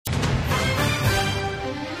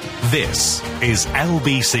This is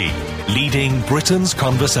LBC, leading Britain's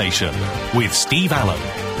conversation with Steve Allen.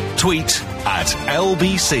 Tweet at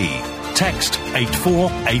LBC. Text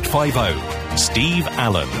 84850. Steve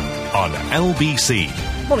Allen on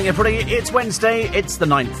LBC. Morning, everybody. It's Wednesday. It's the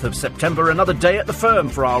 9th of September. Another day at the firm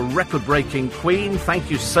for our record-breaking Queen. Thank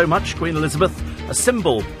you so much, Queen Elizabeth, a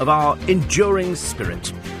symbol of our enduring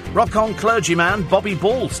spirit. Rock-on clergyman Bobby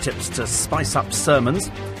Balls tips to spice up sermons.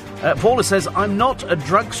 Paula says, I'm not a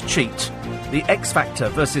drugs cheat. The X Factor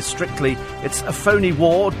versus Strictly. It's a phony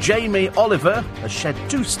war. Jamie Oliver has shed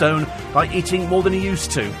 2 stone by eating more than he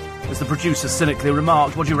used to. As the producer cynically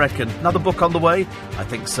remarked, what do you reckon? Another book on the way? I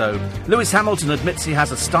think so. Lewis Hamilton admits he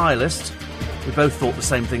has a stylist. We both thought the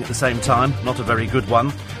same thing at the same time. Not a very good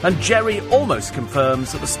one. And Jerry almost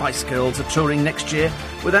confirms that the Spice Girls are touring next year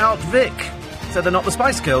without Vic. So they're not the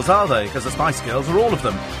Spice Girls, are they? Because the Spice Girls are all of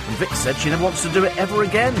them. And Vic said she never wants to do it ever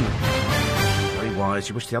again. Very wise.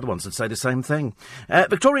 You wish the other ones would say the same thing.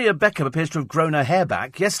 Victoria Beckham appears to have grown her hair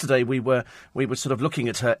back. Yesterday we were sort of looking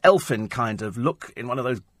at her elfin kind of look in one of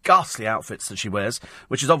those ghastly outfits that she wears,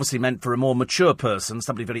 which is obviously meant for a more mature person,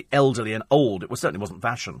 somebody very elderly and old. It certainly wasn't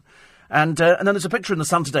fashion. And then there's a picture in the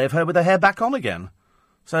Sun today of her with her hair back on again.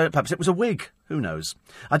 So perhaps it was a wig. Who knows?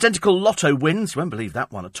 Identical lotto wins. You won't believe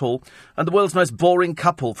that one at all. And the world's most boring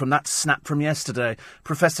couple from that snap from yesterday.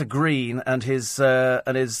 Professor Green and his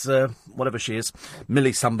whatever she is,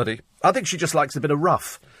 Millie somebody. I think she just likes a bit of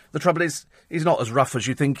rough. The trouble is, he's not as rough as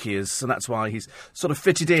you think he is, and that's why he's sort of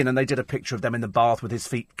fitted in, and they did a picture of them in the bath with his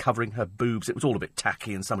feet covering her boobs. It was all a bit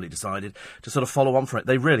tacky, and somebody decided to sort of follow on from it.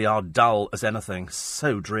 They really are dull as anything.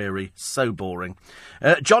 So dreary, so boring.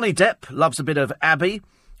 Johnny Depp loves a bit of Abby,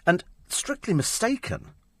 and Strictly Mistaken.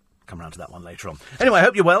 Come round to that one later on. Anyway, I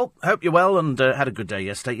hope you're well. And had a good day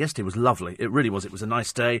yesterday. Yesterday was lovely. It really was. It was a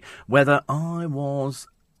nice day. Weather, I was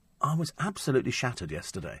absolutely shattered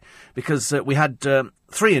yesterday because we had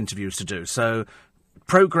 3 interviews to do. So,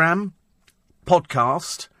 programme,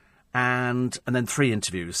 podcast, and then 3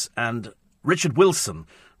 interviews. And Richard Wilson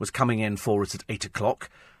was coming in for us at 8 o'clock.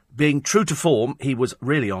 Being true to form, he was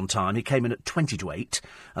really on time. He came in at 20 to 8,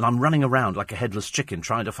 and I'm running around like a headless chicken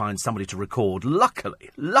trying to find somebody to record.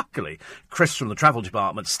 Luckily, Chris from the travel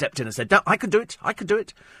department stepped in and said, no, I can do it. I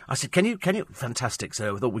said, can you? Fantastic.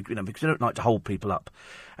 So I thought, because we don't like to hold people up.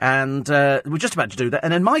 And we're just about to do that.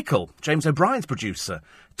 And then Michael, James O'Brien's producer,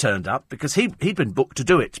 turned up because he'd been booked to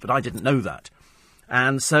do it, but I didn't know that.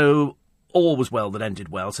 And so all was well that ended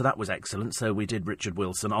well, so that was excellent. So we did Richard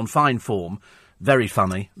Wilson on fine form. Very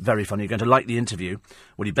funny, very funny. You're going to like the interview.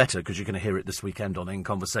 Well, you better, because you're going to hear it this weekend on In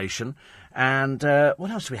Conversation. And what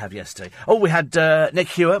else did we have yesterday? Oh, we had Nick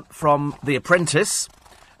Hewer from The Apprentice,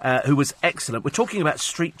 who was excellent. We're talking about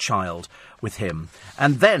Street Child with him.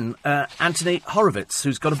 And then Anthony Horowitz,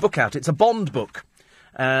 who's got a book out. It's a Bond book.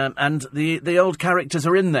 And the old characters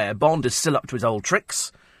are in there. Bond is still up to his old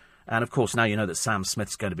tricks. And, of course, now you know that Sam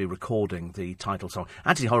Smith's going to be recording the title song.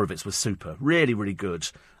 Anthony Horowitz was super. Really, really good.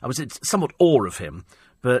 I was somewhat awe of him.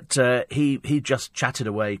 But he just chatted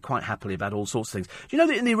away quite happily about all sorts of things. Do you know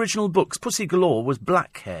that in the original books, Pussy Galore was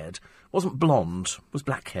black-haired? Wasn't blonde. Was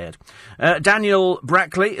black-haired. Daniel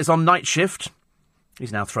Brackley is on night shift.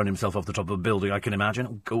 He's now thrown himself off the top of a building, I can imagine.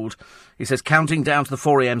 Oh, God. He says, counting down to the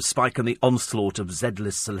 4 a.m. spike and the onslaught of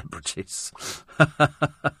Z-list celebrities.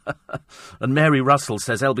 And Mary Russell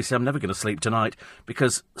says, LBC, I'm never going to sleep tonight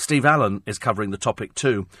because Steve Allen is covering the topic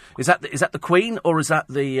too. Is that the Queen or is that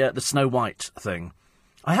the Snow White thing?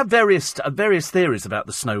 I have various theories about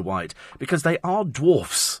the Snow White because they are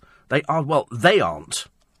dwarfs. They aren't.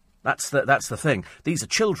 That's the thing. These are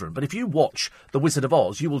children. But if you watch The Wizard of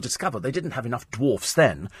Oz, you will discover they didn't have enough dwarfs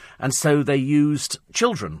then, and so they used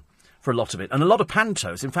children for a lot of it. And a lot of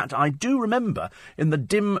pantos. In fact, I do remember in the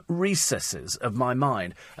dim recesses of my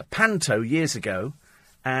mind a panto years ago,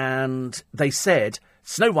 and they said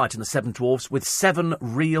Snow White and the 7 Dwarfs with 7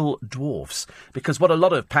 real dwarfs. Because what a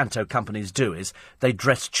lot of panto companies do is they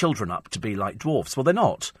dress children up to be like dwarfs. Well, they're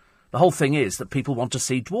not. The whole thing is that people want to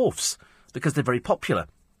see dwarfs because they're very popular.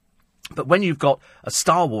 But when you've got a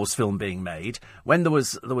Star Wars film being made, when there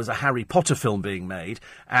was a Harry Potter film being made,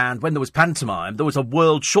 and when there was pantomime, there was a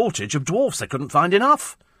world shortage of dwarfs. They couldn't find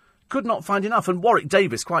enough. Could not find enough. And Warwick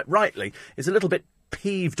Davis, quite rightly, is a little bit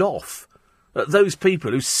peeved off at those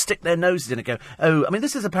people who stick their noses in and go, oh, I mean,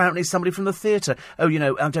 this is apparently somebody from the theatre. Oh, you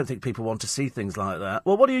know, I don't think people want to see things like that.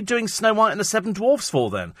 Well, what are you doing Snow White and the 7 Dwarfs for,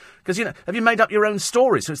 then? Because, you know, have you made up your own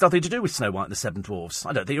story so it's nothing to do with Snow White and the 7 Dwarfs?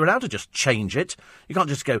 I don't think you're allowed to just change it. You can't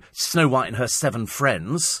just go Snow White and her 7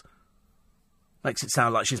 friends. Makes it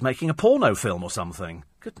sound like she's making a porno film or something.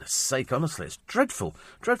 Goodness sake, honestly, it's dreadful.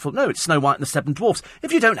 Dreadful. No, it's Snow White and the Seven Dwarfs.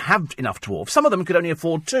 If you don't have enough dwarfs, some of them could only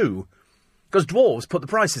afford 2. Because dwarves put the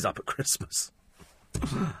prices up at Christmas.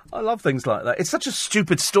 I love things like that. It's such a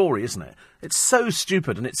stupid story, isn't it? It's so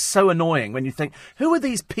stupid and it's so annoying when you think, who are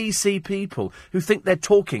these PC people who think they're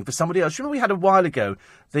talking for somebody else? You remember we had a while ago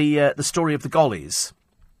the story of the Gollies?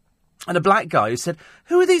 And a black guy who said,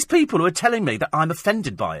 who are these people who are telling me that I'm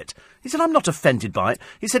offended by it? He said, I'm not offended by it.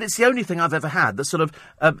 He said, it's the only thing I've ever had that's sort of,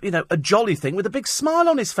 a jolly thing with a big smile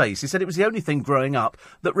on his face. He said, it was the only thing growing up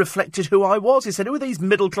that reflected who I was. He said, who are these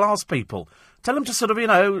middle-class people? Tell them to sort of,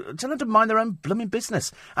 tell them to mind their own blooming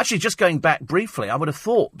business. Actually, just going back briefly, I would have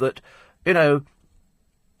thought that, Snow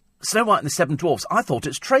White and the Seven Dwarfs, I thought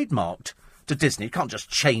it's trademarked to Disney. You can't just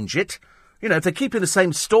change it. If they're keeping the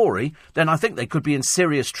same story, then I think they could be in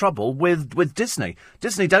serious trouble with Disney.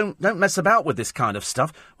 Disney don't mess about with this kind of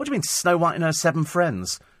stuff. What do you mean, Snow White and her 7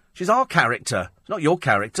 friends? She's our character, not your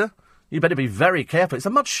character. You better be very careful. It's a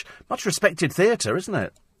much respected theatre, isn't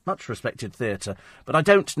it? Much respected theatre. But I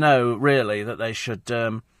don't know, really, that they should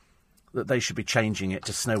be changing it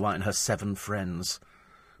to Snow White and her 7 friends.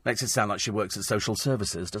 Makes it sound like she works at social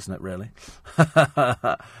services, doesn't it, really?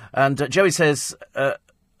 And Joey says...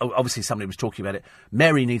 obviously somebody was talking about it.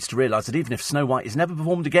 Mary needs to realise that even if Snow White is never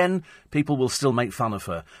performed again, people will still make fun of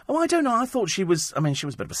her. Oh, I don't know. I thought she was... she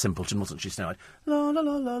was a bit of a simpleton, wasn't she, Snow White? La, la,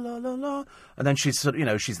 la, la, la, la, la. And then she's,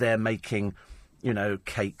 she's there making,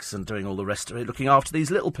 cakes and doing all the rest of it, looking after these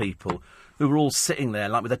little people who were all sitting there,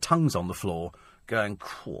 like, with their tongues on the floor, going,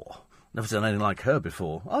 cool. Never seen anything like her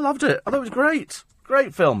before. I loved it. I thought it was great.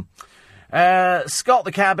 Great film. Scott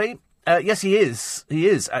the cabbie. Yes, he is. He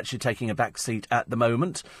is actually taking a back seat at the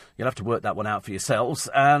moment. You'll have to work that one out for yourselves.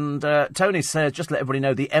 And Tony says, just to let everybody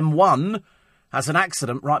know, the M1 has an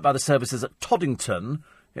accident right by the services at Toddington.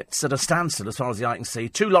 It's at a standstill as far as the eye can see.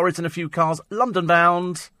 2 lorries and a few cars, London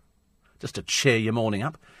bound. Just to cheer your morning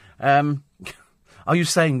up. Are you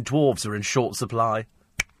saying dwarves are in short supply?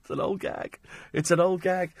 It's an old gag. It's an old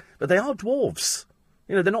gag. But they are dwarves.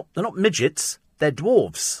 They're not midgets. They're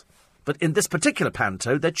dwarves. But in this particular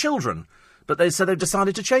panto, they're children. But they've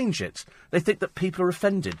decided to change it. They think that people are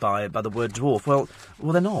offended by the word dwarf. Well,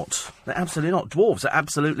 they're not. They're absolutely not. Dwarves are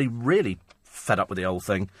absolutely really fed up with the old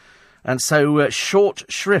thing. And so, short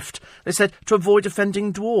shrift. They said, to avoid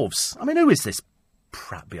offending dwarves. Who is this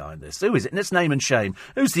prat behind this? Who is it? And it's name and shame.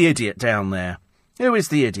 Who's the idiot down there? Who is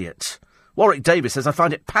the idiot? Warwick Davis says, I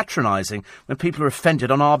find it patronising when people are offended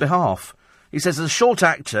on our behalf. He says, as a short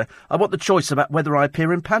actor, I want the choice about whether I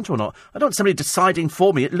appear in panto or not. I don't want somebody deciding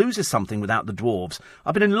for me. It loses something without the dwarves.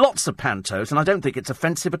 I've been in lots of pantos, and I don't think it's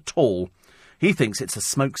offensive at all. He thinks it's a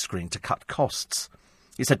smokescreen to cut costs.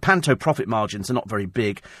 He said panto profit margins are not very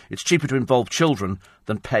big. It's cheaper to involve children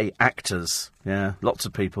than pay actors. Yeah, lots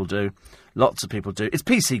of people do. Lots of people do. It's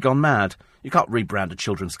PC gone mad. You can't rebrand a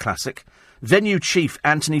children's classic. Venue chief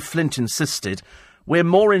Anthony Flint insisted... We're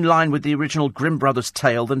more in line with the original Grimm Brothers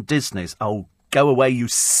tale than Disney's. Oh, go away, you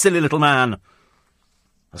silly little man.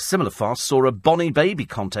 A similar farce saw a Bonnie Baby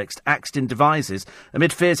context axed in devices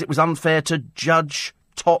amid fears it was unfair to judge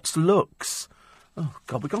Tot's looks. Oh,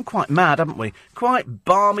 God, we've gone quite mad, haven't we? Quite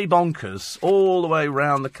balmy bonkers all the way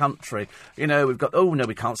round the country. We've got, oh, no,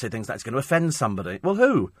 we can't say things that's going to offend somebody. Well,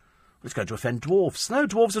 who? It's going to offend dwarfs. No,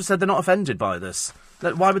 dwarves have said they're not offended by this.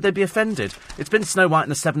 Why would they be offended? It's been Snow White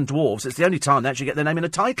and the 7 Dwarfs. It's the only time they actually get their name in a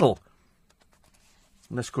title.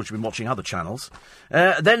 Unless, of course, you've been watching other channels.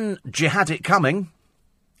 Then Jihad It Coming.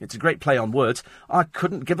 It's a great play on words. I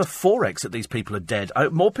couldn't give a 4x that these people are dead.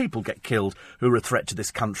 More people get killed who are a threat to this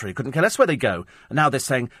country. Couldn't care less where they go. And now they're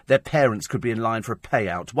saying their parents could be in line for a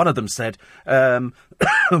payout. One of them said,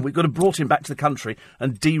 we could have brought him back to the country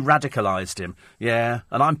and de-radicalised him. Yeah,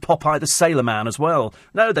 and I'm Popeye the Sailor Man as well.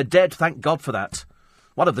 No, they're dead, thank God for that.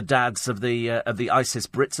 One of the dads of the ISIS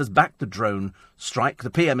Brits has backed the drone strike. The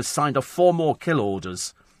PM has signed off 4 more kill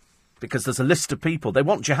orders. Because there's a list of people. They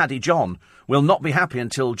want Jihadi John. We'll not be happy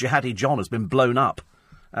until Jihadi John has been blown up.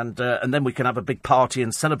 And then we can have a big party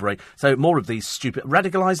and celebrate. So more of these stupid...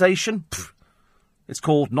 Radicalisation? It's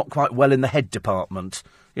called not quite well in the head department.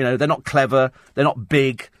 They're not clever. They're not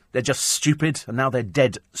big. They're just stupid. And now they're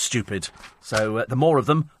dead stupid. So the more of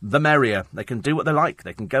them, the merrier. They can do what they like.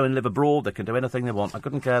 They can go and live abroad. They can do anything they want. I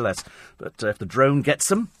couldn't care less. But if the drone gets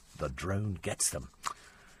them, the drone gets them.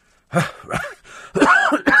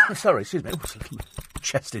 Sorry, excuse me.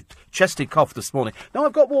 Chesty cough this morning. No,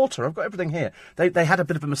 I've got water. I've got everything here. They had a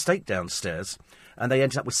bit of a mistake downstairs, and they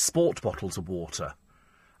ended up with sport bottles of water.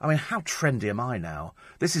 How trendy am I now?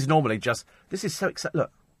 This is normally just... This is so exciting.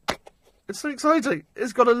 Look. It's so exciting.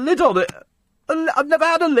 It's got a lid on it. I've never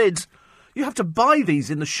had a lid. You have to buy these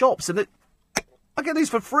in the shops, and I get these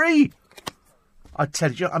for free. I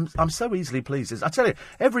tell you, I'm so easily pleased. I tell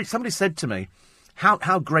you, somebody said to me,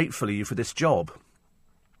 how grateful are you for this job?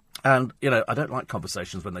 And, I don't like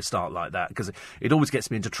conversations when they start like that, because it always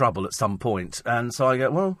gets me into trouble at some point. And so I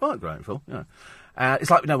go, well, I'm grateful,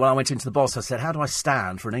 It's like, when I went into the boss, I said, how do I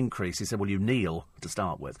stand for an increase? He said, well, you kneel to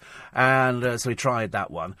start with. And so he tried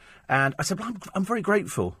that one. And I said, well, I'm very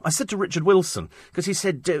grateful. I said to Richard Wilson, because he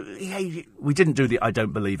said, hey, we didn't do the I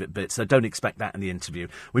don't believe it bit, so don't expect that in the interview.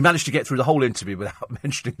 We managed to get through the whole interview without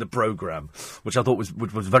mentioning the programme, which I thought was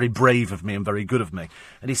very brave of me and very good of me.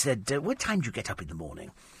 And he said, what time do you get up in the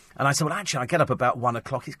morning? And I said, well, actually, I get up about 1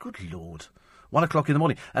 o'clock. He's, good Lord, 1 o'clock in the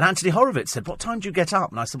morning. And Anthony Horowitz said, what time do you get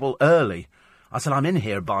up? And I said, well, early. I said, I'm in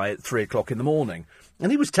here by 3 o'clock in the morning.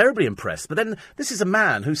 And he was terribly impressed. But then this is a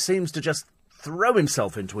man who seems to just throw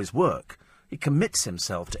himself into his work. He commits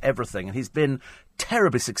himself to everything, and he's been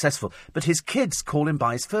terribly successful. But his kids call him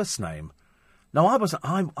by his first name. Now,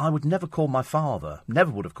 I would never call my father,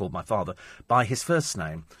 never would have called my father by his first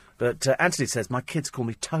name. But Anthony says, my kids call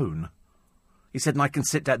me Tone. He said, and I can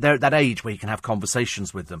sit down. They're at that age where you can have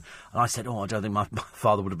conversations with them. And I said, I don't think my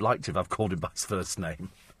father would have liked it if I've called him by his first name.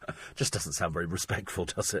 Just doesn't sound very respectful,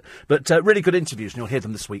 does it? But really good interviews, and you'll hear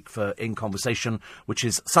them this week for In Conversation, which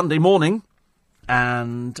is Sunday morning.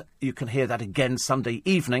 And you can hear that again Sunday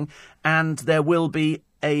evening. And there will be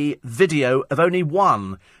a video of only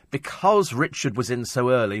one. Because Richard was in so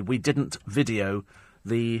early, we didn't video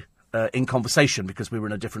the In Conversation, because we were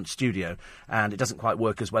in a different studio, and it doesn't quite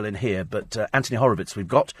work as well in here. But Anthony Horowitz we've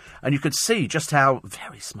got, and you could see just how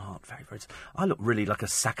very smart, very, very... I looked really like a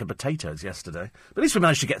sack of potatoes yesterday. But at least we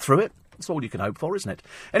managed to get through it. That's all you can hope for, isn't it?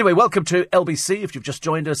 Anyway, welcome to LBC. If you've just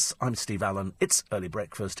joined us, I'm Steve Allen. It's early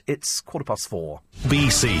breakfast. It's 4:15.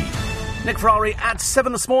 BC. Nick Ferrari at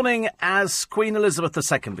 7 this morning as Queen Elizabeth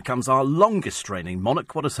II becomes our longest-reigning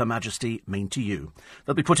monarch. What does Her Majesty mean to you?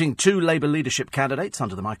 They'll be putting 2 Labour leadership candidates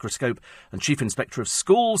under the microscope, and Chief Inspector of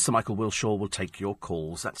Schools, Sir Michael Wilshaw, will take your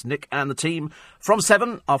calls. That's Nick and the team from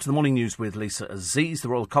 7 after the morning news with Lisa Aziz. The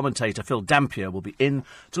royal commentator Phil Dampier will be in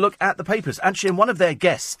to look at the papers. Actually, and one of their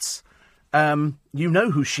guests, you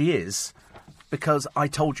know who she is because I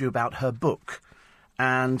told you about her book,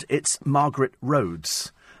 and it's Margaret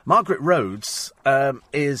Rhodes. Margaret Rhodes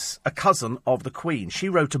is a cousin of the Queen. She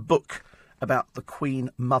wrote a book about the Queen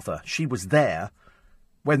Mother. She was there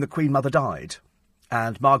when the Queen Mother died.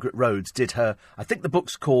 And Margaret Rhodes did her... I think the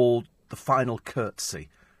book's called The Final Curtsy.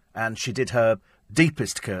 And she did her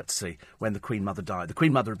deepest curtsy when the Queen Mother died. The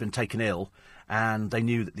Queen Mother had been taken ill, and they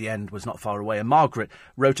knew that the end was not far away. And Margaret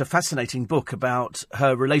wrote a fascinating book about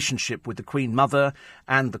her relationship with the Queen Mother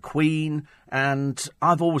and the Queen, and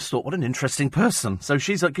I've always thought, what an interesting person. So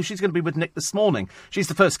she's going to be with Nick this morning. She's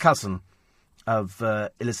the first cousin of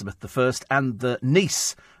Elizabeth I and the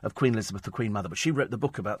niece of Queen Elizabeth, the Queen Mother. But she wrote the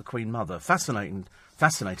book about the Queen Mother. Fascinating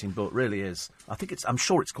book, really is. I'm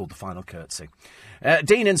sure it's called The Final Curtsy.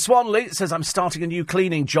 Dean in Swanley says, I'm starting a new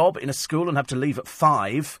cleaning job in a school and have to leave at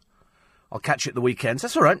 5. I'll catch you at the weekends.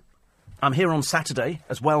 That's all right. I'm here on Saturday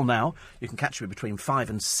as well now. You can catch me between 5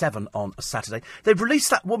 and 7 on a Saturday. They've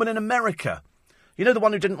released that woman in America. You know, the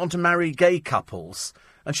one who didn't want to marry gay couples?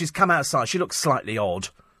 And she's come outside. She looks slightly odd,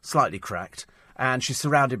 slightly cracked. And she's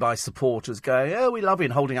surrounded by supporters going, oh, we love you,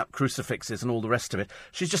 and holding up crucifixes and all the rest of it.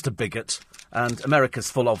 She's just a bigot, and America's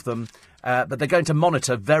full of them. But they're going to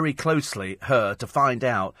monitor very closely her to find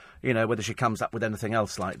out, whether she comes up with anything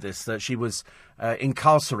else like this. That she was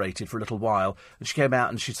incarcerated for a little while, and she came out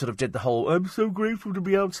and she sort of did the whole, I'm so grateful to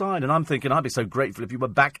be outside. And I'm thinking, I'd be so grateful if you were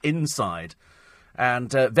back inside.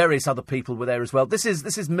 And various other people were there as well. This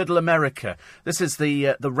is Middle America. This is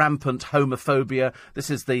the rampant homophobia.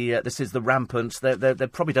 This is the rampant. They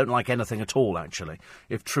probably don't like anything at all, actually,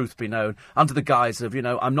 if truth be known. Under the guise of,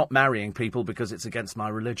 I'm not marrying people because it's against my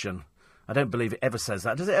religion. I don't believe it ever says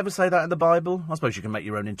that. Does it ever say that in the Bible? I suppose you can make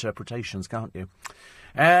your own interpretations, can't you?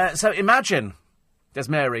 So imagine, there's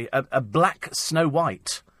Mary, a black Snow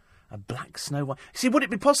White. A black Snow White. See, would it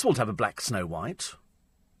be possible to have a black Snow White?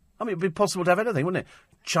 I mean, it would be possible to have anything, wouldn't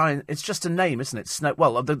it? It's just a name, isn't it?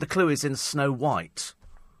 Well, the clue is in Snow White.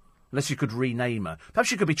 Unless you could rename her. Perhaps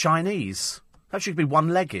she could be Chinese. Perhaps she could be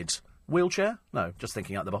one-legged. Wheelchair? No, just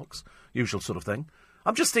thinking out the box. Usual sort of thing.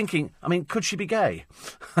 I'm just thinking, could she be gay?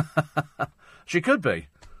 She could be.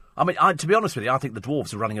 To be honest with you, I think the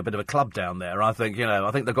dwarves are running a bit of a club down there. I think,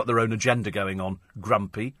 I think they've got their own agenda going on.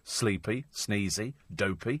 Grumpy, sleepy, sneezy,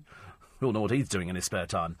 dopey. We all know what he's doing in his spare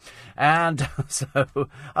time. And so,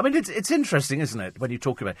 it's interesting, isn't it, when you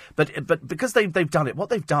talk about it? But because they've done it, what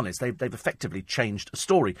they've done is they've effectively changed a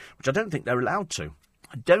story, which I don't think they're allowed to.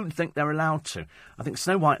 I don't think they're allowed to. I think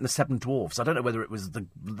Snow White and the Seven Dwarfs, I don't know whether it was the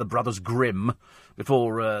Brothers Grimm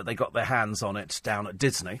before they got their hands on it down at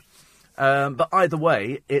Disney. But either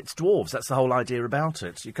way, it's dwarves. That's the whole idea about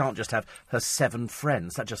it. You can't just have her 7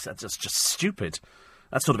 friends. That's just stupid.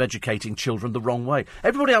 That's sort of educating children the wrong way.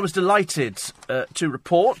 Everybody, I was delighted to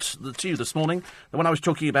report to you this morning that when I was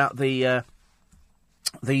talking about the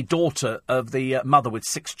daughter of the mother with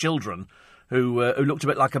 6 children who looked a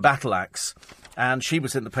bit like a battle axe, and she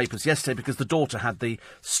was in the papers yesterday because the daughter had the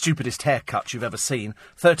stupidest haircut you've ever seen,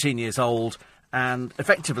 13 years old, and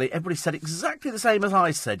effectively everybody said exactly the same as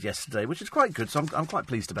I said yesterday, which is quite good, so I'm quite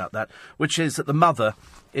pleased about that, which is that the mother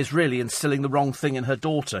is really instilling the wrong thing in her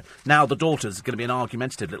daughter. Now the daughter's going to be an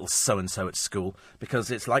argumentative little so-and-so at school, because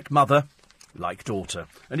it's like mother, like daughter.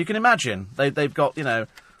 And you can imagine, they've got, you know,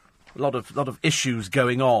 a lot of issues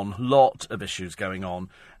going on,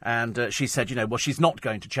 and she said, you know, well, she's not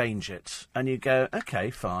going to change it. And you go,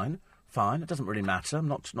 OK, fine, it doesn't really matter, I'm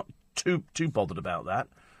not too bothered about that.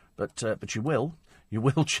 But you will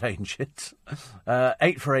change it.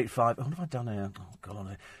 8485. What have I done here? Oh, God, on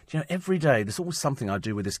here. Do you know, every day, there's always something I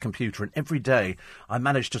do with this computer, and every day I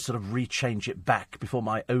manage to sort of rechange it back before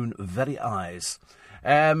my own very eyes.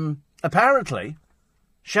 Apparently,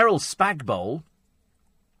 Cheryl Spagbowl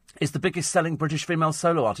is the biggest selling British female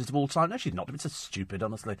solo artist of all time. No, she's not. It's so stupid,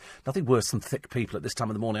 honestly. Nothing worse than thick people at this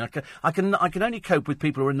time of the morning. I can only cope with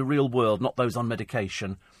people who are in the real world, not those on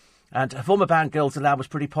medication. And her former band, Girls Aloud, was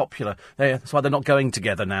pretty popular. That's why they're not going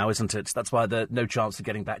together now, isn't it? That's why there's no chance of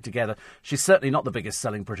getting back together. She's certainly not the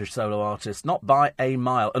biggest-selling British solo artist, not by a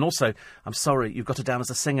mile. And also, I'm sorry, you've got her down as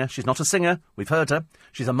a singer. She's not a singer. We've heard her.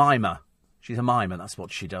 She's a mimer. She's a mimer. That's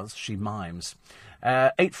what she does. She mimes.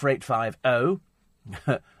 84850.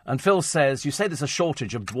 And Phil says, you say there's a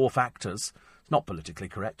shortage of dwarf actors. It's not politically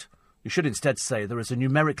correct. You should instead say there is a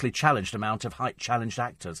numerically challenged amount of height-challenged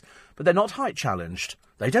actors. But they're not height-challenged.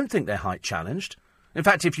 They don't think they're height-challenged. In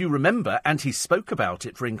fact, if you remember, and he spoke about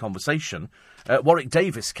it for In Conversation, Warwick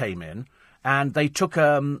Davis came in, and they took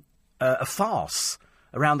a farce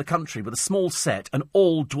around the country with a small set and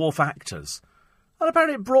all dwarf actors. And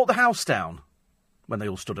apparently it brought the house down when they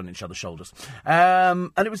all stood on each other's shoulders.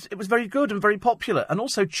 And it was very good and very popular. And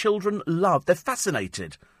also children loved, they're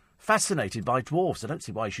fascinated by dwarfs. I don't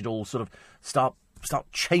see why you should all sort of start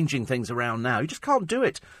changing things around now. You just can't do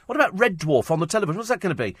it. What about Red Dwarf on the television? What's that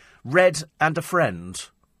going to be? Red and a friend.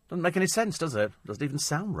 Doesn't make any sense, does it? Doesn't even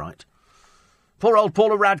sound right. Poor old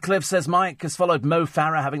Paula Radcliffe, says Mike, has followed Mo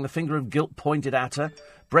Farah having the finger of guilt pointed at her.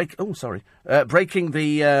 Breaking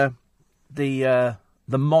the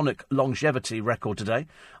monarch longevity record today.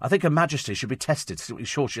 I think Her Majesty should be tested to be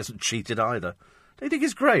sure she hasn't cheated either. Don't you think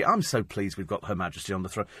it's great? I'm so pleased we've got Her Majesty on the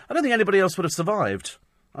throne. I don't think anybody else would have survived.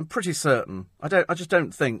 I'm pretty certain. I just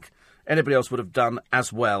don't think anybody else would have done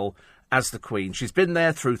as well as the Queen. She's been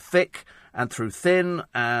there through thick and through thin,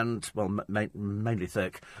 and, well, mainly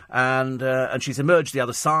thick. And she's emerged the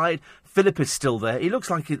other side. Philip is still there. He looks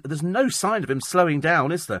like there's no sign of him slowing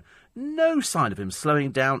down, is there? No sign of him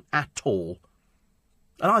slowing down at all.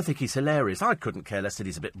 And I think he's hilarious. I couldn't care less that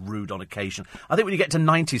he's a bit rude on occasion. I think when you get to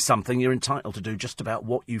 90-something, you're entitled to do just about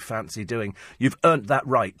what you fancy doing. You've earned that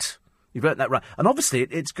right. You've earned that right. And obviously,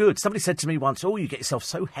 it's good. Somebody said to me once, you get yourself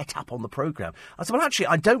so het up on the programme. I said, well, actually,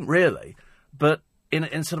 I don't really. But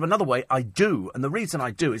in sort of another way, I do. And the reason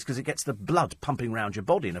I do is because it gets the blood pumping round your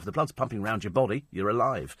body. And if the blood's pumping round your body, you're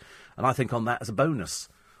alive. And I think on that as a bonus.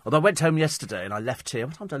 Although I went home yesterday and I left here.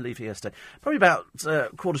 What time did I leave here yesterday? Probably about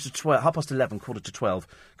 11:15, 12:15,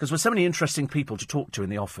 because there were so many interesting people to talk to in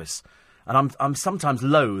the office. And I'm sometimes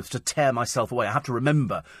loath to tear myself away. I have to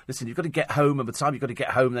remember, listen, you've got to get home, and by the time you've got to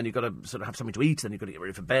get home, then you've got to sort of have something to eat, then you've got to get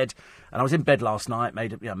ready for bed. And I was in bed last night,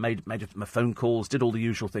 made my phone calls, did all the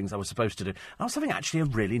usual things I was supposed to do. And I was having actually a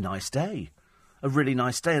really nice day. A really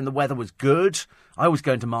nice day, and the weather was good. I always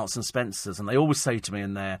go into Marks and Spencer's, and they always say to me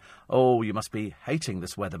in there, you must be hating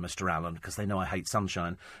this weather, Mr. Allen, because they know I hate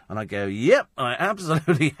sunshine. And I go, yep, I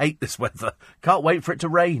absolutely hate this weather. Can't wait for it to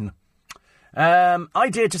rain.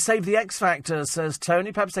 Idea to save the X Factor, says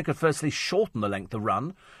Tony. Perhaps they could firstly shorten the length of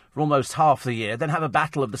run for almost half the year, then have a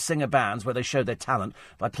battle of the singer bands where they show their talent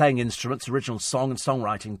by playing instruments, original song and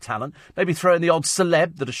songwriting talent. Maybe throw in the odd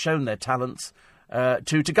celeb that has shown their talents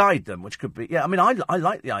to guide them, which could be... Yeah, I mean, I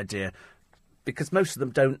like the idea, because most of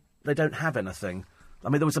them don't have anything. I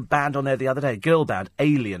mean, there was a band on there the other day, a girl band,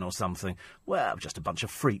 Alien or something. Well, just a bunch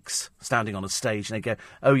of freaks standing on a stage, and they go,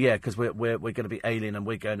 oh yeah, because we're going to be alien, and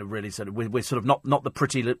we're going to really sort of... We're sort of not the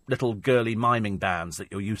pretty little girly miming bands that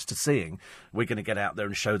you're used to seeing. We're going to get out there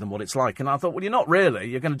and show them what it's like. And I thought, well, you're not really.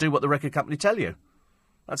 You're going to do what the record company tell you.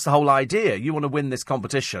 That's the whole idea. You want to win this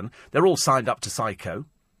competition. They're all signed up to Psycho,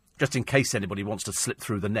 just in case anybody wants to slip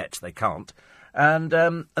through the net. They can't. And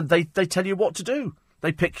they tell you what to do.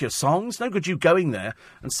 They pick your songs. No good you going there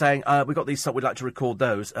and saying, we've got these songs, we'd like to record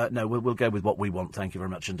those. No, we'll go with what we want. Thank you very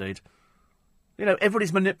much indeed. You know,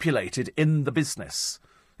 everybody's manipulated in the business.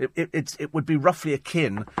 It would be roughly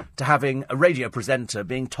akin to having a radio presenter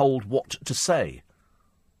being told what to say,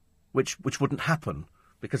 which wouldn't happen,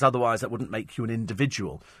 because otherwise that wouldn't make you an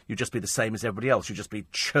individual. You'd just be the same as everybody else. You'd just be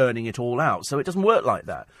churning it all out. So it doesn't work like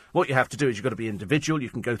that. What you have to do is you've got to be individual.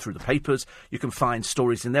 You can go through the papers. You can find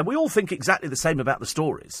stories in there. We all think exactly the same about the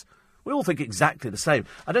stories. We all think exactly the same.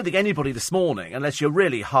 I don't think anybody this morning, unless you're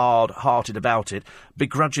really hard-hearted about it,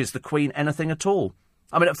 begrudges the Queen anything at all.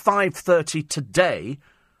 I mean, at 5:30 today,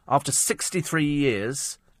 after 63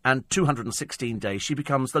 years and 216 days, she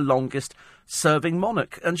becomes the longest-serving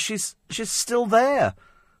monarch. And she's still there.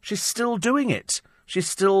 She's still doing it. She's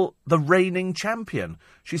still the reigning champion.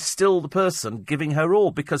 She's still the person giving her all,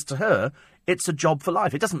 because to her, it's a job for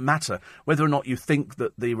life. It doesn't matter whether or not you think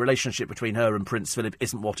that the relationship between her and Prince Philip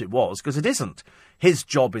isn't what it was, because it isn't. His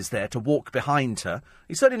job is there to walk behind her.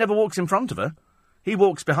 He certainly never walks in front of her. He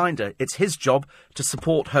walks behind her. It's his job to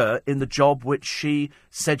support her in the job which she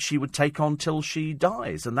said she would take on till she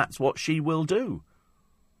dies, and that's what she will do.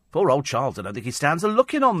 Poor old Charles, I don't think he stands a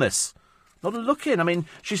look-in on this. Not a look-in. I mean,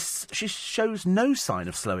 she shows no sign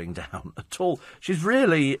of slowing down at all. She's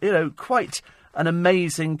really, quite an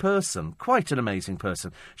amazing person. Quite an amazing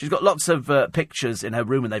person. She's got lots of pictures in her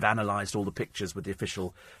room, and they've analysed all the pictures with the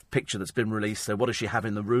official picture that's been released. So what does she have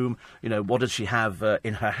in the room? What does she have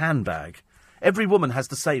in her handbag? Every woman has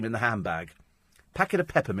the same in the handbag. Packet of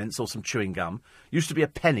peppermints or some chewing gum. Used to be a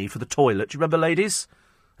penny for the toilet. Do you remember, ladies?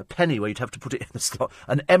 A penny where you'd have to put it in the slot.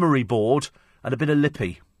 An emery board and a bit of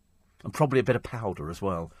lippy. And probably a bit of powder as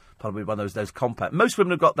well. Probably one of those compact. Most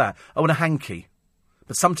women have got that. Oh, and a hanky.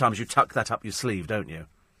 But sometimes you tuck that up your sleeve, don't you?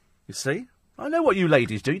 You see? I know what you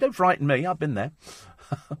ladies do. You don't frighten me. I've been there.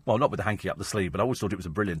 Well, not with the hanky up the sleeve, but I always thought it was a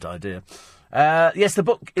brilliant idea. Yes, the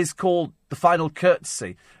book is called The Final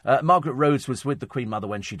Courtesy. Margaret Rhodes was with the Queen Mother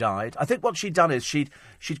when she died. I think what she'd done is she'd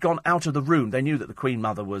gone out of the room. They knew that the Queen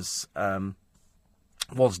Mother was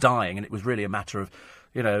dying, and it was really a matter of,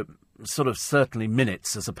 sort of certainly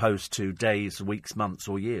minutes as opposed to days, weeks, months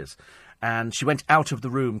or years. And she went out of the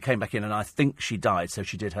room, came back in, and I think she died, so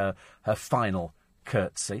she did her final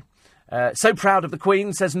curtsy. So proud of the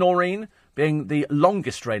Queen, says Noreen, being the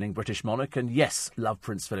longest reigning British monarch, and yes, love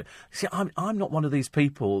Prince Philip. See, I'm not one of these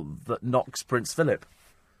people that knocks Prince Philip.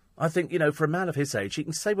 I think, for a man of his age, he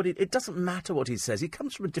can say it doesn't matter what he says. He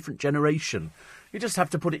comes from a different generation. You just have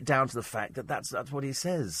to put it down to the fact that that's what he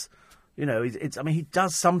says. He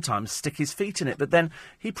does sometimes stick his feet in it, but then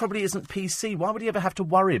he probably isn't PC. Why would he ever have to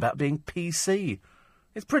worry about being PC?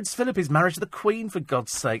 It's Prince Philip. He's married to the Queen, for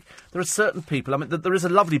God's sake. There are certain people... there is a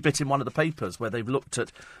lovely bit in one of the papers where they've looked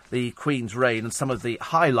at the Queen's reign and some of the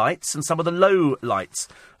highlights and some of the low-lights.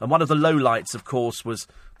 And one of the low-lights, of course, was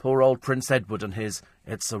poor old Prince Edward and his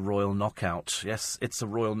It's a Royal Knockout. Yes, It's a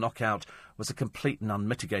Royal Knockout was a complete and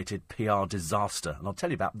unmitigated PR disaster. And I'll tell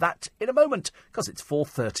you about that in a moment, because it's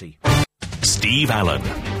 4:30. Steve Allen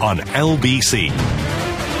on LBC.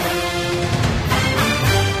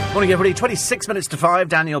 Morning, everybody. 26 minutes to 5.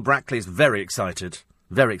 Daniel Brackley's very excited.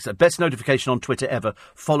 Very excited. Best notification on Twitter ever,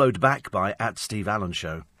 followed back by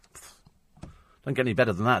 @SteveAllenShow. Don't get any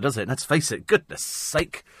better than that, does it? Let's face it. Goodness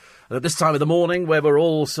sake. At this time of the morning, where we're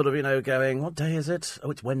all sort of, going, what day is it?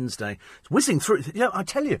 Oh, it's Wednesday. It's whizzing through. I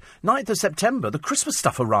tell you, 9th of September, the Christmas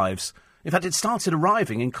stuff arrives. In fact, it started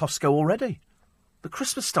arriving in Costco already. The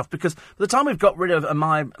Christmas stuff, because by the time we've got rid of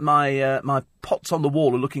my pots on the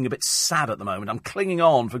wall are looking a bit sad at the moment. I'm clinging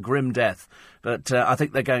on for grim death, but I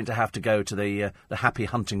think they're going to have to go to the happy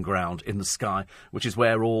hunting ground in the sky, which is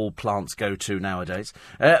where all plants go to nowadays.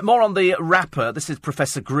 More on the rapper. This is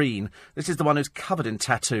Professor Green. This is the one who's covered in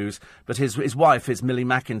tattoos, but his wife is Millie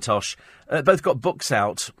McIntosh. Both got books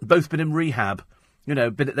out, both been in rehab.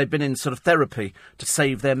 They've been in sort of therapy to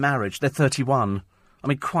save their marriage. They're 31. I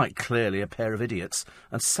mean, quite clearly a pair of idiots,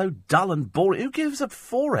 and so dull and boring. Who gives a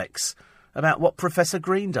forex about what Professor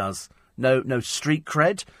Green does? No street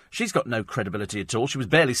cred. She's got no credibility at all. She was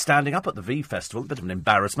barely standing up at the V Festival. A bit of an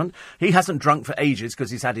embarrassment. He hasn't drunk for ages because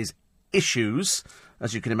he's had his issues,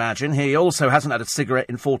 as you can imagine. He also hasn't had a cigarette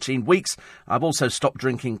in 14 weeks. I've also stopped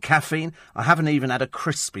drinking caffeine. I haven't even had a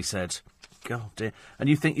crisp, he said. God dear. And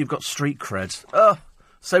you think you've got street cred? Ugh.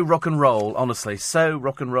 So rock and roll, honestly, so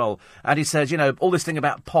rock and roll. And he says, you know, all this thing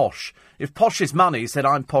about posh. If posh is money, he said,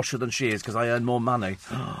 I'm posher than she is because I earn more money.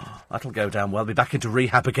 That'll go down well. Be back into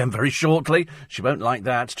rehab again very shortly. She won't like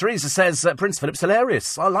that. Teresa says, Prince Philip's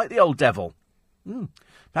hilarious. I like the old devil.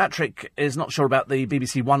 Patrick is not sure about the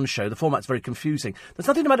BBC One show. The format's very confusing. There's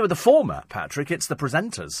nothing the matter with the format, Patrick. It's the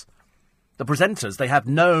presenters. The presenters, they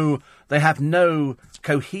have no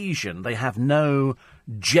cohesion. They have no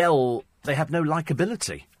gel. They have no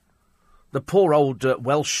likability. The poor old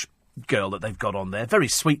Welsh girl that they've got on there, very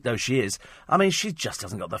sweet though she is, I mean, she just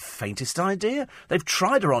hasn't got the faintest idea. They've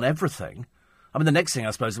tried her on everything. I mean, the next thing,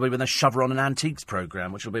 I suppose, will be when they shove her on an antiques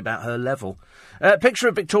programme, which will be about her level. Picture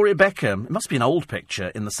of Victoria Beckham. It must be an old picture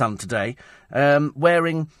in the Sun today,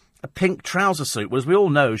 wearing a pink trouser suit. Well, as we all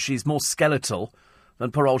know, she's more skeletal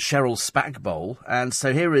than poor old Cheryl Spackbowl. And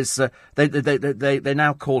so here is... they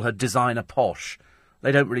now call her designer posh.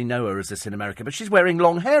 They don't really know her as this in America, but she's wearing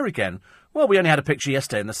long hair again. Well, we only had a picture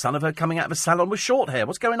yesterday in the Sun of her coming out of a salon with short hair.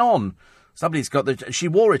 What's going on? Somebody's got she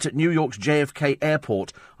wore it at New York's JFK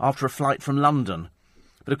airport after a flight from London.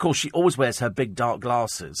 But, of course, she always wears her big dark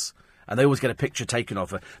glasses, and they always get a picture taken of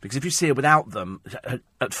her, because if you see her without them,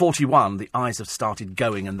 at 41, the eyes have started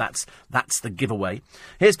going, and that's the giveaway.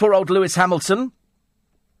 Here's poor old Lewis Hamilton,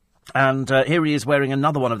 and here he is wearing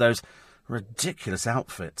another one of those ridiculous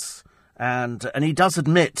outfits. And he does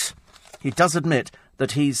admit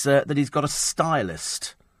that he's got a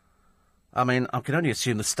stylist. I mean, I can only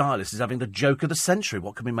assume the stylist is having the joke of the century.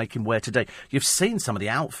 What can we make him wear today? You've seen some of the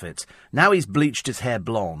outfits. Now he's bleached his hair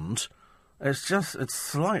blonde. It's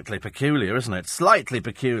slightly peculiar, isn't it? Slightly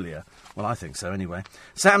peculiar. Well, I think so, anyway.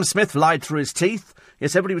 Sam Smith lied through his teeth.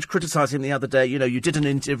 Yes, everybody was criticising him the other day. You know, you did an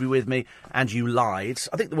interview with me and you lied.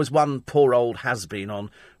 I think there was one poor old has-been on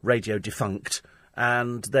Radio Defunct,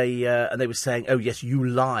 and they were saying, oh, yes, you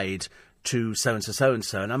lied to so-and-so,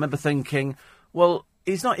 so-and-so. And I remember thinking, well...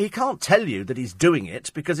 He can't tell you that he's doing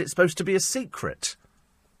it because it's supposed to be a secret.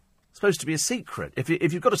 It's supposed to be a secret. If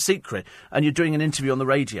you've got a secret and you're doing an interview on the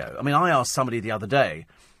radio... I mean, I asked somebody the other day,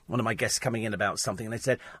 one of my guests coming in about something, and they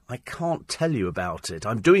said, I can't tell you about it.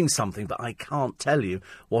 I'm doing something, but I can't tell you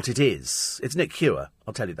what it is. It's Nick Hewer,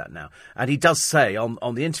 I'll tell you that now. And he does say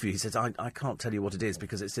on the interview, he says, I can't tell you what it is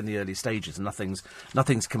because it's in the early stages and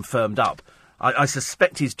nothing's confirmed up. I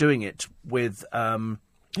suspect he's doing it with...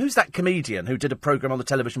 who's that comedian who did a programme on the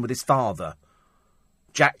television with his father?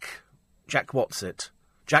 Jack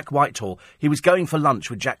Whitehall. He was going for lunch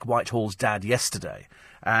with Jack Whitehall's dad yesterday,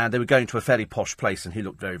 and they were going to a fairly posh place, and he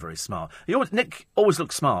looked very, very smart. Nick always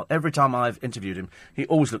looks smart. Every time I've interviewed him, he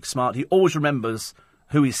always looks smart. He always remembers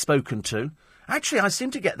who he's spoken to. Actually, I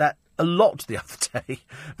seem to get that a lot the other day,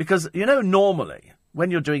 because, you know, normally... when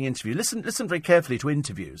you're doing interview, listen very carefully to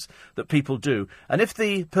interviews that people do. And if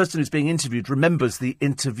the person who's being interviewed remembers the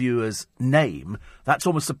interviewer's name, that's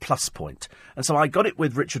almost a plus point. And so I got it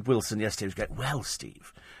with Richard Wilson yesterday. He was going, well,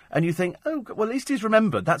 Steve. And you think, oh, well, at least he's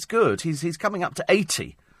remembered. That's good. He's coming up to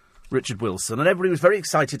 80, Richard Wilson. And everybody was very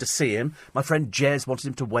excited to see him. My friend Jez wanted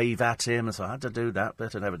him to wave at him, and so I had to do that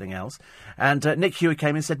bit and everything else. And Nick Hewitt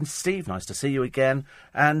came in and said, Steve, nice to see you again.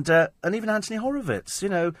 And even Anthony Horowitz, you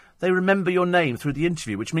know, they remember your name through the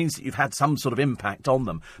interview, which means that you've had some sort of impact on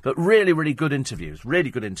them. But really, really good interviews.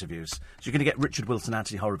 Really good interviews. So you're going to get Richard Wilson and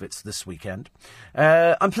Anthony Horowitz this weekend.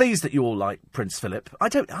 I'm pleased that you all like Prince Philip. I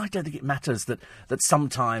don't think it matters that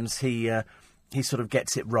sometimes he sort of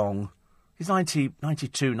gets it wrong. He's 90,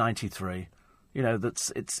 92, 93. You know,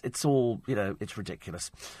 it's all, you know, it's ridiculous.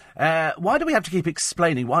 Why do we have to keep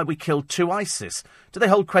explaining why we killed 2 ISIS? Do they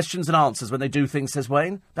hold questions and answers when they do things, says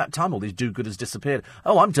Wayne? That time all these do-gooders disappeared.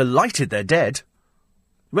 Oh, I'm delighted they're dead.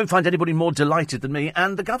 You won't find anybody more delighted than me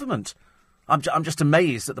and the government. I'm just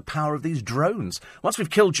amazed at the power of these drones. Once we've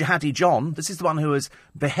killed Jihadi John, this is the one who was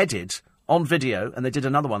beheaded on video, and they did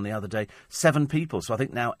another one the other day, 7 people, so I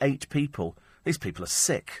think now 8 people. These people are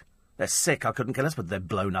sick. They're sick. I couldn't care less, but they're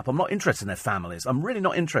blown up. I'm not interested in their families. I'm really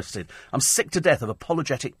not interested. I'm sick to death of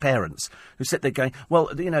apologetic parents who sit there going, well,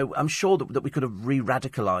 you know, I'm sure that we could have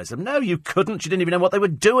re-radicalised them. No, you couldn't. You didn't even know what they were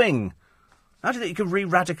doing. How do you think you could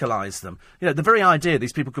re-radicalise them? You know, the very idea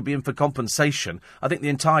these people could be in for compensation, I think the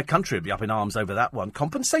entire country would be up in arms over that one.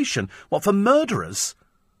 Compensation? What, for murderers?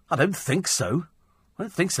 I don't think so. I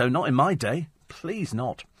don't think so. Not in my day. Please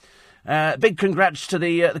not. Big congrats to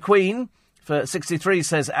the Queen. For 63,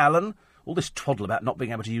 says Alan. All this twaddle about not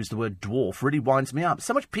being able to use the word dwarf really winds me up.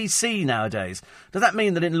 So much PC nowadays. Does that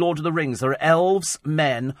mean that in Lord of the Rings there are elves,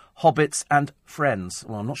 men, hobbits and friends?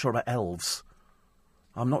 Well, I'm not sure about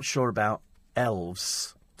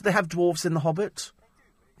elves. Do they have dwarves in The Hobbit?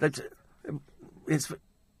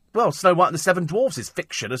 Well, Snow White and the Seven Dwarfs is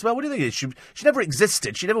fiction as well. What do you think it is? She never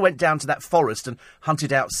existed. She never went down to that forest and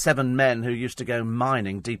hunted out 7 men who used to go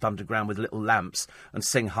mining deep underground with little lamps and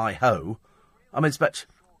sing hi-ho. I mean, but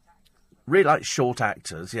really like short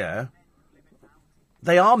actors, yeah.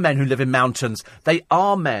 They are men who live in mountains. They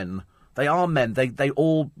are men. They are men. They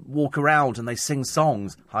all walk around and they sing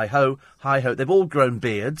songs. Hi-ho, hi-ho. They've all grown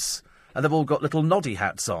beards and they've all got little noddy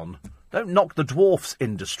hats on. Don't knock the dwarfs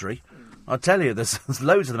industry. I tell you, there's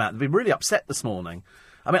loads of them out. They've been really upset this morning.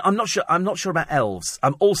 I mean, I'm not sure about elves.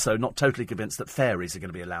 I'm also not totally convinced that fairies are going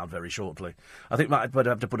to be allowed very shortly. I think I'd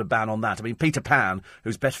have to put a ban on that. I mean, Peter Pan,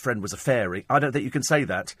 whose best friend was a fairy, I don't think you can say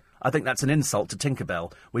that. I think that's an insult to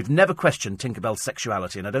Tinkerbell. We've never questioned Tinkerbell's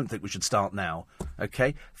sexuality, and I don't think we should start now.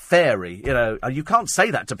 OK? Fairy, you can't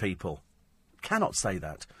say that to people. Cannot say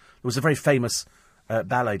that. There was a very famous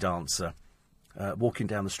ballet dancer walking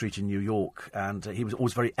down the street in New York, and he was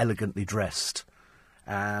always very elegantly dressed.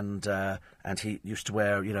 And he used to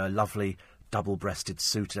wear, a lovely double-breasted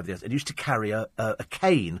suit and everything else. And he used to carry a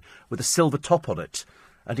cane with a silver top on it.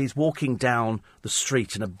 And he's walking down the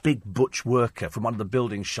street, and a big butch worker from one of the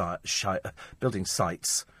building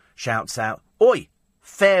sites shouts out, "Oi,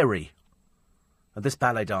 fairy!" And this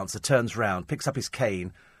ballet dancer turns round, picks up his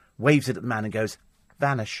cane, waves it at the man and goes,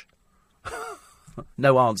 "Vanish."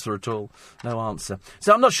 No answer at all. No answer.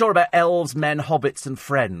 So I'm not sure about elves, men, hobbits and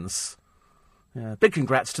friends. Yeah, big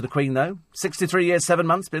congrats to the Queen, though. 63 years, 7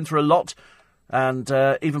 months, been through a lot, and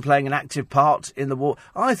even playing an active part in the war.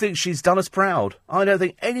 I think she's done us proud. I don't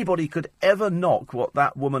think anybody could ever knock what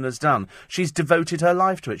that woman has done. She's devoted her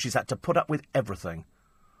life to it. She's had to put up with everything.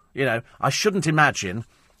 I shouldn't imagine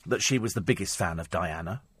that she was the biggest fan of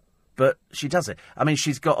Diana, but she does it. I mean,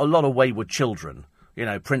 she's got a lot of wayward children.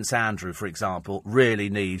 Prince Andrew, for example, really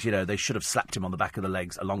needs, they should have slapped him on the back of the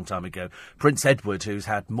legs a long time ago. Prince Edward, who's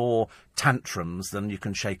had more tantrums than you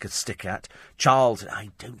can shake a stick at. Charles, I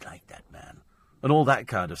don't like that man. And all that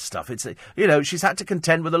kind of stuff. It's, she's had to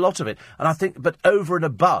contend with a lot of it. And I think, but over and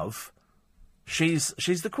above, she's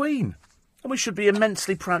the Queen. And we should be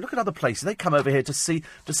immensely proud. Look at other places. They come over here to see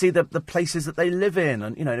the places that they live in.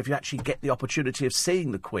 And, if you actually get the opportunity of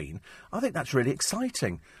seeing the Queen, I think that's really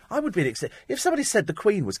exciting. I would be excited. If somebody said the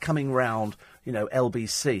Queen was coming round,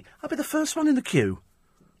 LBC, I'd be the first one in the queue.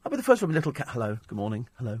 I'd be the first one with a little cat. Hello, good morning,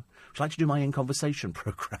 hello. Would you like to do my In Conversation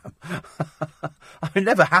programme? I mean, it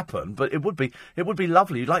never happened, but it would be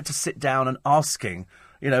lovely. You'd like to sit down and asking,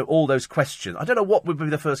 all those questions. I don't know what would be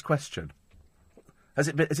the first question. Has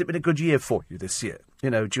it been a good year for you this year?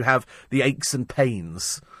 Do you have the aches and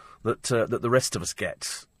pains that the rest of us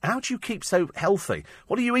get? How do you keep so healthy?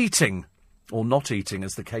 What are you eating? Or not eating,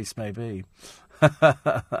 as the case may be.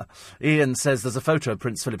 Ian says there's a photo of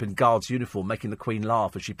Prince Philip in Guard's uniform making the Queen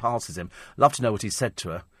laugh as she passes him. Love to know what he said to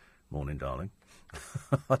her. Morning, darling.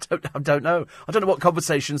 I don't know. I don't know what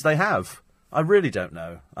conversations they have. I really don't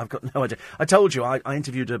know. I've got no idea. I told you I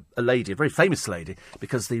interviewed a lady, a very famous lady,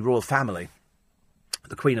 because the royal family,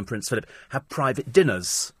 the Queen and Prince Philip, have private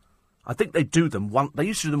dinners. I think they do them they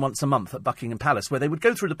used to do them once a month at Buckingham Palace, where they would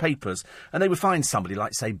go through the papers and they would find somebody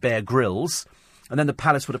like, say, Bear Grylls, and then the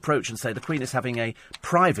palace would approach and say, the Queen is having a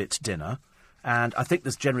private dinner, and I think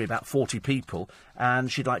there's generally about 40 people,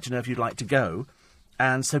 and she'd like to know if you'd like to go.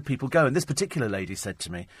 And so people go. And this particular lady said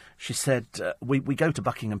to me, she said, we go to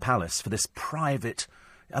Buckingham Palace for this private,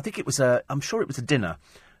 I'm sure it was a dinner.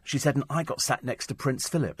 She said, and I got sat next to Prince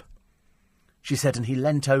Philip. She said, and he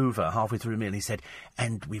leant over halfway through the meal and he said,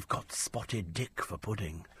 and we've got spotted dick for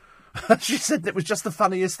pudding. She said it was just the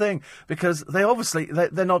funniest thing, because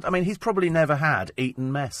they're not, I mean, he's probably never had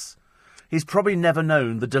Eton mess. He's probably never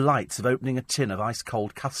known the delights of opening a tin of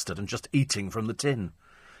ice-cold custard and just eating from the tin.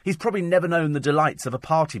 He's probably never known the delights of a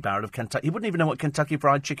party barrel of Kentucky. He wouldn't even know what Kentucky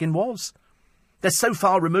Fried Chicken was. They're so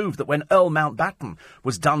far removed that when Earl Mountbatten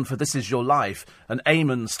was done for This Is Your Life, and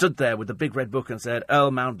Eamon stood there with the big red book and said, Earl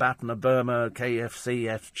Mountbatten of Burma,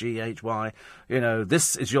 KFCFGHY,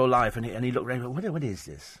 this is your life. And he looked around and went, what is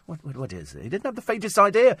this? What is it? He didn't have the faintest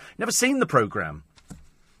idea. Never seen the programme.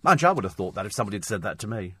 Mind you, I would have thought that if somebody had said that to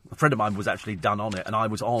me. A friend of mine was actually done on it, and I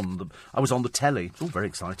was on the telly. It's all very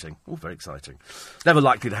exciting. Never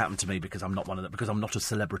likely to happen to me because I'm not one of them, because I'm not a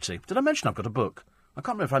celebrity. Did I mention I've got a book? I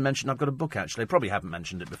can't remember if I mentioned I've got a book, actually. I probably haven't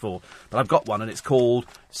mentioned it before. But I've got one, and it's called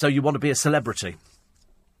So You Want to Be a Celebrity.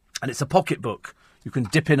 And it's a pocket book. You can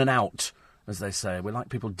dip in and out, as they say. We like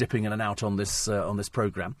people dipping in and out on this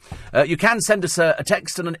programme. You can send us a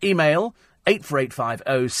text and an email,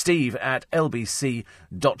 84850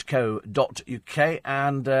 steve@lbc.co.uk,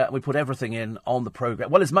 and we put everything in on the programme.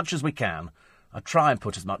 Well, as much as we can. I try and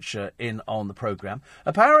put as much in on the programme.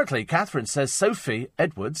 Apparently, Catherine says Sophie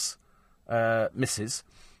Edwards, Mrs.,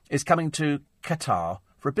 is coming to Qatar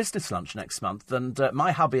for a business lunch next month, and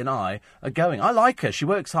my hubby and I are going. I like her. She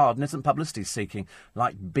works hard and isn't publicity-seeking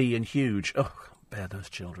like Bee and Huge. Oh, bear those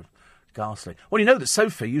children. Ghastly. Well, you know that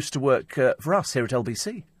Sophie used to work for us here at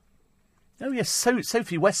LBC. Oh, yes,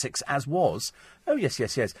 Sophie Wessex, as was. Oh, yes.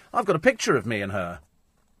 I've got a picture of me and her.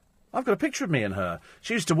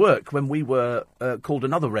 She used to work when we were called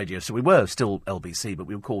another radio, so we were still LBC, but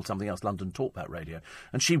we were called something else, London Talkback Radio,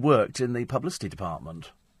 and she worked in the publicity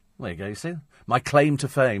department. There you go, you see? My claim to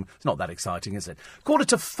fame. It's not that exciting, is it?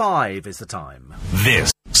 4:45 is the time.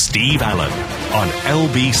 This, Steve Allen, on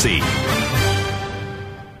LBC.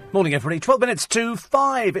 Morning, everybody. 12 minutes to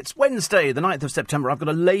 5. It's Wednesday, the 9th of September. I've got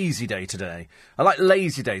a lazy day today. I like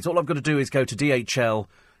lazy days. All I've got to do is go to DHL,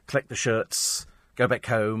 collect the shirts, go back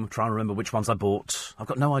home, try and remember which ones I bought. I've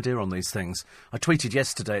got no idea on these things. I tweeted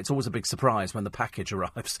yesterday, it's always a big surprise when the package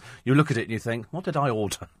arrives. You look at it and you think, what did I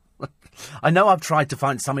order? I know I've tried to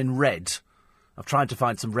find some in red. I've tried to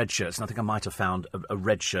find some red shirts, and I think I might have found a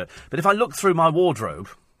red shirt. But if I look through my wardrobe,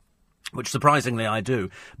 which surprisingly I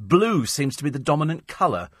do, blue seems to be the dominant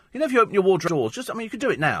colour. You know, if you open your wardrobe doors, you can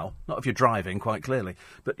do it now, not if you're driving, quite clearly.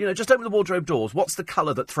 But, just open the wardrobe doors. What's the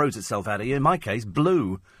colour that throws itself at you? In my case,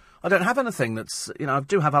 blue. I don't have anything that's, I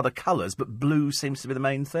do have other colours, but blue seems to be the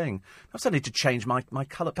main thing. Perhaps I need to change my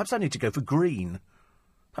colour. Perhaps I need to go for green.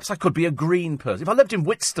 Perhaps I could be a green person. If I lived in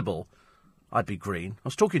Whitstable, I'd be green. I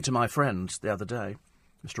was talking to my friend the other day,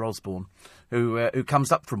 Mr. Osborne, who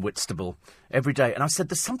comes up from Whitstable every day, and I said,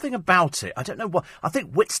 there's something about it. I don't know why. I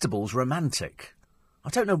think Whitstable's romantic. I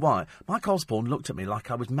don't know why. Mike Osborne looked at me like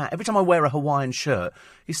I was mad. Every time I wear a Hawaiian shirt,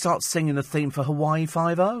 he starts singing the theme for Hawaii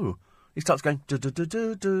 5-0. He starts going,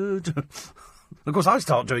 do-do-do-do-do-do. Of course, I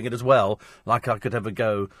start doing it as well, like I could ever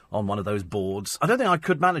go on one of those boards. I don't think I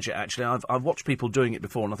could manage it, actually. I've watched people doing it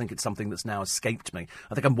before, and I think it's something that's now escaped me.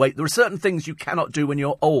 I think there are certain things you cannot do when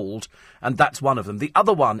you're old, and that's one of them. The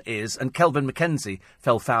other one is, and Kelvin Mackenzie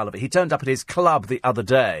fell foul of it, he turned up at his club the other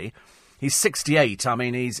day. He's 68. I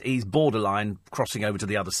mean, he's borderline crossing over to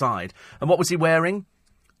the other side. And what was he wearing?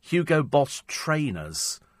 Hugo Boss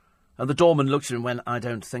trainers. And the doorman looked at him and went, I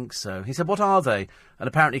don't think so. He said, what are they? And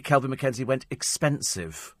apparently Kelvin Mackenzie went,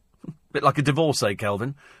 expensive. Bit like a divorcee,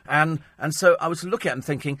 Kelvin. And so I was looking at him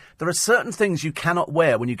thinking, there are certain things you cannot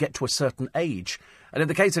wear when you get to a certain age. And in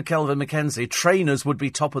the case of Kelvin Mackenzie, trainers would be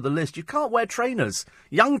top of the list. You can't wear trainers.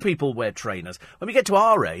 Young people wear trainers. When we get to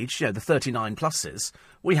our age, the 39 pluses,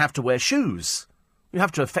 we have to wear shoes. You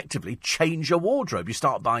have to effectively change your wardrobe. You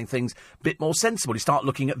start buying things a bit more sensible. You start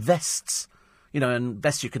looking at vests. And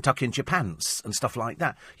vests you can tuck into your pants and stuff like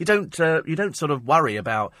that. You don't sort of worry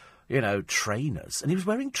about, trainers. And he was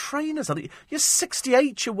wearing trainers. I think, you're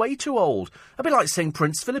 68, you're way too old. A bit like seeing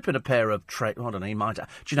Prince Philip in a pair of I don't know, he might have.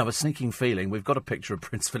 Do you know, a sneaking feeling we've got a picture of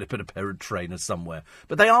Prince Philip in a pair of trainers somewhere.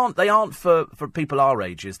 But they aren't for people our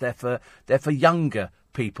ages. They're for younger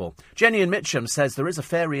people. Jenny in Mitcham says there is a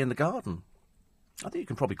fairy in the garden. I think you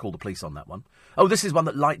can probably call the police on that one. Oh, this is one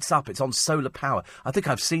that lights up. It's on solar power. I think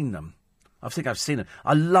I've seen them.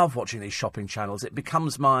 I love watching these shopping channels. It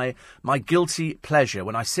becomes my guilty pleasure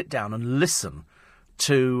when I sit down and listen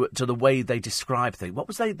to the way they describe things. What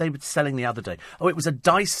was they were selling the other day? Oh, it was a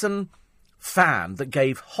Dyson fan that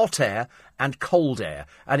gave hot air and cold air,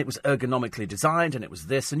 and it was ergonomically designed, and it was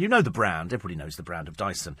this, and you know the brand. Everybody knows the brand of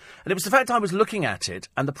Dyson. And it was the fact I was looking at it,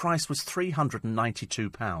 and the price was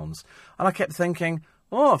 £392. And I kept thinking,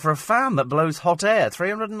 oh, for a fan that blows hot air,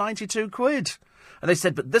 392 quid. And they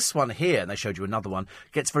said, but this one here, and they showed you another one,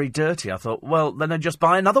 gets very dirty. I thought, well, then I just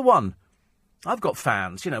buy another one. I've got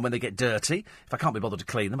fans, when they get dirty. If I can't be bothered to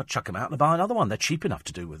clean them, I chuck them out and I buy another one. They're cheap enough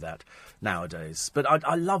to do with that nowadays. But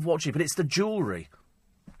I love watching, but it's the jewellery.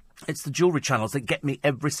 It's the jewellery channels that get me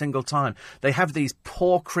every single time. They have these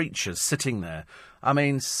poor creatures sitting there. I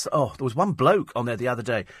mean, there was one bloke on there the other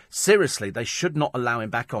day. Seriously, they should not allow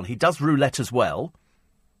him back on. He does roulette as well.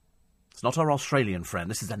 It's not our Australian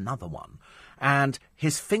friend. This is another one. And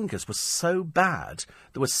his fingers were so bad.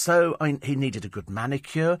 He needed a good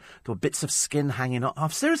manicure. There were bits of skin hanging off.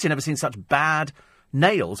 I've seriously never seen such bad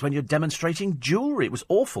nails when you're demonstrating jewellery. It was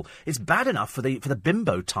awful. It's bad enough for the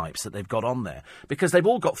bimbo types that they've got on there, because they've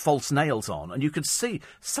all got false nails on, and you could see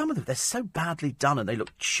some of them, they're so badly done and they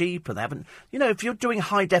look cheap, and they haven't, if you're doing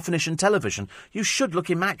high definition television, you should look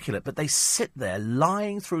immaculate, but they sit there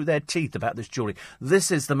lying through their teeth about this jewellery.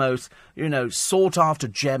 This is the most, sought after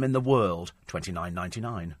gem in the world.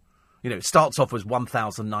 $29.99. It starts off as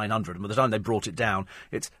 1,900, and by the time they brought it down,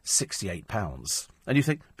 it's £68. And you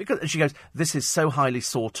think, and she goes, this is so highly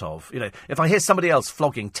sought of. If I hear somebody else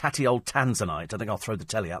flogging tatty old tanzanite, I think I'll throw the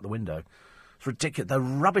telly out the window. It's ridiculous. The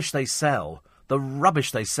rubbish they sell.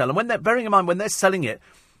 And bearing in mind, when they're selling it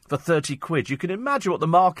for 30 quid. You can imagine what the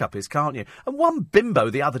markup is, can't you? And one bimbo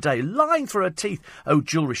the other day, lying through her teeth. Oh,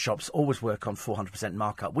 jewellery shops always work on 400%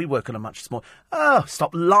 markup. We work on a much smaller... Oh,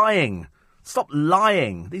 stop lying. Stop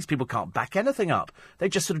lying. These people can't back anything up. They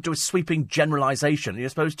just sort of do a sweeping generalisation, and you're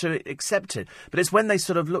supposed to accept it. But it's when they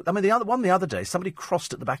sort of look... I mean, the other day, somebody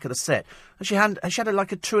crossed at the back of the set, and she had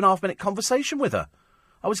like a 2.5-minute conversation with her.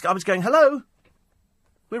 I was going, hello?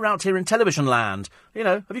 We're out here in television land. You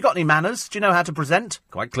know, have you got any manners? Do you know how to present?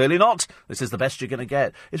 Quite clearly not. This is the best you're going to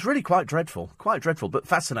get. It's really quite dreadful, but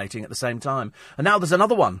fascinating at the same time. And now there's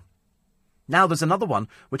another one.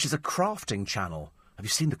 Which is a crafting channel. Have you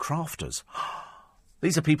seen the crafters?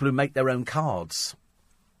 These are people who make their own cards.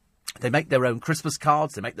 They make their own Christmas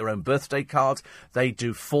cards. They make their own birthday cards. They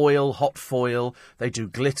do foil, hot foil. They do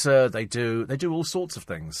glitter. They do all sorts of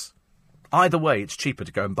things. Either way, it's cheaper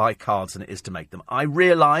to go and buy cards than it is to make them. I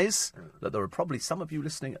realise that there are probably some of you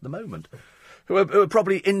listening at the moment who are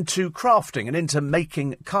probably into crafting and into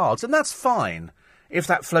making cards, and that's fine if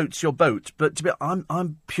that floats your boat. But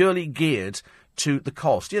I'm purely geared to the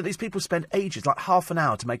cost. These people spend ages, like half an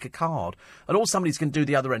hour to make a card, and all somebody's going to do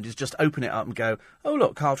the other end is just open it up and go, oh,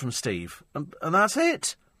 look, card from Steve, and that's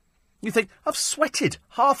it. You think, I've sweated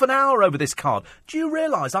half an hour over this card. Do you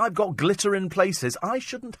realise I've got glitter in places I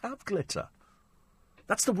shouldn't have glitter?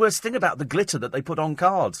 That's the worst thing about the glitter that they put on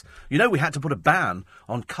cards. You know, we had to put a ban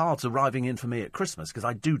on cards arriving in for me at Christmas, because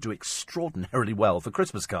I do extraordinarily well for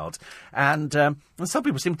Christmas cards. And some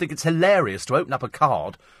people seem to think it's hilarious to open up a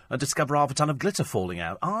card and discover half a ton of glitter falling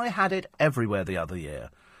out. I had it everywhere the other year.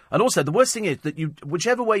 And also, the worst thing is that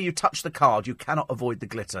whichever way you touch the card, you cannot avoid the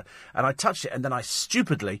glitter. And I touched it, and then I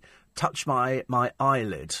stupidly touched my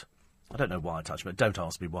eyelid. I don't know why I touched it. Don't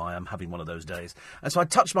ask me why. I'm having one of those days. And so I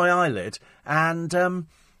touched my eyelid, and the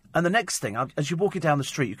next thing, as you're walking down the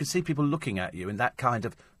street, you can see people looking at you in that kind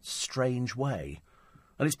of strange way.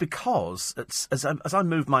 And it's because, as I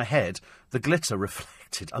moved my head, the glitter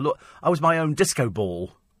reflected. I was my own disco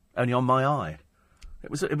ball, only on my eye. It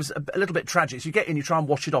was a little bit tragic. So you get in, you try and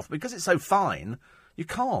wash it off. Because it's so fine, you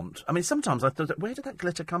can't. I mean, sometimes I thought, where did that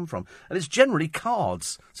glitter come from? And it's generally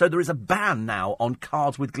cards. So there is a ban now on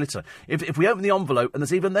cards with glitter. If we open the envelope and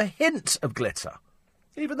there's even the hint of glitter,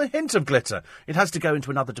 it has to go into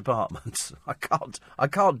another department. I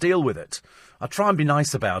can't deal with it. I try and be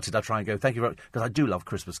nice about it. I try and go, thank you very much, because I do love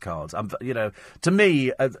Christmas cards. To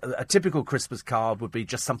me, a typical Christmas card would be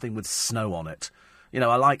just something with snow on it. You know,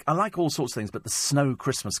 I like all sorts of things, but the snow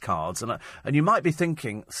Christmas cards. And you might be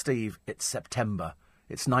thinking, Steve, it's September.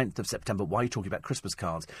 It's 9th of September. Why are you talking about Christmas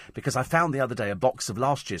cards? Because I found the other day a box of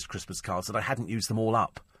last year's Christmas cards and I hadn't used them all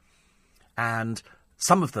up. And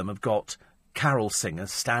some of them have got carol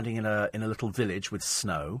singers standing in a little village with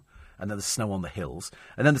snow, and then there's snow on the hills.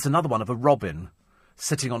 And then there's another one of a robin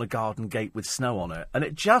sitting on a garden gate with snow on it. And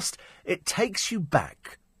it takes you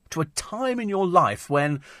back to a time in your life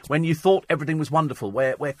when you thought everything was wonderful,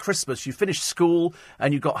 where Christmas, you finished school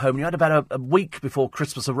and you got home, you had about a week before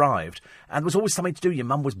Christmas arrived, and there was always something to do. Your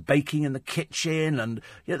mum was baking in the kitchen, and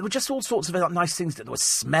there were just all sorts of nice things. There were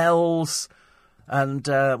smells, and,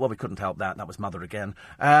 we couldn't help that. That was Mother again.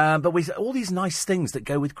 But all these nice things that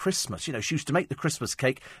go with Christmas. You know, she used to make the Christmas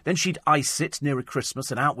cake, then she'd ice it near a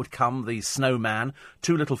Christmas, and out would come the snowman,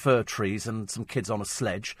 2 little fir trees, and some kids on a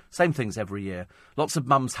sledge. Same things every year. Lots of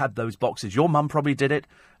mums had those boxes. Your mum probably did it,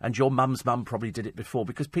 and your mum's mum probably did it before,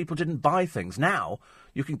 because people didn't buy things. Now,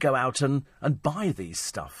 you can go out and buy these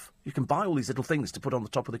stuff. You can buy all these little things to put on the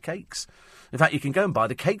top of the cakes. In fact, you can go and buy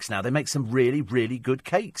the cakes now. They make some really, really good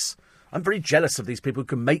cakes. I'm very jealous of these people who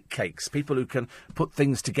can make cakes, people who can put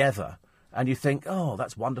things together. And you think, oh,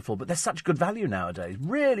 that's wonderful. But they're such good value nowadays.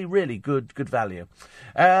 Really, really good value.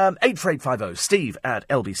 84850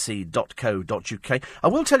 steve@lbc.co.uk. I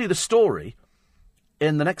will tell you the story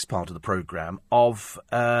in the next part of the programme of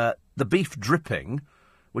the beef dripping,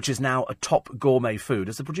 which is now a top gourmet food.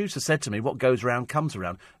 As the producer said to me, what goes round comes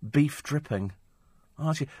around. Beef dripping.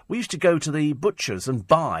 Actually, we used to go to the butcher's and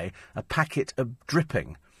buy a packet of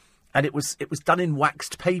dripping. And it was done in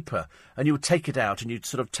waxed paper, and you would take it out and you'd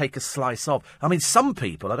sort of take a slice off. I mean, some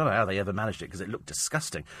people, I don't know how they ever managed it because it looked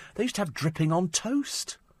disgusting, they used to have dripping on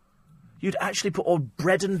toast. You'd actually put on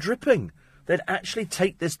bread and dripping. They'd actually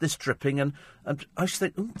take this dripping and I used to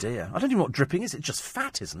think, oh dear, I don't even know what dripping is. It's just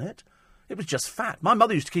fat, isn't it? It was just fat. My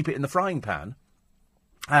mother used to keep it in the frying pan.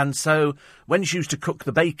 And so when she used to cook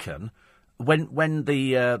the bacon, when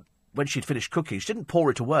she'd finished cooking, she didn't pour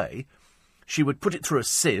it away. She would put it through a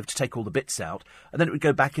sieve to take all the bits out, and then it would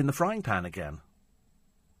go back in the frying pan again.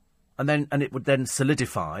 And it would then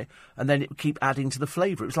solidify, and then it would keep adding to the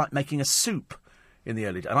flavour. It was like making a soup in the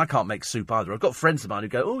early days. And I can't make soup either. I've got friends of mine who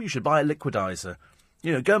go, oh, you should buy a liquidizer.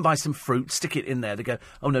 You know, go and buy some fruit, stick it in there. They go,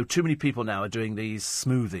 oh no, too many people now are doing these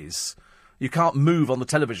smoothies. You can't move on the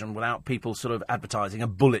television without people sort of advertising a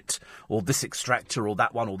bullet or this extractor or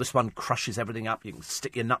that one or this one crushes everything up. You can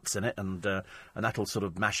stick your nuts in it and that'll sort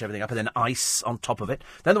of mash everything up, and then ice on top of it.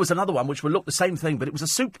 Then there was another one which would look the same thing, but it was a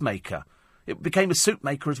soup maker. It became a soup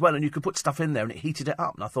maker as well, and you could put stuff in there and it heated it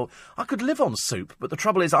up. And I thought, I could live on soup, but the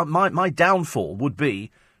trouble is my downfall would be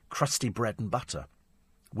crusty bread and butter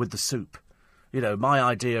with the soup. You know, my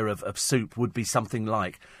idea of soup would be something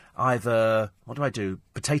like either, what do?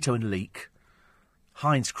 Potato and leek.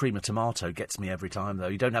 Heinz cream of tomato gets me every time, though.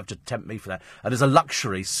 You don't have to tempt me for that. And as a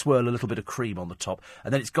luxury, swirl a little bit of cream on the top.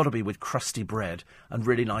 And then it's got to be with crusty bread and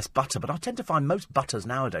really nice butter. But I tend to find most butters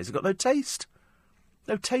nowadays have got no taste.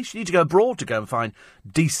 No taste. You need to go abroad to go and find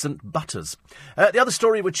decent butters. The other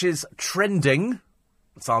story, which is trending...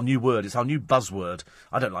 It's our new word. It's our new buzzword.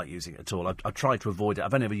 I don't like using it at all. I try to avoid it.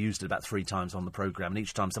 I've only ever used it about 3 times on the programme, and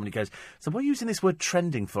each time somebody goes, so what are you using this word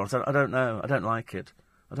trending for? I said, I don't know. I don't like it.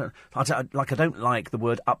 I don't like the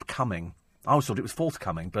word upcoming. I always thought it was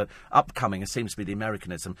forthcoming, but upcoming seems to be the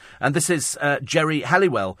Americanism. And this is Jerry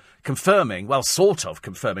Halliwell confirming, well, sort of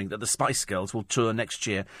confirming, that the Spice Girls will tour next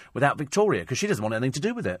year without Victoria, because she doesn't want anything to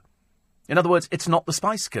do with it. In other words, it's not the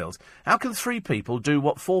Spice Girls. How can 3 people do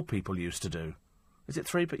what 4 people used to do? Is it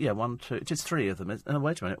 3? But yeah, 1, 2. It is 3 of them.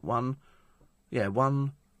 Wait a minute. 1,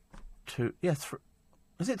 2. Yeah, 3.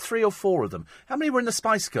 Is it 3 or 4 of them? How many were in the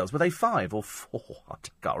Spice Girls? Were they 5 or 4? I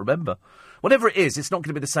can't remember. Whatever it is, it's not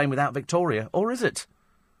going to be the same without Victoria, or is it?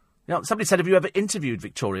 You know, somebody said, have you ever interviewed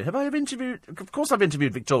Victoria? Have I ever interviewed... Of course I've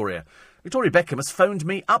interviewed Victoria. Victoria Beckham has phoned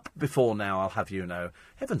me up before now, I'll have you know.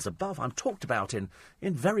 Heavens above, I'm talked about in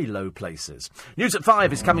very low places. News at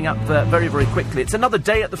 5 is coming up very, very quickly. It's another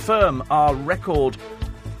day at the firm. Our record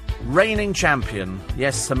reigning champion.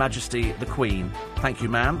 Yes, Her Majesty the Queen. Thank you,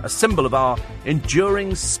 ma'am. A symbol of our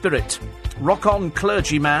enduring spirit. Rock on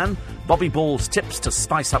clergyman. Bobby Ball's tips to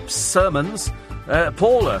spice up sermons.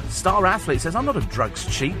 Paula, star athlete, says, I'm not a drugs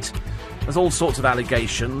cheat. There's all sorts of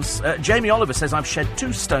allegations. Jamie Oliver says, I've shed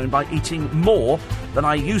 2 stone by eating more than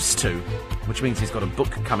I used to, which means he's got a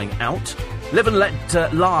book coming out. Live and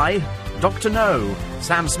let lie. Dr. No.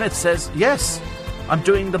 Sam Smith says, yes, I'm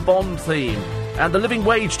doing the Bond theme. And the living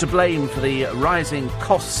wage to blame for the rising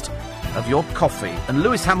cost of your coffee. And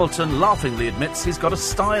Lewis Hamilton laughingly admits he's got a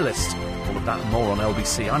stylist. All of that and more on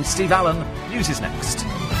LBC. I'm Steve Allen. News is next.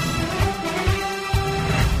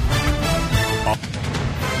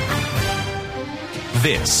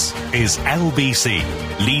 This is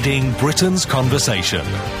LBC, leading Britain's conversation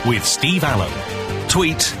with Steve Allen.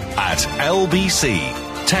 Tweet at LBC.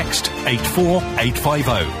 Text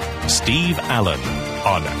 84850. Steve Allen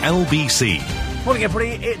on LBC. Morning,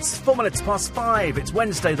 everybody. It's 4 minutes past 5. It's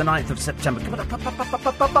Wednesday, the 9th of September. Come on,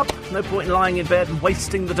 up. No point in lying in bed and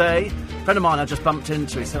wasting the day. A friend of mine I just bumped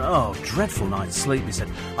into, he said, oh, dreadful night's sleep. He said,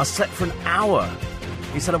 I slept for an hour.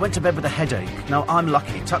 He said, I went to bed with a headache. Now, I'm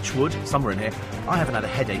lucky, touch wood, somewhere in here, I haven't had a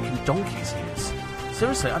headache in donkey's years.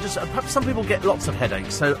 Seriously, perhaps some people get lots of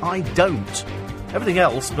headaches, so I don't. Everything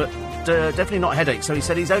else, but definitely not headaches. So he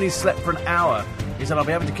said he's only slept for an hour. He said, I'll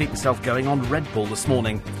be able to keep myself going on Red Bull this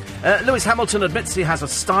morning. Lewis Hamilton admits he has a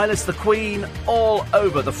stylist. The Queen all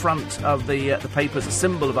over the front of the papers, a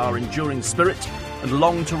symbol of our enduring spirit and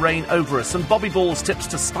long to reign over us. And Bobby Ball's tips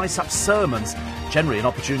to spice up sermons. Generally an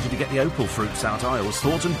opportunity to get the opal fruits out, I always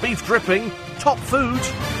thought. And beef dripping, top food.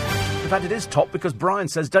 In fact, it is top because Brian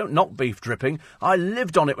says don't knock beef dripping. I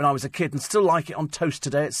lived on it when I was a kid and still like it on toast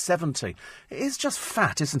today at 70. It is just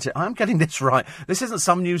fat, isn't it? I'm getting this right. This isn't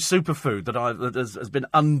some new superfood that has been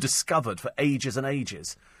undiscovered for ages and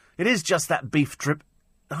ages. It is just that beef drip.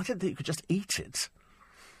 I didn't think you could just eat it.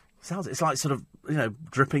 It's like sort of,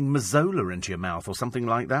 dripping Mazola into your mouth or something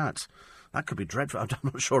like that. That could be dreadful. I'm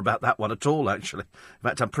not sure about that one at all, actually. In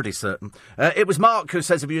fact, I'm pretty certain. It was Mark who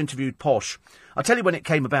says, have you interviewed Posh? I'll tell you when it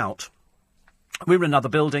came about. We were in another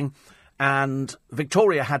building, and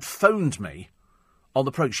Victoria had phoned me on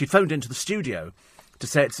the programme. She phoned into the studio to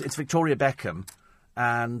say, it's Victoria Beckham,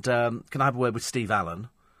 and can I have a word with Steve Allen?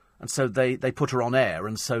 And so they put her on air,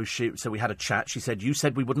 and so we had a chat. She said, you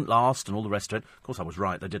said we wouldn't last, and all the rest of it. Of course, I was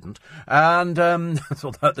right, they didn't. And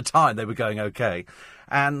although at the time they were going okay.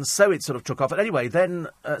 And so it sort of took off. But anyway, then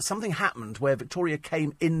something happened where Victoria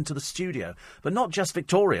came into the studio. But not just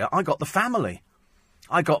Victoria, I got the family.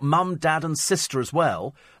 I got mum, dad and sister as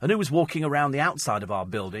well. And who was walking around the outside of our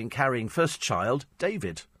building carrying first child,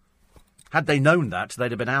 David. Had they known that,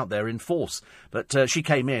 they'd have been out there in force. But she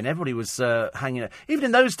came in, everybody was hanging out. Even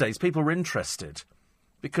in those days, people were interested.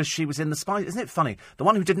 because she was in the Spice... Isn't it funny? The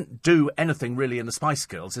one who didn't do anything really in the Spice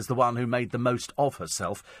Girls is the one who made the most of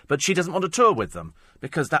herself, but she doesn't want to tour with them,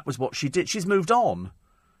 because that was what she did. She's moved on.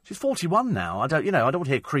 She's 41 now. I don't want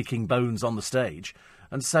to hear creaking bones on the stage.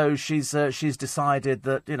 And so she's decided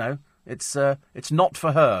that, it's not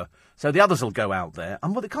for her. So the others will go out there.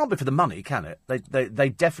 And well, it can't be for the money, can it? They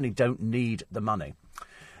definitely don't need the money.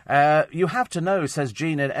 You have to know, says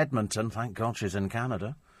Jean in Edmonton, thank God she's in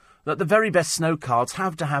Canada, that the very best snow cards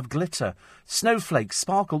have to have glitter. Snowflakes,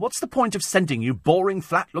 sparkle. What's the point of sending you boring,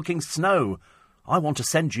 flat-looking snow? I want to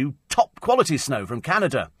send you top-quality snow from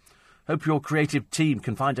Canada. Hope your creative team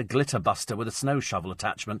can find a glitter buster with a snow shovel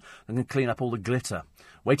attachment and can clean up all the glitter.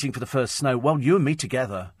 Waiting for the first snow. Well, you and me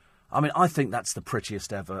together. I mean, I think that's the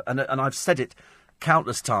prettiest ever. And I've said it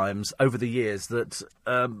countless times over the years that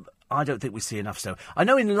I don't think we see enough snow. I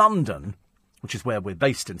know in London, which is where we're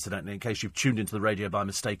based, incidentally, in case you've tuned into the radio by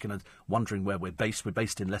mistake and are wondering where we're based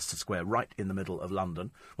in Leicester Square, right in the middle of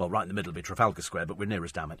London. Well, right in the middle would be Trafalgar Square, but we're near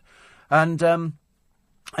as damn it.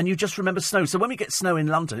 And you just remember snow. So when we get snow in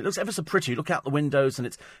London, it looks ever so pretty. You look out the windows and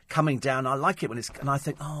it's coming down. I like it when and I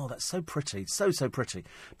think, oh, that's so pretty. So pretty.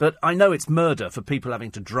 But I know it's murder for people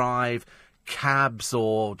having to drive cabs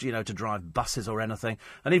or, to drive buses or anything.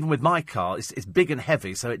 And even with my car, it's big and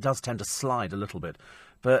heavy, so it does tend to slide a little bit.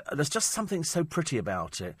 But there's just something so pretty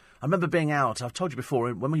about it. I remember being out, I've told you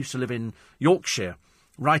before, when we used to live in Yorkshire,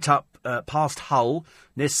 right up past Hull,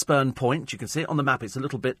 near Spurn Point. You can see it on the map. It's a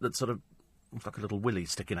little bit that sort of looks like a little willy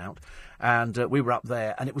sticking out. And we were up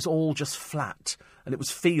there, and it was all just flat. And it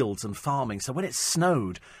was fields and farming. So when it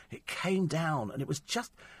snowed, it came down, and it was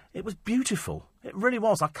beautiful. It really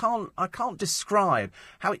was. I can't describe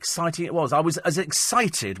how exciting it was. I was as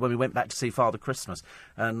excited when we went back to see Father Christmas.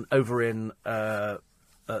 And over in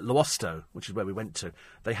Lowestoft, which is where we went to,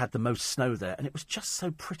 they had the most snow there, and it was just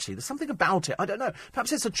so pretty. There's something about it. I don't know.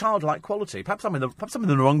 Perhaps it's a childlike quality. Perhaps I'm in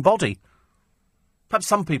the wrong body. Perhaps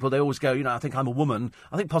some people, they always go, I think I'm a woman.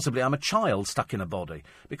 I think possibly I'm a child stuck in a body.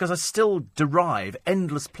 Because I still derive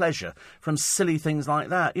endless pleasure from silly things like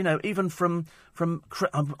that. Even from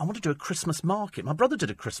I want to do a Christmas market. My brother did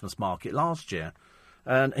a Christmas market last year.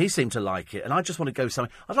 And he seemed to like it. And I just want to go somewhere.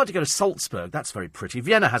 I'd like to go to Salzburg. That's very pretty.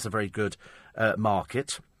 Vienna has a very good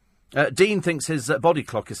market. Dean thinks his body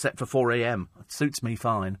clock is set for 4 a.m. That suits me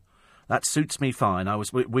fine. That suits me fine.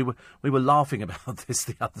 We were laughing about this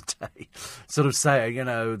the other day, sort of saying,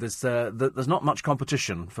 there's not much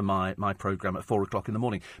competition for my programme at 4 o'clock in the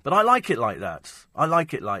morning. But I like it like that.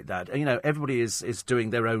 Everybody is doing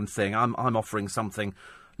their own thing. I'm offering something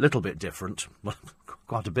a little bit different. Well,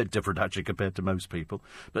 quite a bit different, actually, compared to most people.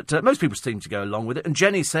 But most people seem to go along with it. And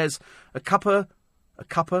Jenny says, a cuppa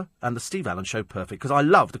and the Steve Allen Show perfect, because I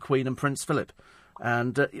love the Queen and Prince Philip.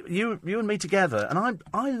 And you and me together, and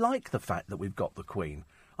I like the fact that we've got the Queen.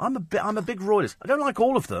 I'm a big royalist. I don't like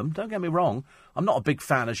all of them, don't get me wrong. I'm not a big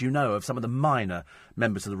fan, as you know, of some of the minor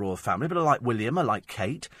members of the royal family, but I like William, I like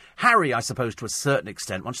Kate. Harry, I suppose, to a certain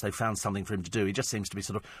extent, once they've found something for him to do, he just seems to be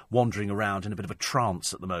sort of wandering around in a bit of a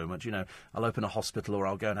trance at the moment. I'll open a hospital or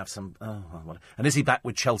I'll go and have some... And is he back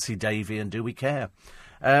with Chelsea Davy, and do we care?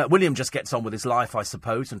 William just gets on with his life, I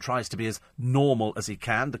suppose, and tries to be as normal as he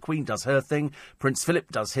can. The Queen does her thing. Prince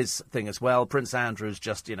Philip does his thing as well. Prince Andrew's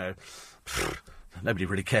just, nobody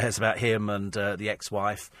really cares about him and the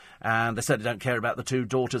ex-wife. And they certainly don't care about the two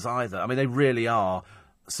daughters either. I mean, they really are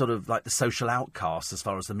sort of like the social outcasts as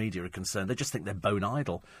far as the media are concerned. They just think they're bone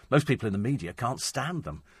idle. Most people in the media can't stand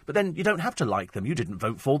them. But then you don't have to like them. You didn't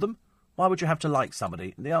vote for them. Why would you have to like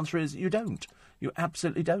somebody? And the answer is you don't. You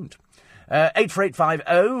absolutely don't.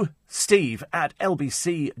 84850 steve at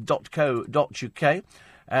lbc.co.uk.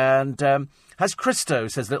 And has Christo,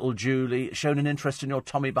 says little Julie, shown an interest in your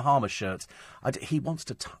Tommy Bahama shirts? He wants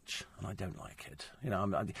to touch, and I don't like it.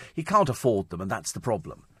 He can't afford them, and that's the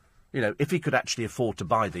problem. If he could actually afford to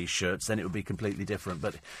buy these shirts, then it would be completely different,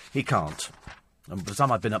 but he can't. And by the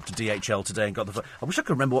time I've been up to DHL today and got I wish I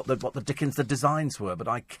could remember what the dickens the designs were, but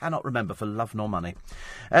I cannot remember for love nor money.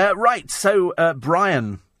 Right, so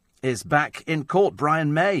Brian is back in court.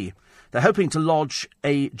 Brian May. They're hoping to lodge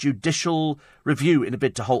a judicial review in a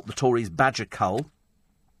bid to halt the Tories' badger cull.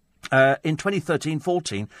 In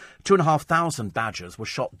 2013-14, 2,500 badgers were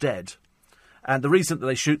shot dead. And the reason that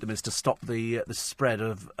they shoot them is to stop the spread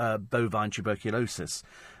of bovine tuberculosis.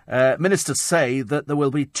 Ministers say that there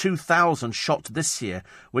will be 2,000 shot this year,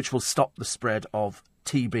 which will stop the spread of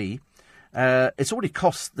TB. It's already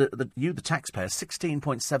cost the taxpayer,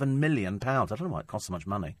 £16.7 million. I don't know why it costs so much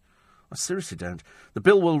money. I seriously don't. The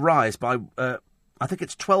bill will rise by, I think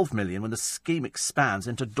it's 12 million when the scheme expands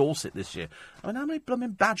into Dorset this year. I mean, how many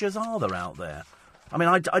blooming badgers are there out there? I mean,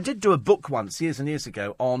 I did do a book once, years and years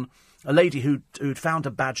ago, on a lady who'd found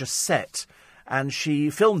a badger set, and she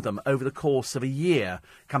filmed them over the course of a year,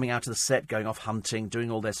 coming out of the set, going off hunting, doing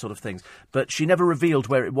all their sort of things. But she never revealed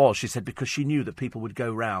where it was, she said, because she knew that people would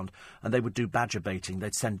go round and they would do badger baiting.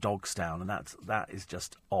 They'd send dogs down, and that is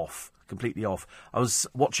just off, completely off. I was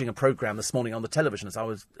watching a programme this morning on the television as I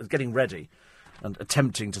was getting ready and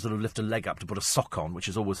attempting to sort of lift a leg up to put a sock on, which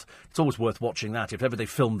is always worth watching that. If ever they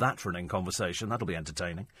filmed that for an in conversation, that'll be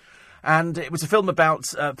entertaining. And it was a film about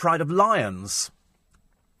Pride of Lions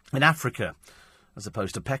in Africa, as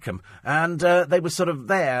opposed to Peckham. And they were sort of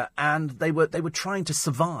there, and they were trying to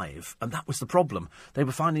survive, and that was the problem. They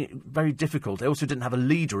were finding it very difficult. They also didn't have a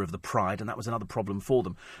leader of the Pride, and that was another problem for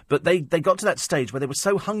them. But they got to that stage where they were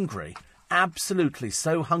so hungry, absolutely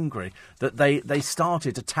so hungry, that they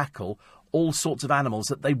started to tackle all sorts of animals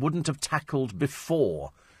that they wouldn't have tackled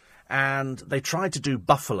before. And they tried to do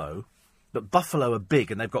buffalo, but buffalo are big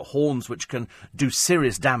and they've got horns which can do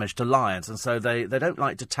serious damage to lions, and so they don't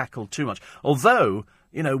like to tackle too much. Although,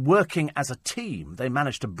 you know, working as a team, they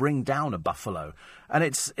managed to bring down a buffalo.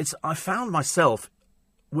 And I found myself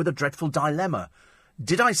with a dreadful dilemma.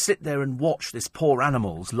 Did I sit there and watch this poor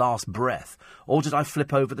animal's last breath, or did I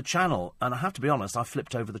flip over the channel? And I have to be honest, I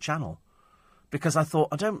flipped over the channel. Because I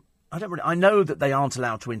thought, I know that they aren't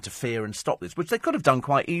allowed to interfere and stop this, which they could have done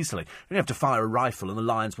quite easily. You didn't have to fire a rifle and the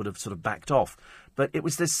lions would have sort of backed off. But it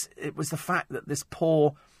was the fact that this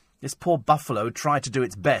poor buffalo tried to do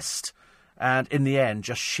its best, and in the end,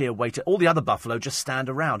 just sheer weight. All the other buffalo just stand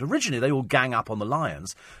around. Originally, they all gang up on the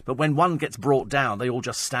lions, but when one gets brought down, they all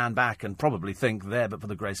just stand back and probably think, there, but for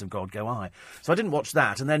the grace of God go I. So I didn't watch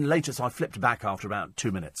that, and then later, so I flipped back after about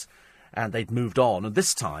 2 minutes, and they'd moved on, and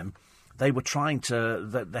this time they were trying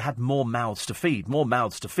to... They had more mouths to feed,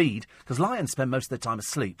 because lions spend most of their time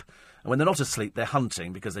asleep. And when they're not asleep, they're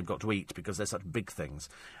hunting because they've got to eat, because they're such big things.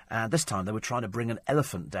 And this time they were trying to bring an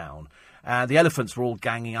elephant down. And the elephants were all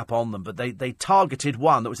ganging up on them, but they targeted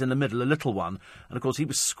one that was in the middle, a little one. And, of course, he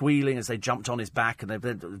was squealing as they jumped on his back, and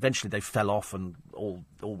eventually they fell off and all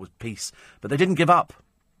was peace. But they didn't give up.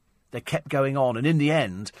 They kept going on, and in the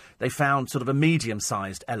end, they found sort of a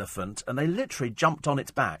medium-sized elephant, and they literally jumped on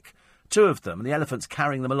its back. 2 of them, and the elephant's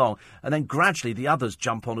carrying them along, and then gradually the others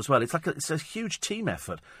jump on as well. It's a huge team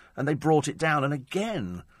effort, and they brought it down. And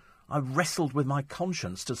again, I wrestled with my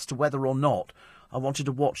conscience as to whether or not I wanted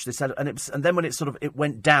to watch this. And then when it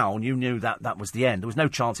went down, you knew that was the end. There was no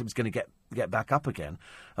chance it was going to get back up again.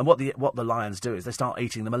 And what the lions do is they start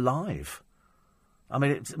eating them alive. I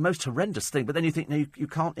mean, it's the most horrendous thing. But then you think, no, you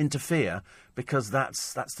can't interfere because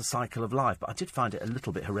that's the cycle of life. But I did find it a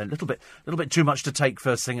little bit horrendous, a little bit too much to take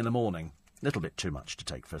first thing in the morning. A little bit too much to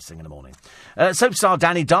take first thing in the morning. Soap star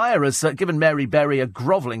Danny Dyer has given Mary Berry a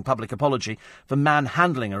grovelling public apology for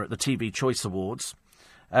manhandling her at the TV Choice Awards.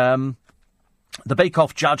 The Bake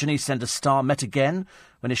Off judge and EastEnders star met again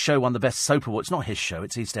when his show won the Best Soap Award. It's not his show,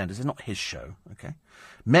 it's EastEnders. It's not his show, OK?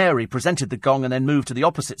 Mary presented the gong and then moved to the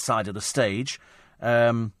opposite side of the stage,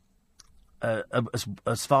 as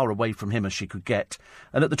far away from him as she could get.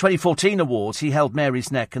 And at the 2014 awards, he held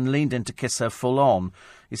Mary's neck and leaned in to kiss her full on.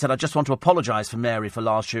 He said, "I just want to apologise for Mary for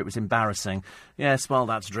last year. It was embarrassing." Yes, well,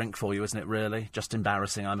 that's drink for you, isn't it, really? Just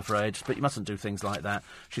embarrassing, I'm afraid. But you mustn't do things like that.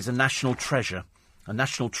 She's a national treasure. And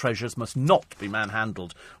national treasures must not be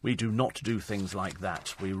manhandled. We do not do things like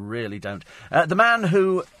that. We really don't. The man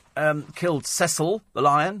who killed Cecil, the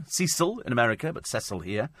lion, Cecil in America, but Cecil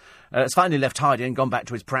here, has finally left hiding and gone back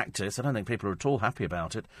to his practice. I don't think people are at all happy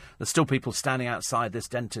about it. There's still people standing outside this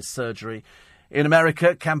dentist's surgery in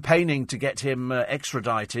America campaigning to get him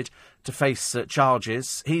extradited to face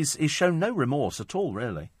charges. He's shown no remorse at all,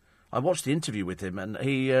 really. I watched the interview with him, and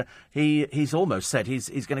he's almost said he's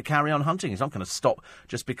going to carry on hunting. He's not going to stop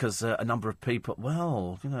just because a number of people,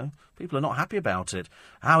 people are not happy about it.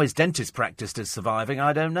 How his dentist practice is surviving,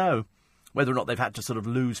 I don't know. Whether or not they've had to sort of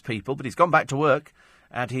lose people, but he's gone back to work,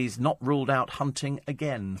 and he's not ruled out hunting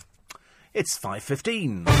again. It's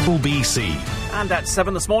 5:15. LBC. And at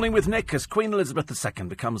 7 this morning with Nick, as Queen Elizabeth II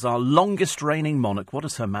becomes our longest reigning monarch, what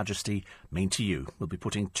does Her Majesty mean to you? We'll be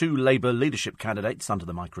putting 2 Labour leadership candidates under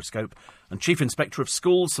the microscope, and Chief Inspector of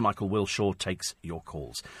Schools, Sir Michael Wilshaw, takes your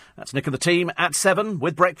calls. That's Nick and the team at 7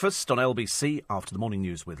 with breakfast on LBC after the morning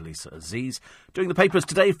news with Lisa Aziz. Doing the papers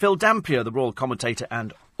today, Phil Dampier, the royal commentator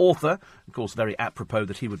and author. Of course, very apropos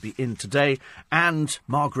that he would be in today. And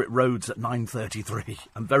Margaret Rhodes at 9:33.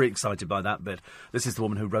 I'm very excited by that bit. This is the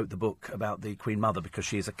woman who wrote the book about the Queen Mother, because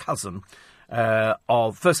she is a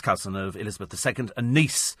first cousin of Elizabeth II, a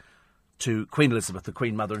niece to Queen Elizabeth, the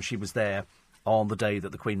Queen Mother, and she was there on the day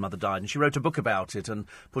that the Queen Mother died, and she wrote a book about it and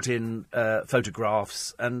put in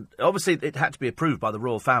photographs, and obviously it had to be approved by the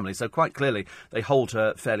royal family, so quite clearly they hold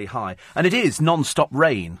her fairly high. And it is non-stop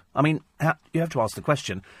rain. I mean, you have to ask the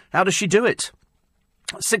question, how does she do it?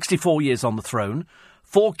 64 years on the throne,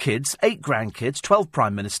 4 kids, 8 grandkids, 12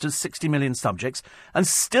 prime ministers, 60 million subjects, and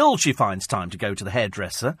still she finds time to go to the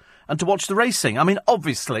hairdresser and to watch the racing. I mean,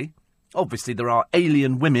 obviously there are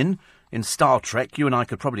alien women in Star Trek you and I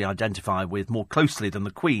could probably identify with more closely than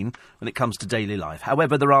the Queen when it comes to daily life.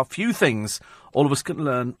 However, there are few things all of us can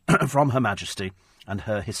learn from Her Majesty and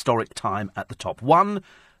her historic time at the top. 1,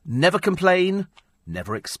 never complain,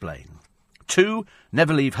 never explain. 2,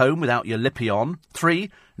 never leave home without your lippy on.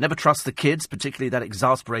 3, never trust the kids, particularly that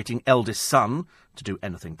exasperating eldest son, to do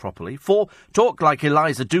anything properly. 4, talk like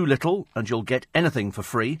Eliza Doolittle and you'll get anything for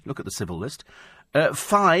free. Look at the civil list.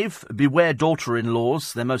 5, beware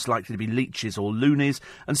daughter-in-laws. They're most likely to be leeches or loonies.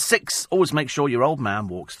 And 6, always make sure your old man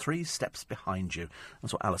walks 3 steps behind you.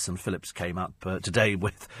 That's what Alison Phillips came up today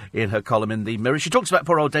with in her column in the Mirror. She talks about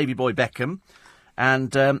poor old Davy Boy Beckham.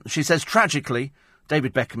 And she says, tragically,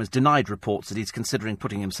 David Beckham has denied reports that he's considering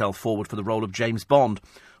putting himself forward for the role of James Bond.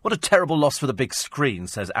 What a terrible loss for the big screen,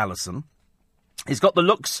 says Alison. He's got the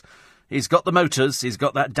looks, he's got the motors, he's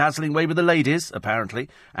got that dazzling way with the ladies, apparently,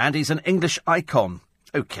 and he's an English icon.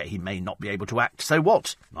 OK, he may not be able to act, so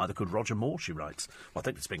what? Neither could Roger Moore, she writes. Well, I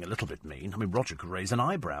think it's being a little bit mean. I mean, Roger could raise an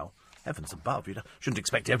eyebrow. Heavens above, you shouldn't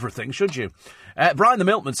expect everything, should you? Brian the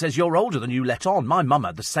Milkman says, you're older than you let on. My mum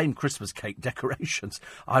had the same Christmas cake decorations.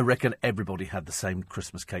 I reckon everybody had the same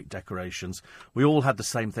Christmas cake decorations. We all had the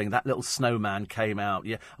same thing. That little snowman came out.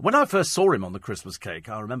 Yeah. When I first saw him on the Christmas cake,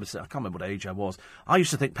 I can't remember what age I was. I used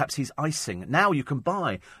to think perhaps he's icing. Now you can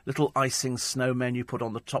buy little icing snowmen you put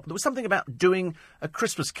on the top. There was something about doing a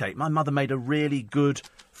Christmas cake. My mother made a really good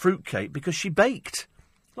fruit cake because she baked.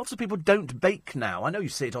 Lots of people don't bake now. I know you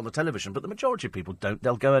see it on the television, but the majority of people don't.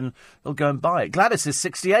 They'll go and buy it. Gladys is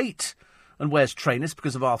 68 and wears trainers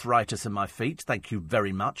because of arthritis in my feet. Thank you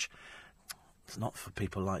very much. It's not for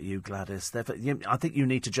people like you, Gladys. I think you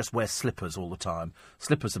need to just wear slippers all the time.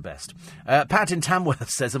 Slippers are best. Pat in Tamworth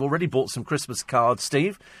says, I've already bought some Christmas cards,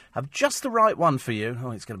 Steve. Have just the right one for you.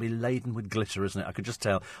 Oh, it's going to be laden with glitter, isn't it? I could just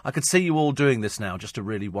tell. I could see you all doing this now just to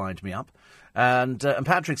really wind me up. And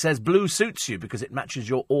Patrick says, blue suits you because it matches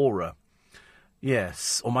your aura.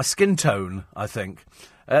 Yes, or my skin tone, I think.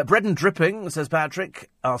 Bread and dripping, says Patrick,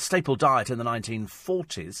 our staple diet in the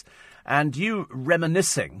 1940s. And you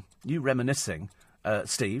reminiscing,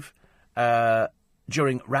 Steve,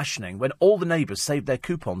 during rationing, when all the neighbours saved their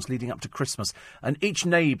coupons leading up to Christmas, and each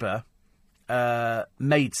neighbour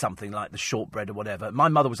made something like the shortbread or whatever. My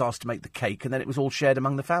mother was asked to make the cake, and then it was all shared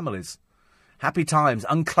among the families. Happy times,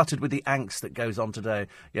 uncluttered with the angst that goes on today.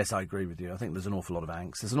 Yes, I agree with you. I think there's an awful lot of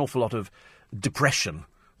angst. There's an awful lot of depression.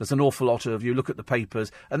 There's an awful lot of, you look at the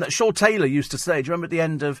papers, and that Shaw Taylor used to say, do you remember at the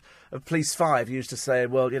end of Police 5, he used to say,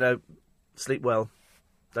 well, sleep well,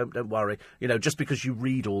 don't worry. Just because you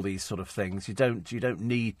read all these sort of things, you don't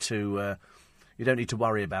need to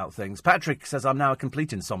worry about things. Patrick says, I'm now a complete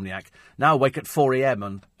insomniac. Now awake at 4 a.m.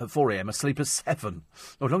 and at 4 a.m. asleep at 7.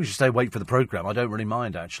 Well, as long as you stay awake for the programme, I don't really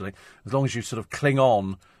mind, actually. As long as you sort of cling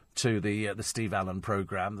on to the Steve Allen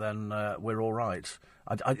programme, then we're all right.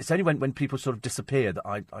 It's only when people sort of disappear that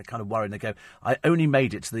I kind of worry, and they go, I only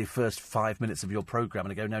made it to the first 5 minutes of your programme,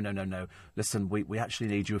 and I go, no. Listen, we actually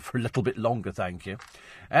need you for a little bit longer, thank you.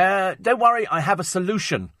 Don't worry, I have a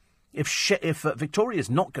solution. If Victoria's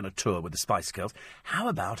not going to tour with the Spice Girls, how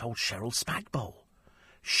about old Cheryl Spagbowl?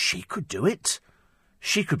 She could do it.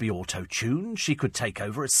 She could be auto-tuned. She could take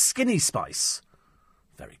over as Skinny Spice.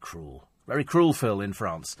 Very cruel. Very cruel, Phil, in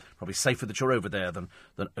France. Probably safer that you're over there than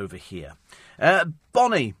over here.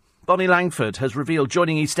 Bonnie Langford has revealed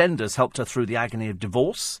joining EastEnders helped her through the agony of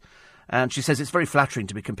divorce. And she says it's very flattering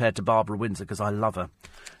to be compared to Barbara Windsor because I love her.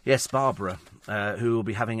 Yes, Barbara, who will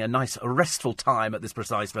be having a nice, restful time at this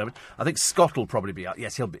precise moment. I think Scott will probably be up.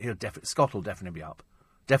 Yes, Scott will definitely be up.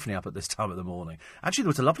 Definitely up at this time of the morning. Actually, there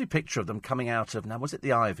was a lovely picture of them coming out of, now, was it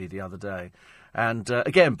the Ivy the other day? And,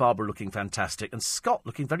 again, Barbara looking fantastic. And Scott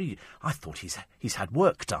looking I thought he's had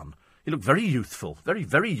work done. He looked very youthful. Very,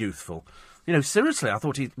 very youthful. Seriously, I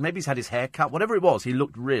thought maybe he's had his hair cut. Whatever it was, he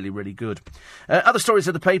looked really, really good. Other stories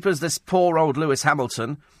of the papers, this poor old Lewis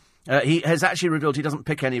Hamilton. He has actually revealed he doesn't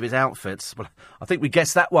pick any of his outfits. Well, I think we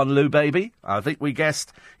guessed that one, Lou, baby. I think we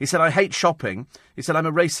guessed. He said, I hate shopping. He said, I'm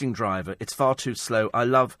a racing driver. It's far too slow. I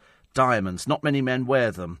love diamonds. Not many men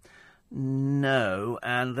wear them. No,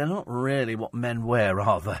 and they're not really what men wear,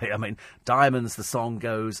 are they? I mean, diamonds, the song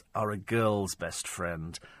goes, are a girl's best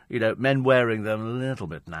friend. Men wearing them, a little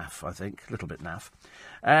bit naff, I think. A little bit naff.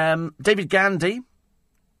 David Gandy,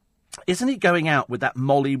 isn't he going out with that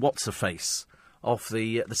Molly What's-her-face off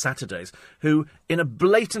the Saturdays, who, in a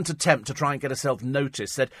blatant attempt to try and get herself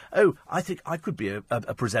noticed, said, "Oh, I think I could be a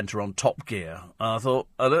presenter on Top Gear." I thought,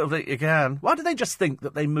 I don't think you can. Why do they just think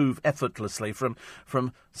that they move effortlessly from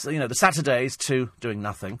the Saturdays to doing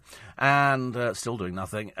nothing, and still doing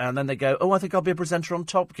nothing, and then they go, "Oh, I think I'll be a presenter on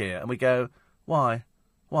Top Gear," and we go, "Why?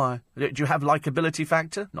 Why? Do you have likability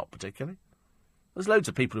factor?" Not particularly. There's loads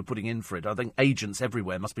of people who are putting in for it. I think agents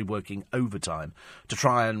everywhere must be working overtime to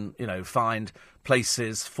try and, find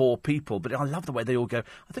places for people. But I love the way they all go,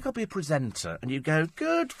 "I think I'll be a presenter." And you go,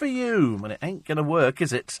 "Good for you." And it ain't going to work,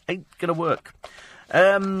 is it? Ain't going to work.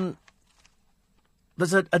 There's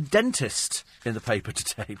a dentist in the paper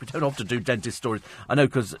today. We don't often do dentist stories. I know,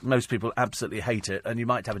 because most people absolutely hate it, and you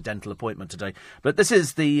might have a dental appointment today. But this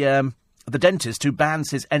is the dentist who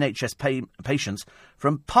bans his NHS patients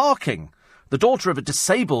from parking. The daughter of a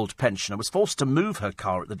disabled pensioner was forced to move her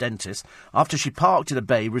car at the dentist after she parked in a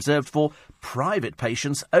bay reserved for private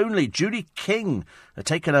patients only. Julie King had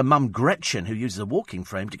taken her mum Gretchen, who uses a walking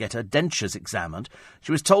frame, to get her dentures examined.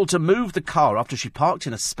 She was told to move the car after she parked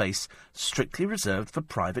in a space strictly reserved for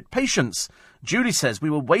private patients. Julie says, "We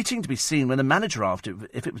were waiting to be seen when the manager asked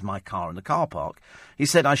if it was my car in the car park. He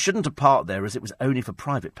said I shouldn't have parked there as it was only for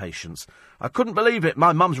private patients. I couldn't believe it.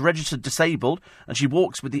 My mum's registered disabled and she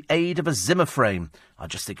walks with the aid of a Zimmer frame. I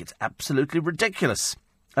just think it's absolutely ridiculous."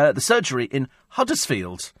 The surgery in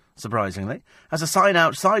Huddersfield, surprisingly, has a sign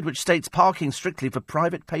outside which states parking strictly for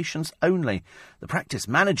private patients only. The practice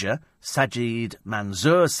manager, Sajid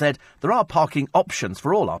Manzoor, said there are parking options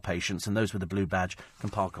for all our patients, and those with a blue badge can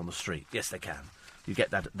park on the street. Yes, they can. You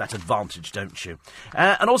get that advantage, don't you?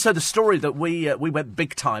 And also the story that we went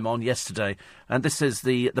big time on yesterday, and this is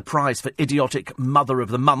the prize for Idiotic Mother of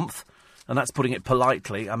the Month, and that's putting it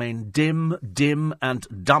politely. I mean, dim,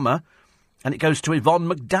 and dumber. And it goes to Yvonne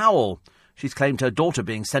McDowell. She's claimed her daughter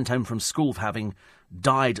being sent home from school for having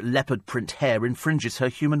dyed leopard print hair infringes her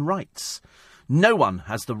human rights. "No one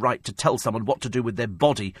has the right to tell someone what to do with their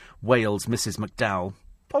body," wails Mrs. McDowell.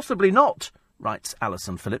 "Possibly not," writes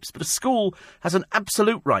Alison Phillips, "but a school has an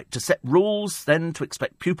absolute right to set rules, then to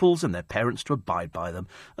expect pupils and their parents to abide by them.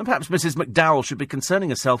 And perhaps Mrs. McDowell should be concerning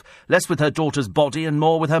herself less with her daughter's body and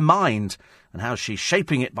more with her mind, and how she's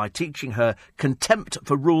shaping it by teaching her contempt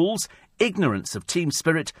for rules, ignorance of team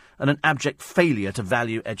spirit, and an abject failure to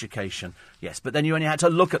value education." Yes, but then you only had to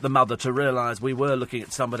look at the mother to realise we were looking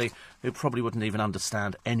at somebody who probably wouldn't even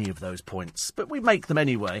understand any of those points. But we make them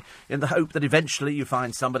anyway, in the hope that eventually you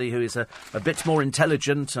find somebody who is a bit more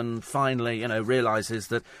intelligent and finally, realises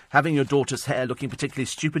that having your daughter's hair looking particularly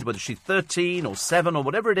stupid, whether she's 13 or 7 or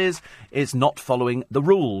whatever it is not following the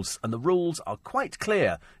rules. And the rules are quite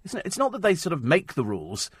clear, isn't it? It's not that they sort of make the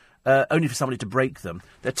rules only for somebody to break them.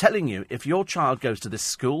 They're telling you, if your child goes to this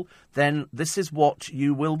school, then this is what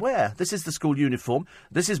you will wear. This is the school uniform.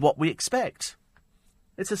 This is what we expect.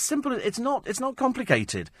 It's as simple as... It's not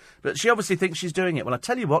complicated. But she obviously thinks she's doing it. Well, I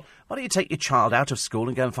tell you what, why don't you take your child out of school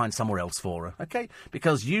and go and find somewhere else for her, OK?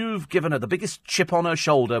 Because you've given her the biggest chip on her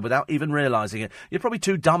shoulder without even realising it. You're probably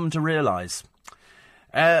too dumb to realise.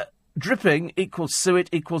 Dripping equals suet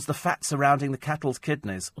equals the fat surrounding the cattle's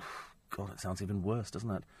kidneys. God, that sounds even worse,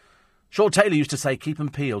 doesn't it? Shaw Taylor used to say, "Keep them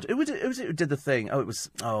peeled." Who was it who did the thing? It was,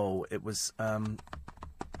 can't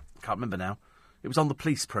remember now. It was on the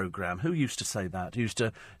police programme. Who used to say that? Who used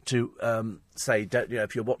to say,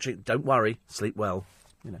 if you're watching, don't worry, sleep well.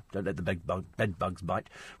 Don't let the bed bugs bite.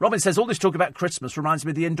 Robin says, "All this talk about Christmas reminds me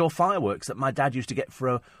of the indoor fireworks that my dad used to get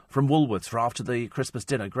from Woolworths for after the Christmas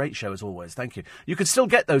dinner." Great show as always, thank you. You can still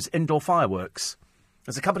get those indoor fireworks.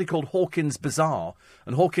 There's a company called Hawkins Bazaar,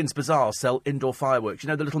 and Hawkins Bazaar sell indoor fireworks. You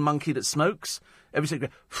know the little monkey that smokes? Every single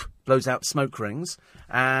blows out smoke rings,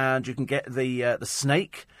 and you can get the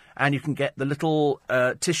snake, and you can get the little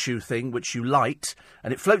tissue thing which you light,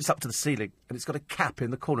 and it floats up to the ceiling, and it's got a cap in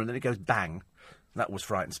the corner, and then it goes bang. That was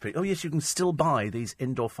frightening speech. Oh, yes, you can still buy these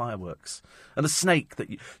indoor fireworks. And the snake that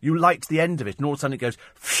you light the end of it, and all of a sudden it goes...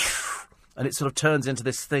 and it sort of turns into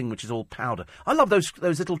this thing which is all powder. I love those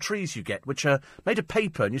little trees you get, which are made of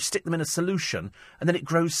paper, and you stick them in a solution, and then it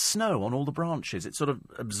grows snow on all the branches. It sort of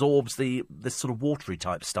absorbs this sort of watery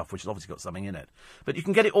type stuff, which has obviously got something in it. But you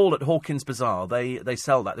can get it all at Hawkins Bazaar. They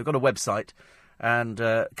sell that. They've got a website, and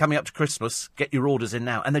coming up to Christmas, get your orders in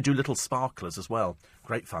now. And they do little sparklers as well.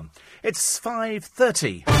 Great fun. It's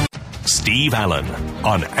 5:30. Steve Allen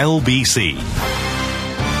on LBC.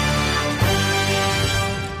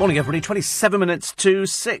 Morning, everybody. 27 minutes to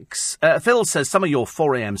 6. Phil says, some of your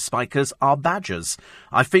 4am spikers are badgers.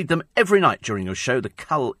 I feed them every night during your show. The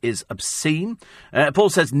cull is obscene. Paul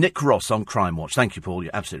says, Nick Ross on Crime Watch. Thank you, Paul.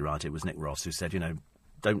 You're absolutely right. It was Nick Ross who said,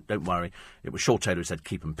 don't worry. It was Shaw Taylor who said,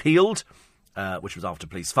 keep them peeled, which was after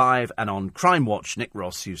Police 5. And on Crime Watch, Nick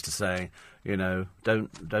Ross used to say, don't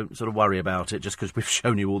sort of worry about it just because we've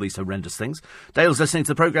shown you all these horrendous things. Dale's listening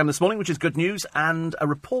to the programme this morning, which is good news. And a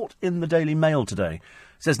report in the Daily Mail today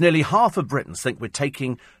says nearly half of Britons think we're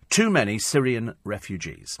taking too many Syrian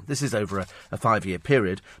refugees. This is over a 5-year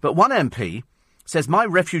period. But one MP says my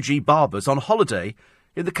refugee barber's on holiday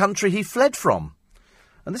in the country he fled from.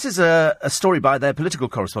 And this is a story by their political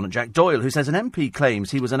correspondent, Jack Doyle, who says an MP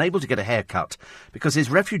claims he was unable to get a haircut because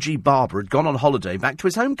his refugee barber had gone on holiday back to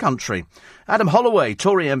his home country. Adam Holloway,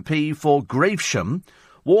 Tory MP for Gravesham,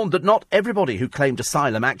 warned that not everybody who claimed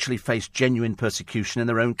asylum actually faced genuine persecution in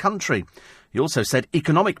their own country. He also said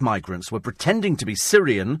economic migrants were pretending to be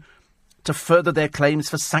Syrian to further their claims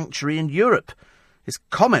for sanctuary in Europe. His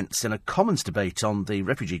comments in a Commons debate on the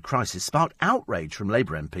refugee crisis sparked outrage from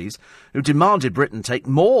Labour MPs who demanded Britain take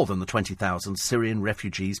more than the 20,000 Syrian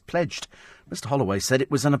refugees pledged. Mr Holloway said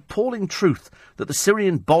it was an appalling truth that the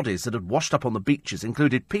Syrian bodies that had washed up on the beaches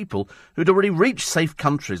included people who'd already reached safe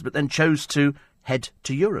countries but then chose to head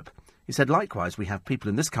to Europe. He said, likewise, we have people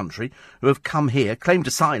in this country who have come here, claimed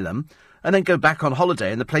asylum, and then go back on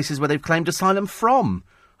holiday in the places where they've claimed asylum from.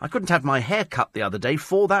 I couldn't have my hair cut the other day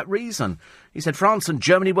for that reason. He said France and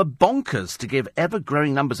Germany were bonkers to give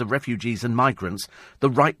ever-growing numbers of refugees and migrants the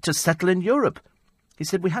right to settle in Europe. He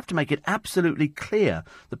said we have to make it absolutely clear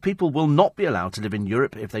that people will not be allowed to live in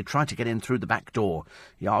Europe if they try to get in through the back door.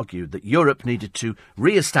 He argued that Europe needed to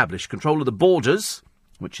re-establish control of the borders,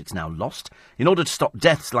 which it's now lost, in order to stop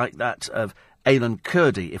deaths like that of Aylan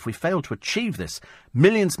Kurdi. If we fail to achieve this,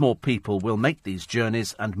 millions more people will make these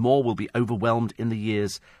journeys and more will be overwhelmed in the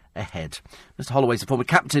years ahead. Mr Holloway is a former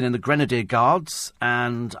captain in the Grenadier Guards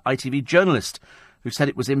and ITV journalist who said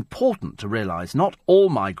it was important to realise not all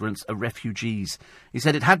migrants are refugees. He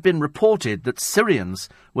said it had been reported that Syrians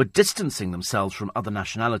were distancing themselves from other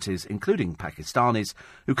nationalities, including Pakistanis,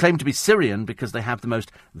 who claim to be Syrian because they have the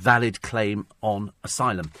most valid claim on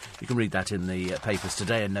asylum. You can read that in the papers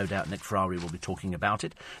today, and no doubt Nick Ferrari will be talking about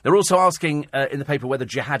it. They're also asking in the paper whether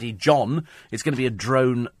Jihadi John is going to be a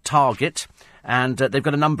drone target, and they've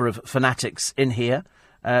got a number of fanatics in here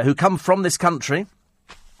who come from this country,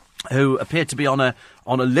 who appear to be on a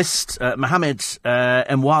list. Mohammed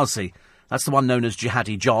Emwazi, that's the one known as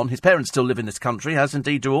Jihadi John. His parents still live in this country, as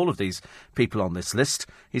indeed do all of these people on this list.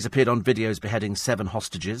 He's appeared on videos beheading 7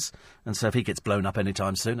 hostages, and so if he gets blown up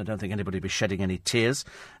anytime soon, I don't think anybody will be shedding any tears.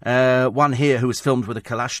 One here who was filmed with a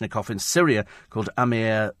Kalashnikov in Syria called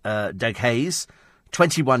Amir Deghaze,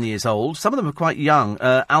 21 years old. Some of them are quite young.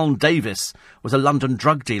 Alan Davis was a London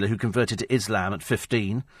drug dealer who converted to Islam at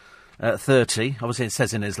 15. 30. Obviously, it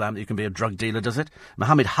says in Islam that you can be a drug dealer, does it?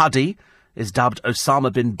 Mohammed Hadi is dubbed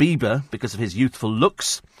Osama bin Bieber because of his youthful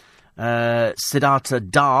looks. Siddhartha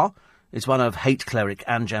Dar is one of hate cleric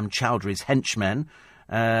Anjam Chowdhury's henchmen.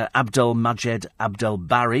 Abdul Majed Abdel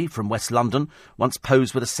Bari from West London once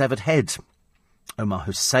posed with a severed head. Omar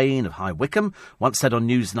Hussain of High Wycombe once said on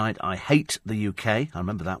Newsnight, I hate the UK. I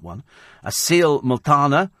remember that one. Asil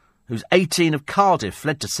Multana, who's 18, of Cardiff,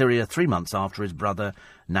 fled to Syria 3 months after his brother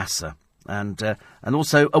Nasser. And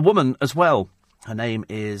also a woman as well. Her name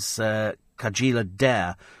is Kajila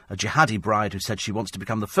Dare, a jihadi bride who said she wants to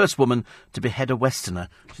become the first woman to behead a Westerner.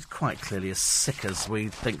 She's quite clearly as sick as we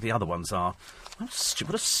think the other ones are. What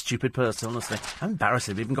a stupid person, honestly. How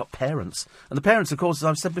embarrassing. We've even got parents. And the parents, of course, as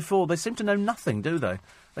I've said before, they seem to know nothing, do they?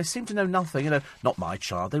 They seem to know nothing. Not my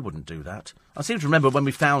child. They wouldn't do that. I seem to remember when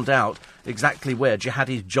we found out exactly where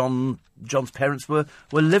Jihadi John's parents were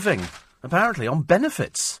living. Apparently on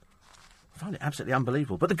benefits. I find it absolutely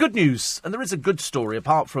unbelievable. But the good news, and there is a good story,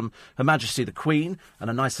 apart from Her Majesty the Queen and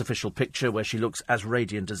a nice official picture where she looks as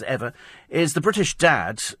radiant as ever, is the British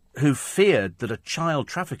dad who feared that a child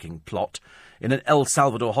trafficking plot in an El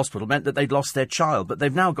Salvador hospital meant that they'd lost their child, but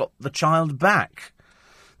they've now got the child back.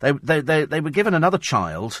 They were given another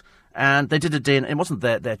child, and they did a DNA. It wasn't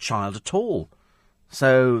their child at all.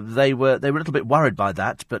 So they were a little bit worried by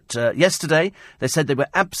that. But yesterday, they said they were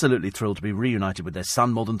absolutely thrilled to be reunited with their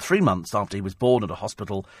son more than 3 months after he was born at a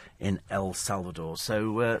hospital in El Salvador.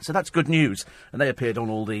 So that's good news. And they appeared on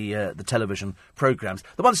all the television programmes.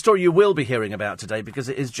 The one story you will be hearing about today, because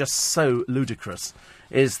it is just so ludicrous,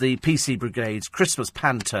 is the PC Brigade's Christmas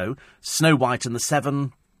panto, Snow White and the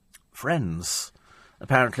 7 Friends.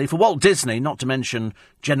 Apparently, for Walt Disney, not to mention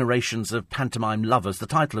generations of pantomime lovers, the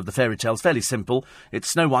title of the fairy tale is fairly simple. It's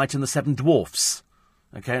Snow White and the 7 Dwarfs.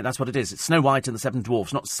 OK, that's what it is. It's Snow White and the Seven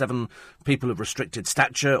Dwarfs, not 7 people of restricted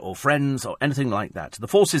stature or friends or anything like that. The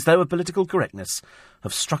forces, though, of political correctness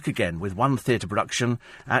have struck again with one theatre production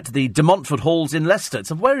at the De Montfort Halls in Leicester.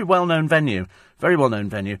 It's a very well-known venue. Very well-known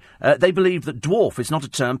venue. They believe that dwarf is not a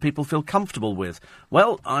term people feel comfortable with.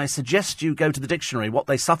 Well, I suggest you go to the dictionary. What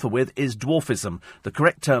they suffer with is dwarfism. The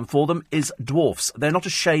correct term for them is dwarfs. They're not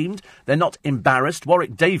ashamed. They're not embarrassed.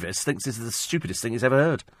 Warwick Davis thinks this is the stupidest thing he's ever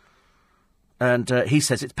heard. And he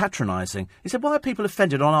says it's patronising. He said, why are people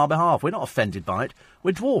offended on our behalf? We're not offended by it.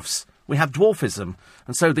 We're dwarfs. We have dwarfism.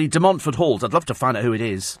 And so the De Montfort Halls, I'd love to find out who it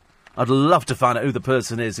is. I'd love to find out who the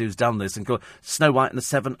person is who's done this and called Snow White and the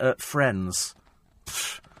 7 Friends.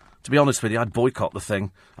 Pfft, to be honest with you, I'd boycott the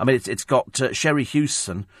thing. I mean, it's got Sherry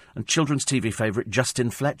Hewson and children's TV favourite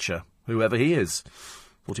Justin Fletcher, whoever he is.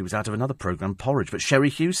 Thought he was out of another programme, Porridge. But Sherry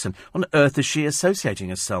Hewson, what on earth is she associating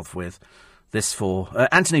herself with? This for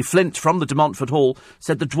Anthony Flint from the De Montfort Hall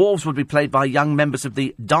said the dwarves would be played by young members of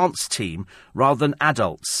the dance team rather than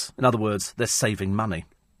adults. In other words, they're saving money.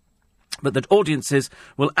 But that audiences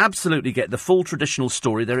will absolutely get the full traditional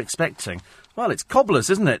story they're expecting. Well, it's cobblers,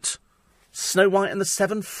 isn't it? Snow White and the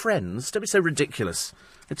 7 Friends? Don't be so ridiculous.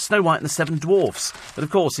 It's Snow White and the 7 Dwarfs. But, of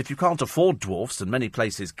course, if you can't afford dwarfs, and many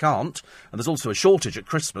places can't, and there's also a shortage at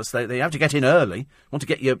Christmas, they have to get in early, want to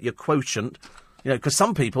get your quotient. You know, because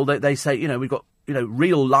some people, they say, you know, we've got, you know,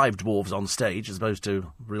 real live dwarves on stage as opposed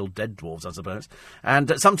to real dead dwarves, I suppose.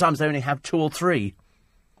 And sometimes they only have 2 or 3.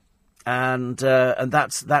 And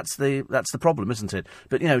that's the problem, isn't it?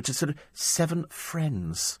 But, you know, to sort of 7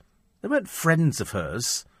 friends. They weren't friends of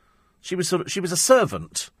hers. She was a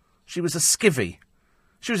servant. She was a skivvy.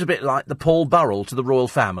 She was a bit like the Paul Burrell to the royal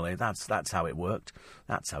family. That's how it worked.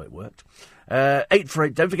 That's how it worked. 8 for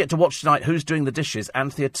 8. Don't forget to watch tonight Who's Doing the Dishes,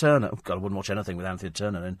 Anthea Turner. Oh, God, I wouldn't watch anything with Anthea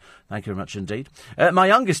Turner in. Thank you very much indeed. My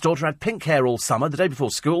youngest daughter had pink hair all summer. The day before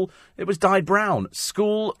school, it was dyed brown.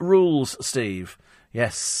 School rules, Steve.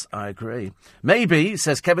 Yes, I agree. Maybe,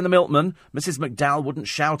 says Kevin the Milkman, Mrs. McDowell wouldn't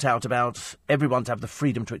shout out about everyone to have the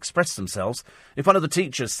freedom to express themselves if one of the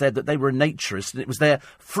teachers said that they were a naturist and it was their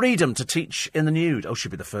freedom to teach in the nude. Oh, she'd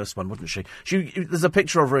be the first one, wouldn't she? There's a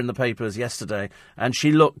picture of her in the papers yesterday, and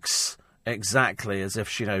she looks exactly as if,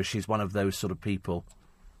 she's one of those sort of people,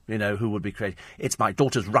 who would be creating. It's my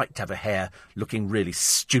daughter's right to have her hair looking really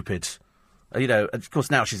stupid. Of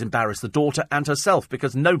course, now she's embarrassed the daughter and herself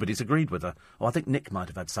because nobody's agreed with her. Oh, I think Nick might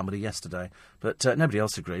have had somebody yesterday, but nobody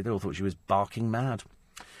else agreed. They all thought she was barking mad.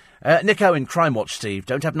 Nick Owen, Crime Watch, Steve.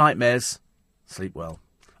 Don't have nightmares. Sleep well.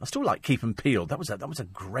 I still like keep 'em peeled. That was a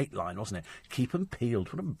great line, wasn't it? Keep 'em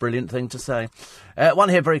peeled. What a brilliant thing to say. One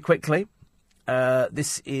here very quickly.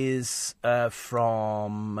 This is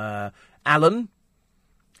from Alan.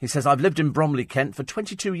 He says, I've lived in Bromley, Kent for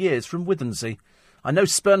 22 years from Withensea. I know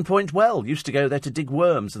Spurn Point well. Used to go there to dig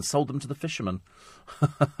worms and sold them to the fishermen.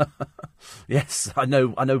 Yes, I know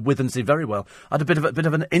Withensea very well. I had a bit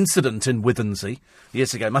of an incident in Withensea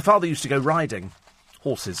years ago. My father used to go riding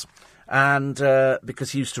horses, and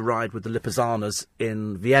because he used to ride with the Lipizzaners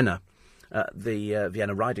in Vienna, the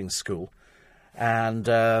Vienna riding school. And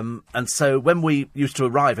so when we used to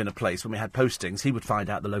arrive in a place, when we had postings, he would find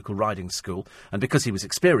out the local riding school. And because he was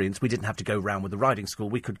experienced, we didn't have to go round with the riding school.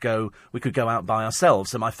 We could go out by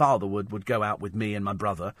ourselves. So my father would go out with me and my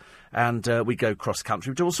brother, and we'd go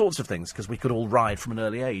cross-country, do all sorts of things, because we could all ride from an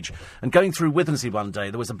early age. And going through Withensea one day,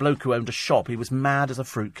 there was a bloke who owned a shop. He was mad as a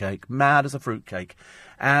fruitcake.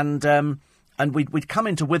 And we'd come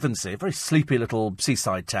into Withensea, a very sleepy little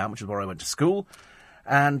seaside town, which is where I went to school.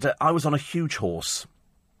 And I was on a huge horse.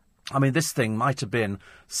 I mean, this thing might have been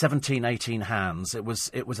 17, 18 hands. It was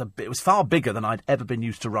far bigger than I'd ever been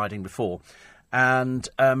used to riding before. And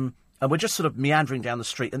we're just sort of meandering down the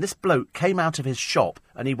street, and this bloke came out of his shop,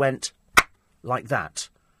 and he went like that,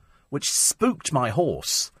 which spooked my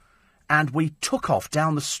horse. And we took off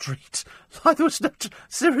down the street. Like there was no...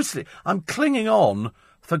 Seriously, I'm clinging on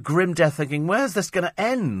for grim death, thinking, where's this going to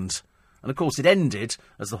end? And, of course, it ended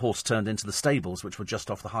as the horse turned into the stables, which were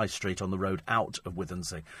just off the high street on the road out of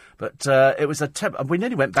Withensea. But it was we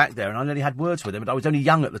nearly went back there, and I nearly had words with him, but I was only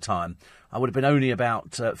young at the time. I would have been only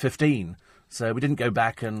about 15. So we didn't go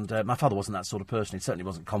back, and my father wasn't that sort of person. He certainly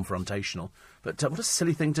wasn't confrontational. But what a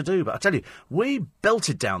silly thing to do. But I tell you, we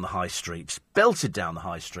belted down the high street,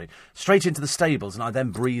 straight into the stables, and I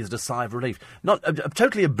then breathed a sigh of relief. Not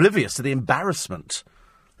totally oblivious to the embarrassment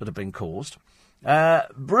that had been caused.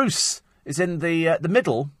 Bruce is in the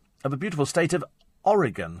middle of a beautiful state of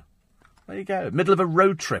Oregon. There you go. Middle of a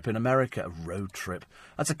road trip in America. A road trip.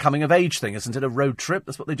 That's a coming-of-age thing, isn't it? A road trip.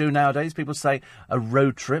 That's what they do nowadays. People say, a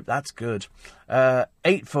road trip. That's good.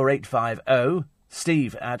 84850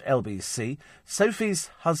 Steve at LBC. Sophie's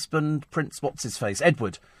husband, Prince What's-His-Face,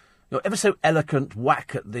 Edward. Your ever so eloquent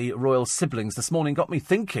whack at the royal siblings this morning got me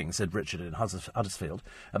thinking, said Richard in Huddersfield,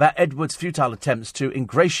 about Edward's futile attempts to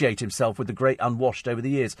ingratiate himself with the great unwashed over the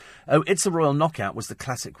years. Oh, It's a Royal Knockout was the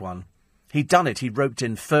classic one. He'd done it. He'd roped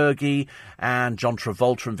in Fergie and John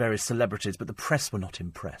Travolta and various celebrities, but the press were not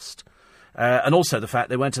impressed. And also the fact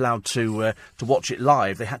they weren't allowed to watch it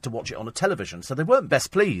live. They had to watch it on a television, so they weren't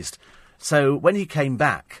best pleased. So when he came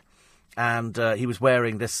back, and he was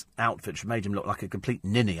wearing this outfit which made him look like a complete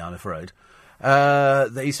ninny, I'm afraid,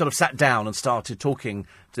 he sort of sat down and started talking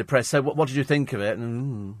to the press. So what did you think of it?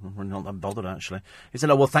 And, I'm not that bothered, actually. He said,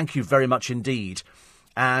 oh, well, thank you very much indeed.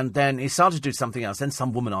 And then he started to do something else. Then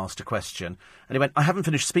some woman asked a question. And he went, I haven't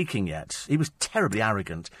finished speaking yet. He was terribly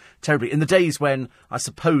arrogant. Terribly. In the days when, I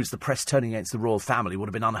suppose, the press turning against the royal family would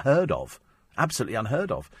have been unheard of. Absolutely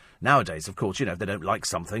unheard of. Nowadays, of course, if they don't like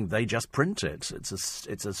something, they just print it. It's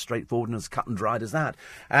as straightforward and as cut and dried as that.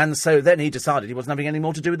 And so then he decided he wasn't having any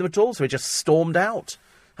more to do with them at all. So he just stormed out.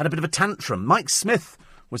 Had a bit of a tantrum. Mike Smith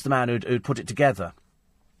was the man who'd put it together.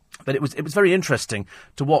 But it was very interesting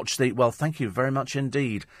to watch well, thank you very much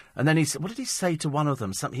indeed. And then what did he say to one of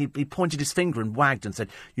them? He pointed his finger and wagged and said,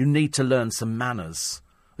 you need to learn some manners.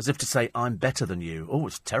 As if to say, I'm better than you. Oh,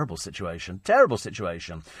 it's a terrible situation. Terrible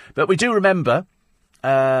situation. But we do remember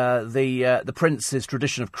the Prince's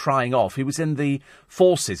tradition of crying off. He was in the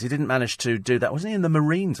forces. He didn't manage to do that. Wasn't he in the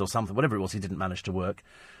Marines or something? Whatever it was, he didn't manage to work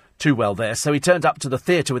too well there. So he turned up to the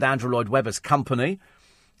theatre with Andrew Lloyd Webber's company.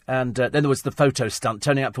 And then there was the photo stunt,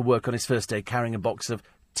 turning up for work on his first day, carrying a box of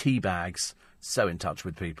tea bags. So in touch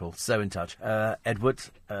with people, so in touch. Edward,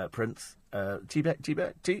 Prince,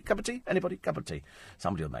 tea, cup of tea? Anybody? Cup of tea.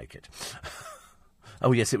 Somebody will make it.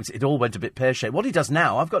 Oh, yes, it all went a bit pear-shaped. What he does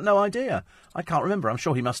now, I've got no idea. I can't remember. I'm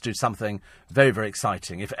sure he must do something very, very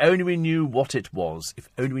exciting. If only we knew what it was. If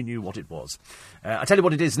only we knew what it was. I tell you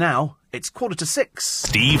what it is now. It's 5:45.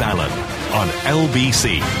 Steve Allen on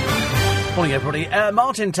LBC. Morning, everybody.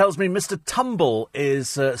 Martin tells me Mr. Tumble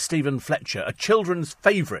is Stephen Fletcher, a children's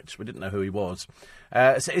favourite. We didn't know who he was.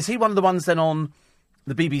 So is he one of the ones then on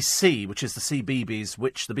the BBC, which is the CBeebies,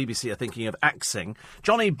 which the BBC are thinking of axing?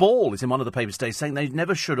 Johnny Ball is in one of the papers today saying they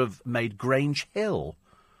never should have made Grange Hill.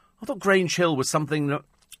 I thought Grange Hill was something that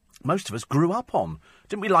most of us grew up on.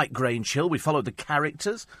 Didn't we like Grange Hill? We followed the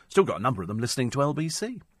characters. Still got a number of them listening to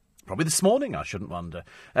LBC. Probably this morning, I shouldn't wonder.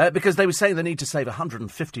 Because they were saying they need to save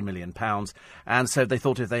 £150 million, and so they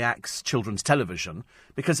thought if they axe children's television,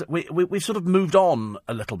 because we've sort of moved on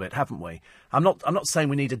a little bit, haven't we? I'm not saying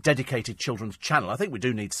we need a dedicated children's channel. I think we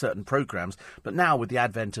do need certain programmes, but now with the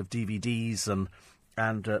advent of DVDs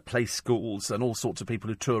and play schools and all sorts of people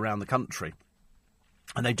who tour around the country,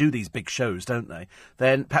 and they do these big shows, don't they?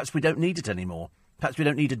 Then perhaps we don't need it anymore. Perhaps we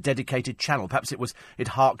don't need a dedicated channel. Perhaps it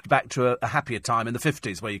harked back to a happier time in the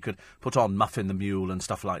 50s where you could put on Muffin the Mule and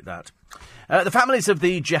stuff like that. The families of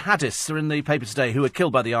the jihadists are in the paper today who were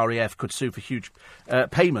killed by the RAF could sue for huge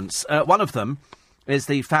payments. One of them is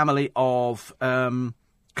the family of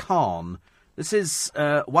Khan. This is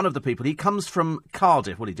one of the people. He comes from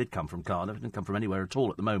Cardiff. Well, he did come from Cardiff. He didn't come from anywhere at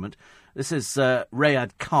all at the moment. This is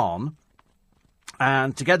Rayad Khan.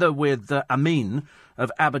 And together with Amin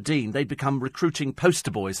of Aberdeen, they'd become recruiting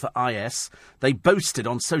poster boys for IS. They boasted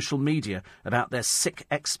on social media about their sick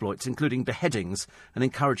exploits, including beheadings, and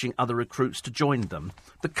encouraging other recruits to join them.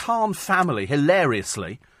 The Khan family,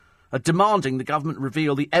 hilariously, are demanding the government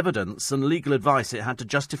reveal the evidence and legal advice it had to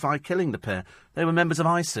justify killing the pair. They were members of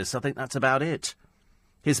ISIS. I think that's about it.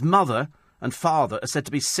 His mother and father are said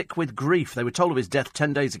to be sick with grief. They were told of his death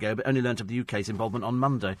 10 days ago, but only learnt of the UK's involvement on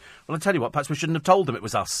Monday. Well, I tell you what, perhaps we shouldn't have told them it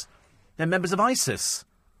was us. They're members of ISIS.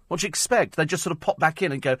 What do you expect? They just sort of pop back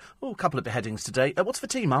in and go, oh, a couple of beheadings today. What's for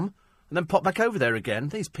tea, Mum? And then pop back over there again.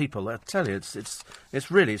 These people, I tell you,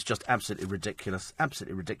 it's just absolutely ridiculous.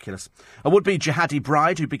 Absolutely ridiculous. A would-be jihadi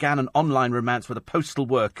bride who began an online romance with a postal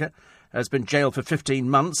worker has been jailed for 15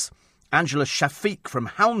 months. Angela Shafiq from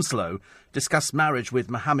Hounslow discussed marriage with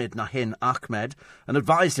Mohammed Nahin Ahmed and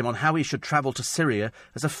advised him on how he should travel to Syria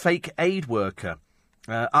as a fake aid worker.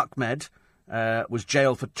 Ahmed was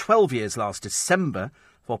jailed for 12 years last December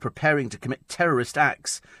for preparing to commit terrorist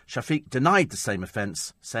acts. Shafiq denied the same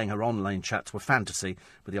offence, saying her online chats were fantasy,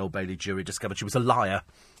 but the Old Bailey jury discovered she was a liar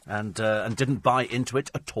and didn't buy into it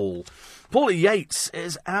at all. Paula Yates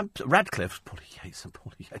is Radcliffe. Paula Yates.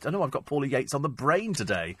 I know I've got Paula Yates on the brain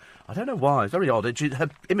today. I don't know why. It's very odd. Her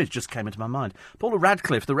image just came into my mind. Paula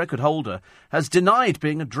Radcliffe, the record holder, has denied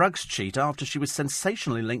being a drugs cheat after she was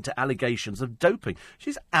sensationally linked to allegations of doping. She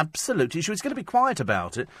was going to be quiet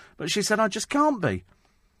about it, but she said, I just can't be.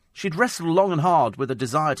 She'd wrestled long and hard with a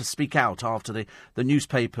desire to speak out after the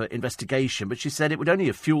newspaper investigation, but she said it would only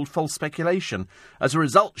have fuelled false speculation. As a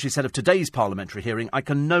result, she said, of today's parliamentary hearing, I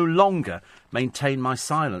can no longer maintain my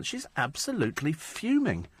silence. She's absolutely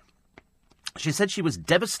fuming. She said she was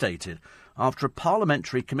devastated after a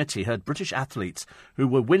parliamentary committee heard British athletes who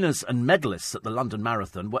were winners and medalists at the London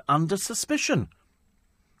Marathon were under suspicion.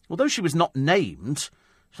 Although she was not named,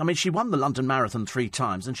 I mean, she won the London Marathon 3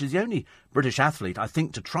 times, and she's the only British athlete, I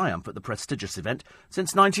think, to triumph at the prestigious event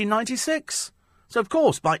since 1996. So, of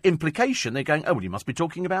course, by implication, they're going, oh, well, you must be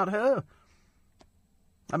talking about her.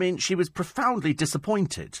 I mean, she was profoundly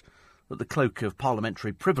disappointed that the cloak of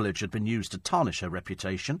parliamentary privilege had been used to tarnish her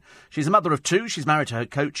reputation. She's a mother of 2. She's married to her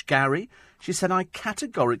coach, Gary. She said, I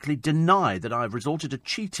categorically deny that I've resorted to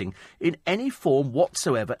cheating in any form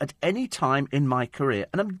whatsoever at any time in my career,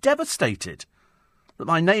 and I'm devastated that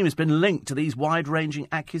my name has been linked to these wide-ranging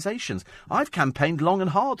accusations. I've campaigned long and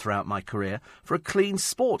hard throughout my career for a clean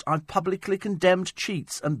sport. I've publicly condemned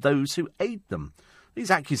cheats and those who aid them. These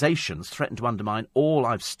accusations threaten to undermine all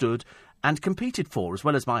I've stood and competed for, as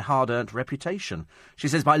well as my hard-earned reputation. She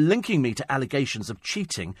says, by linking me to allegations of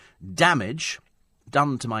cheating, damage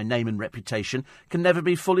done to my name and reputation can never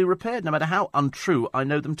be fully repaired, no matter how untrue I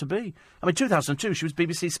know them to be. I mean, 2002, she was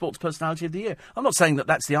BBC Sports Personality of the Year. I'm not saying that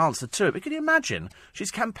that's the answer to it, but can you imagine?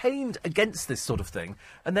 She's campaigned against this sort of thing,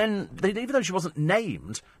 and then, even though she wasn't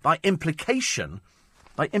named, by implication,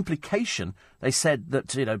 they said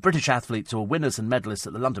that, British athletes who were winners and medalists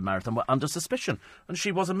at the London Marathon were under suspicion, and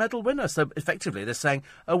she was a medal winner. So, effectively, they're saying,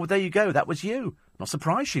 oh, well, there you go, that was you. I'm not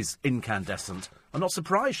surprised she's incandescent. I'm not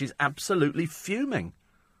surprised she's absolutely fuming.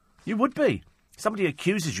 You would be. Somebody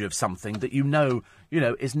accuses you of something that you know,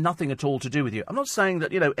 is nothing at all to do with you. I'm not saying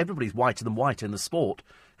that, everybody's whiter than white in the sport,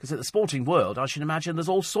 because in the sporting world, I should imagine there's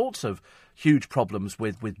all sorts of huge problems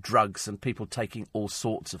with drugs and people taking all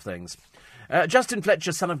sorts of things. Justin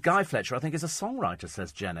Fletcher, son of Guy Fletcher, I think is a songwriter,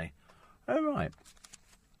 says Jenny. Oh, right.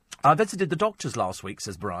 I visited the doctors last week,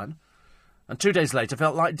 says Brian, and 2 days later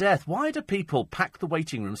felt like death. Why do people pack the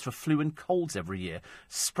waiting rooms for flu and colds every year,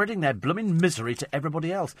 spreading their blooming misery to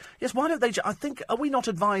everybody else? Yes, why don't they... I think, are we not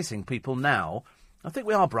advising people now, I think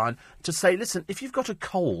we are, Brian, to say, listen, if you've got a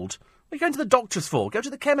cold, what are you going to the doctors for? Go to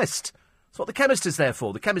the chemist. That's what the chemist is there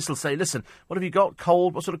for. The chemist will say, listen, what have you got?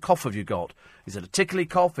 Cold? What sort of cough have you got? Is it a tickly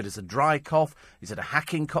cough? Is it a dry cough? Is it a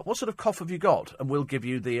hacking cough? What sort of cough have you got? And we'll give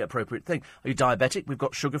you the appropriate thing. Are you diabetic? We've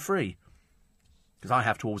got sugar-free. Because I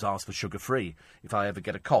have to always ask for sugar-free if I ever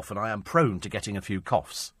get a cough, and I am prone to getting a few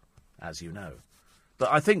coughs, as you know.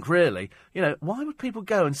 But I think, really, why would people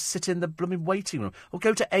go and sit in the blooming waiting room? Or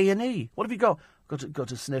go to A&E? What have you got?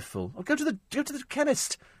 Got a sniffle. Or go to the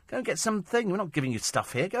chemist. Go and get something. We're not giving you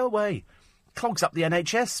stuff here. Go away. Clogs up the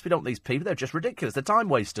NHS. We don't want these people. They're just ridiculous. They're time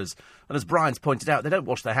wasters. And as Brian's pointed out, they don't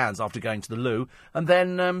wash their hands after going to the loo, and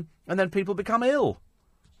then people become ill.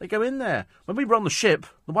 They go in there. When we were on the ship,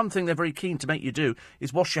 the one thing they're very keen to make you do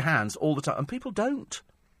is wash your hands all the time. And people don't.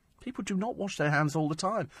 People do not wash their hands all the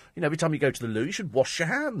time. Every time you go to the loo, you should wash your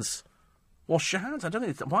hands. Wash your hands. I don't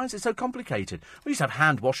know. Why is it so complicated? We used to have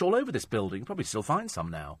hand wash all over this building. You probably still find some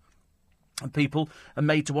now. And people are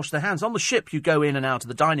made to wash their hands. On the ship, you go in and out of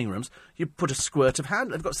the dining rooms, you put a squirt of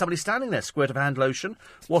hand... They've got somebody standing there, squirt of hand lotion,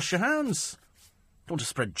 wash your hands. Don't want to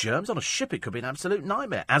spread germs. On a ship, it could be an absolute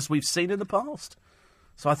nightmare, as we've seen in the past.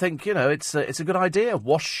 So I think, it's a good idea,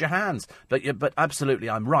 wash your hands. But absolutely,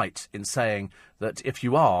 I'm right in saying that if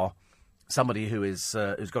you are somebody who's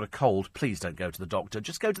got a cold, please don't go to the doctor.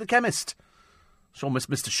 Just go to the chemist. Sure,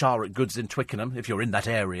 Mr. Shah at Goods in Twickenham, if you're in that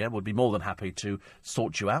area, would be more than happy to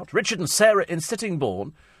sort you out. Richard and Sarah in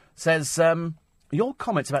Sittingbourne says, your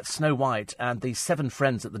comments about Snow White and the 7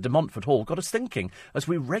 friends at the De Montfort Hall got us thinking, as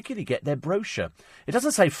we regularly get their brochure. It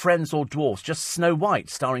doesn't say friends or dwarfs, just Snow White,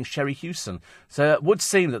 starring Sherry Hewson. So it would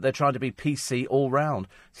seem that they're trying to be PC all round.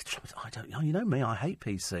 You know me, I hate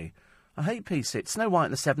PC. I hate PC. It's Snow White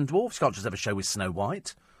and the 7 Dwarfs. You can't just have a show with Snow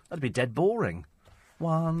White. That'd be dead boring.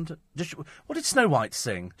 What did Snow White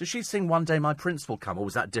sing? Did she sing One Day My Prince Will Come, or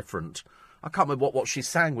was that different? I can't remember what she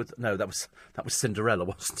sang with... No, that was Cinderella,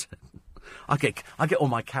 wasn't it? I get all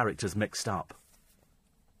my characters mixed up.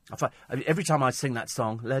 Every time I sing that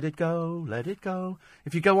song, let it go, let it go.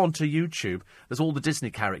 If you go onto YouTube, there's all the Disney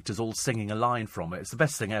characters all singing a line from it. It's the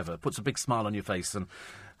best thing ever. Puts a big smile on your face. And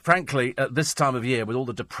frankly, at this time of year, with all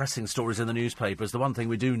the depressing stories in the newspapers, the one thing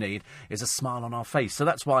we do need is a smile on our face. So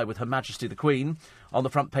that's why, with Her Majesty the Queen on the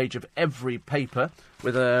front page of every paper,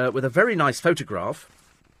 with a very nice photograph,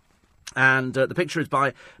 and the picture is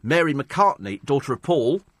by Mary McCartney, daughter of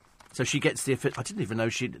Paul, So she gets I didn't even know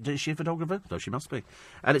is she a photographer? No, she must be.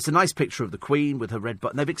 And it's a nice picture of the Queen with her red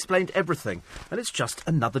button. They've explained everything. And it's just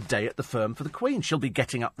another day at the firm for the Queen. She'll be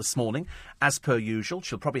getting up this morning, as per usual.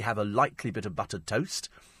 She'll probably have a likely bit of buttered toast.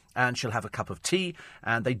 And she'll have a cup of tea.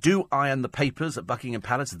 And they do iron the papers at Buckingham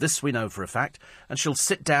Palace. This we know for a fact. And she'll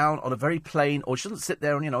sit down on a very plain, or she doesn't sit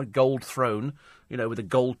there on, a gold throne, with a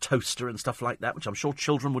gold toaster and stuff like that, which I'm sure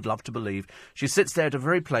children would love to believe. She sits there at a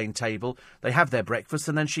very plain table. They have their breakfast,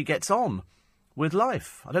 and then she gets on with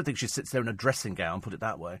life. I don't think she sits there in a dressing gown, put it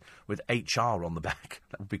that way, with HR on the back.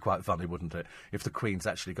 That would be quite funny, wouldn't it, if the Queen's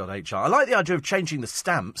actually got HR. I like the idea of changing the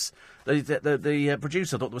stamps. The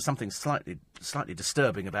producer thought there was something slightly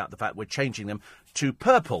disturbing about the fact we're changing them to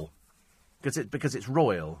purple, because it's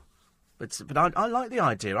royal. But I like the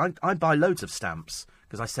idea. I buy loads of stamps,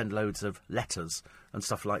 because I send loads of letters and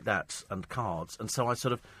stuff like that, and cards. And so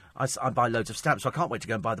I buy loads of stamps, so I can't wait to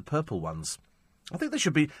go and buy the purple ones. I think they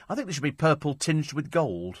should be purple tinged with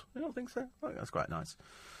gold. You don't think so? I think that's quite nice.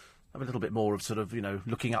 Have a little bit more of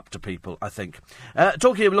looking up to people, I think.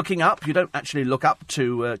 Talking of looking up, you don't actually look up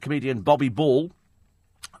to comedian Bobby Ball,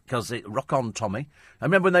 because rock on, Tommy. I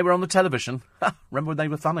remember when they were on the television. Remember when they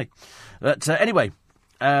were funny. But anyway,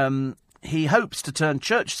 he hopes to turn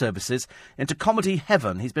church services into comedy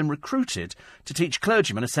heaven. He's been recruited to teach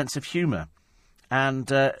clergymen a sense of humour.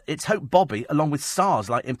 And it's Hope Bobby, along with stars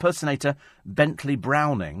like impersonator Bentley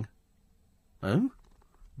Browning. Oh?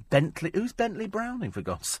 Who's Bentley Browning, for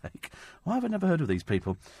God's sake? Why have I never heard of these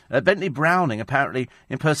people? Bentley Browning apparently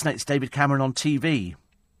impersonates David Cameron on TV.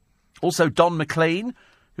 Also Don McLean,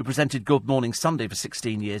 who presented Good Morning Sunday for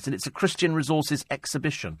 16 years, and it's a Christian Resources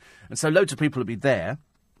exhibition. And so loads of people will be there.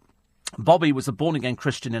 Bobby was a born-again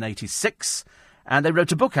Christian in 86, and they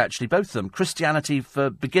wrote a book, actually, both of them, Christianity for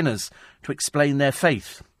Beginners, to explain their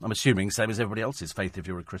faith. I'm assuming same as everybody else's faith if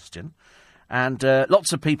you're a Christian. And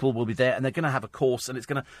lots of people will be there, and they're going to have a course, and it's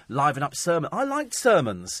going to liven up sermon. I liked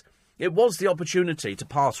sermons. It was the opportunity to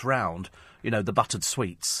pass round, the buttered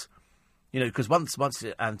sweets. Because once,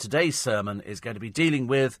 and today's sermon is going to be dealing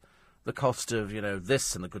with the cost of,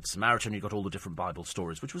 this and the Good Samaritan. You got all the different Bible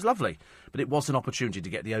stories, which was lovely. But it was an opportunity to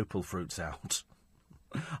get the opal fruits out.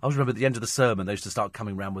 I always remember at the end of the sermon, they used to start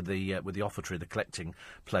coming round with the offertory, the collecting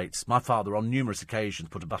plates. My father, on numerous occasions,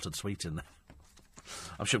 put a buttered sweet in there.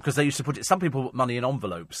 I'm sure, because they used to put it. Some people put money in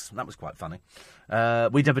envelopes. And that was quite funny.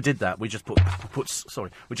 We never did that. We just put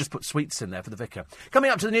sweets in there for the vicar.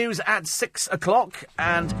 Coming up to the news at 6 o'clock,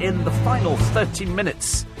 and in the final 30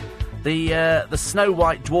 minutes, the Snow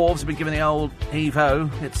White dwarves have been given the old heave-ho.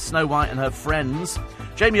 It's Snow White and her friends.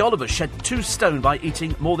 Jamie Oliver shed 2 stone by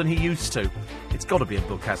eating more than he used to. It's got to be a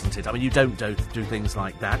book, hasn't it? I mean, you don't do things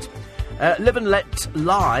like that. Live and Let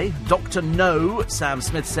Lie. Dr. No, Sam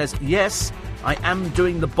Smith says, yes, I am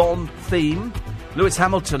doing the Bond theme. Lewis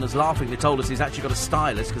Hamilton has laughingly told us he's actually got a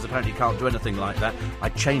stylist, because apparently he can't do anything like that. I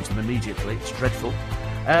changed them immediately. It's dreadful.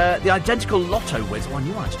 The Identical Lotto Whiz. Oh, I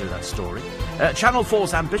knew I had to do that story. Channel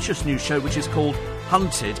 4's ambitious new show, which is called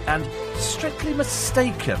Hunted and Strictly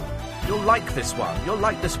Mistaken. You'll like this one. You'll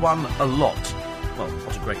like this one a lot. Well,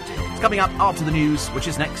 what a great deal. It's coming up after the news, which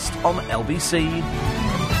is next on LBC.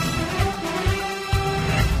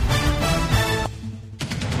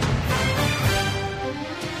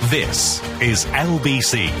 This is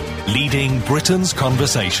LBC, leading Britain's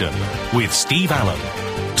conversation with Steve Allen.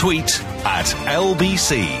 Tweet at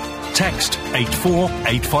LBC. Text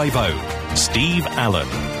 84850. Steve Allen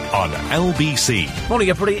on LBC. Morning,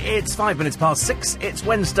 everybody. It's 5 minutes past 6. It's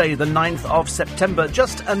Wednesday, the 9th of September.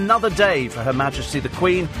 Just another day for Her Majesty the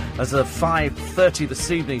Queen. As of 5:30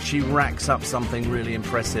 this evening, she racks up something really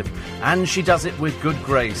impressive. And she does it with good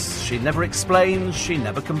grace. She never explains. She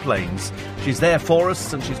never complains. She's there for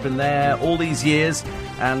us, and she's been there all these years,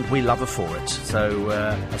 and we love her for it. So,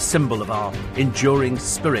 a symbol of our enduring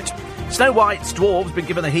spirit. Snow White's dwarves been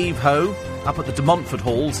given a heave-ho up at the De Montfort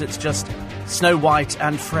Halls. It's just Snow White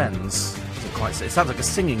and friends. It sounds like a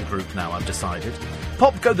singing group now, I've decided.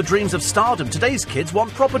 Pop go the dreams of stardom. Today's kids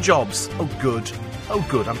want proper jobs. Oh, good. Oh,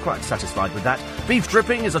 good. I'm quite satisfied with that. Beef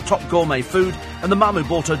dripping is a top gourmet food, and the mum who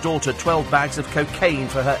bought her daughter 12 bags of cocaine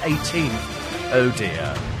for her 18th. Oh,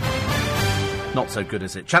 dear. Not so good,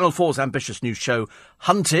 is it? Channel 4's ambitious new show,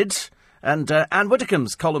 Hunted. And Anne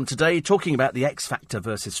Widdecombe's column today talking about the X Factor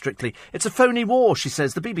versus Strictly. It's a phony war, she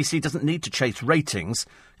says. The BBC doesn't need to chase ratings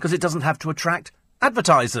because it doesn't have to attract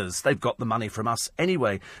advertisers. They've got the money from us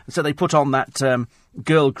anyway. And so they put on that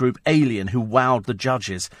girl group Alien who wowed the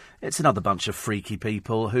judges. It's another bunch of freaky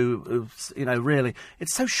people who really,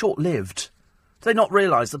 it's so short-lived. Do they not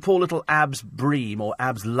realise that poor little Abs Bream, or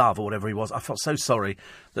Abs Love, or whatever he was? I felt so sorry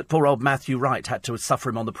that poor old Matthew Wright had to suffer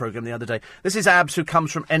him on the programme the other day. This is Abs, who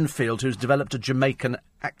comes from Enfield, who's developed a Jamaican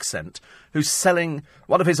accent, who's selling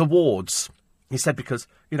one of his awards. He said because,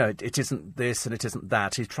 you know, it isn't this and it isn't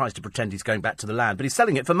that. He tries to pretend he's going back to the land, but he's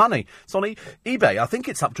selling it for money. It's on eBay. I think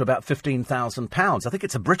it's up to about £15,000. I think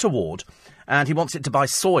it's a Brit Award, and he wants it to buy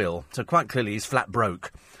soil. So quite clearly he's flat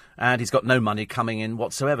broke. And he's got no money coming in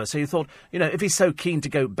whatsoever. So you thought, you know, if he's so keen to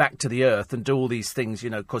go back to the earth and do all these things, you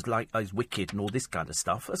know, because like he's wicked and all this kind of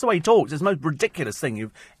stuff. That's the way he talks. It's the most ridiculous thing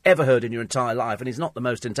you've ever heard in your entire life. And he's not the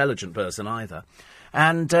most intelligent person either.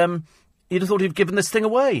 And you'd have thought he'd given this thing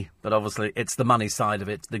away. But obviously it's the money side of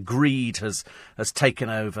it. The greed has taken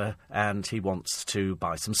over, and he wants to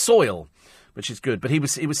buy some soil, which is good. But he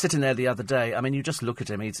was sitting there the other day. I mean, you just look at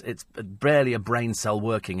him. It's barely a brain cell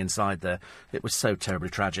working inside there. It was so terribly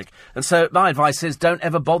tragic. And so my advice is don't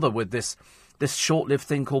ever bother with this short-lived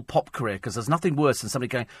thing called pop career, because there's nothing worse than somebody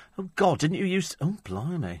going, oh, God, didn't you used... Oh,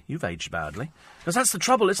 blimey, you've aged badly. Because that's the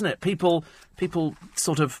trouble, isn't it? People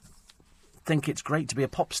sort of think it's great to be a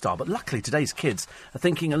pop star, but luckily today's kids are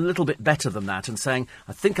thinking a little bit better than that and saying,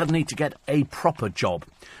 I think I'd need to get a proper job.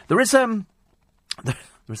 There is you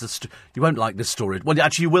won't like this story. Well,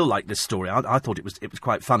 actually, you will like this story. I thought it was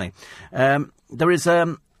quite funny. There is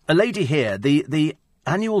a lady here. The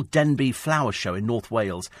annual Denbigh Flower Show in North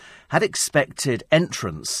Wales had expected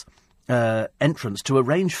entrants to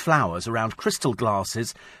arrange flowers around crystal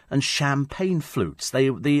glasses and champagne flutes.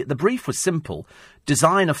 The brief was simple: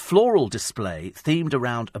 design a floral display themed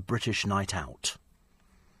around a British night out.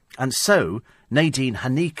 And so Nadine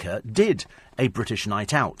Hanika did a British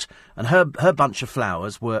night out, and her bunch of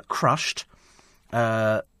flowers were crushed.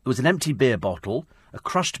 There was an empty beer bottle, a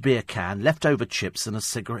crushed beer can, leftover chips, and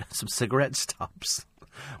some cigarette stubs,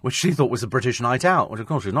 which she thought was a British night out. Which, of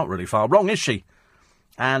course, she's not really far wrong, is she?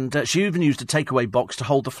 And she even used a takeaway box to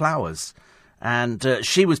hold the flowers. And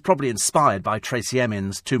she was probably inspired by Tracy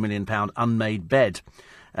Emin's £2 million unmade bed.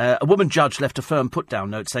 A woman judge left a firm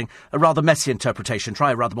put-down note saying, a rather messy interpretation,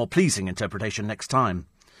 try a rather more pleasing interpretation next time.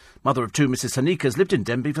 Mother of two, Mrs. Hanikas, lived in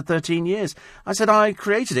Denbigh for 13 years. I said I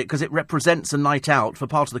created it because it represents a night out for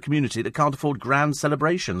part of the community that can't afford grand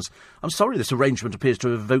celebrations. I'm sorry this arrangement appears to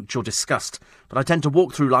have evoked your disgust, but I tend to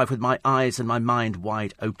walk through life with my eyes and my mind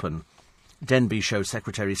wide open. Denbigh Show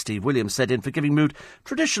Secretary Steve Williams said in forgiving mood,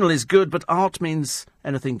 traditional is good, but art means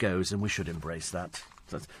anything goes, and we should embrace that.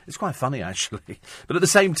 It's quite funny, actually. But at the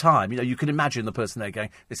same time, you know, you can imagine the person there going,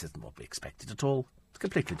 this isn't what we expected at all. It's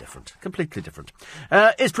completely different. Completely different.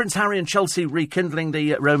 Is Prince Harry and Chelsea rekindling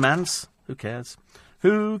the romance? Who cares?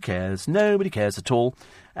 Who cares? Nobody cares at all.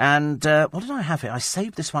 And what did I have here? I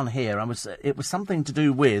saved this one here. It was something to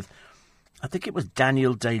do with, I think it was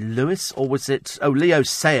Daniel Day-Lewis, or was it, Leo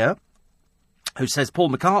Sayer, who says Paul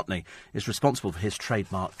McCartney is responsible for his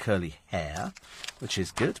trademark curly hair, which is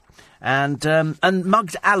good. And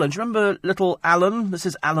mugged Alan. Do you remember little Alan? This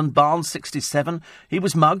is Alan Barnes, 67. He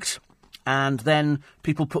was mugged, and then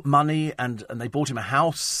people put money, and they bought him a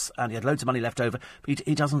house, and he had loads of money left over. But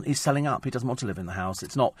he's selling up. He doesn't want to live in the house.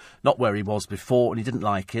 It's not where he was before, and he didn't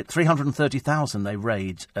like it. 330,000 they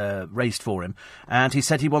raised for him, and he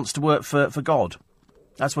said he wants to work for God.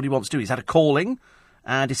 That's what he wants to do. He's had a calling.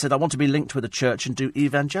 And he said, I want to be linked with a church and do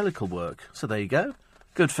evangelical work. So there you go.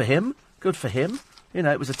 Good for him. Good for him. You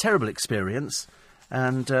know, it was a terrible experience.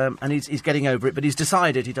 And he's getting over it. But he's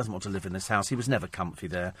decided he doesn't want to live in this house. He was never comfy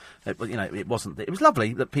there. It was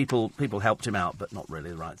lovely that people helped him out, but not really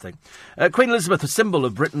the right thing. Queen Elizabeth, a symbol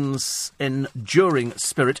of Britain's enduring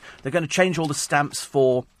spirit. They're going to change all the stamps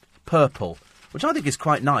for purple, which I think is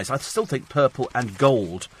quite nice. I still think purple and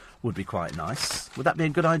gold would be quite nice. Would that be a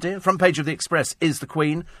good idea? Front page of the Express is the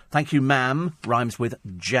Queen. Thank you, ma'am. Rhymes with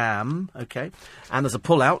jam. OK. And there's a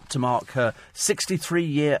pull-out to mark her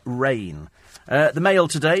 63-year reign. The Mail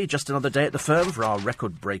today, just another day at the firm for our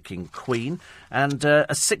record-breaking Queen. And a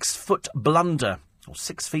 6-foot blunder, or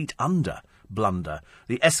 6 feet under blunder.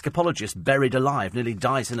 The escapologist buried alive nearly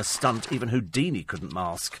dies in a stunt even Houdini couldn't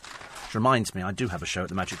mask. Which reminds me, I do have a show at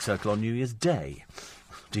the Magic Circle on New Year's Day.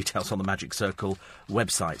 Details on the Magic Circle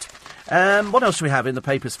website. What else do we have in the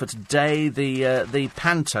papers for today? The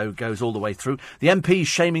panto goes all the way through. The MPs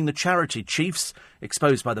shaming the charity chiefs,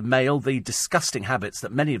 exposed by the Mail, the disgusting habits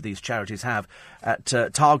that many of these charities have at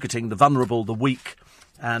targeting the vulnerable, the weak,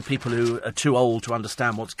 and people who are too old to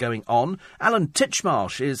understand what's going on. Alan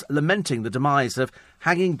Titchmarsh is lamenting the demise of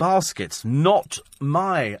hanging baskets. Not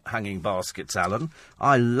my hanging baskets, Alan.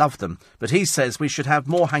 I love them. But he says we should have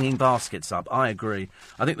more hanging baskets up. I agree.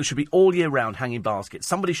 I think there should be all year round hanging baskets.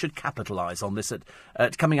 Somebody should capitalise on this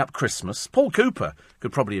at coming up Christmas. Paul Cooper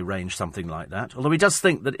could probably arrange something like that. Although he does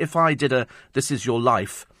think that if I did a This Is Your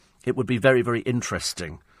Life, it would be very, very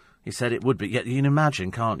interesting. He said it would be. Yeah, you can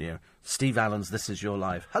imagine, can't you? Steve Allen's This Is Your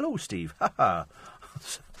Life. Hello, Steve. Ha ha.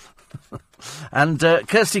 And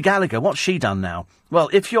Kirsty Gallagher, what's she done now? Well,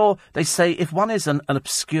 they say if one is an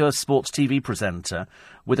obscure sports TV presenter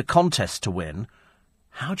with a contest to win,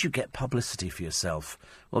 how do you get publicity for yourself?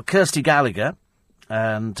 Well, Kirsty Gallagher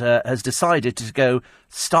has decided to go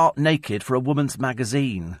start naked for a woman's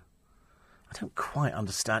magazine. I don't quite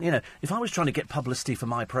understand. You know, if I was trying to get publicity for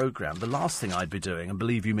my programme, the last thing I'd be doing, and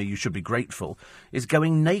believe you me, you should be grateful, is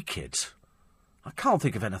going naked. I can't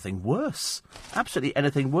think of anything worse. Absolutely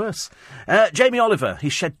anything worse. Jamie Oliver, he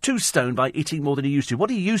shed 2 stone by eating more than he used to. What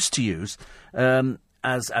he used to use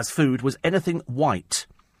as food was anything white.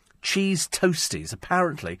 Cheese toasties,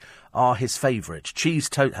 apparently, are his favourite. Cheese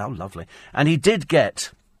toast, how lovely. And he did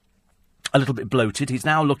get a little bit bloated. He's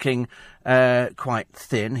now looking quite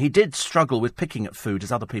thin. He did struggle with picking at food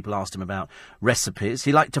as other people asked him about recipes.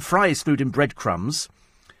 He liked to fry his food in breadcrumbs.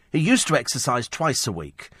 He used to exercise twice a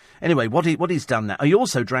week. Anyway, what he's done now... He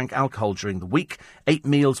also drank alcohol during the week, ate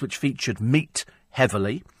meals which featured meat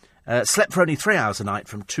heavily, slept for only 3 hours a night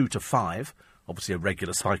from 2 to 5. Obviously a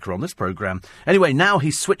regular spiker on this programme. Anyway, now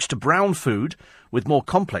he's switched to brown food with more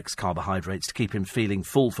complex carbohydrates to keep him feeling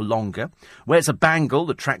full for longer. Wears a bangle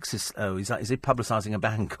that tracks his... Oh, is he publicising a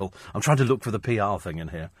bangle? I'm trying to look for the PR thing in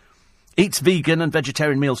here. Eats vegan and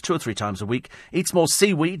vegetarian meals 2 or 3 times a week. Eats more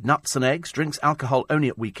seaweed, nuts and eggs. Drinks alcohol only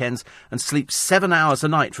at weekends. And sleeps 7 hours a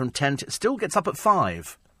night from 10 to... Still gets up at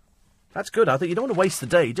 5. That's good. I think you don't want to waste the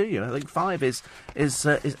day, do you? I think 5 is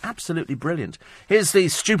absolutely brilliant. Here's the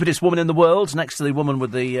stupidest woman in the world, next to the woman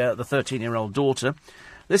with the 13-year-old daughter.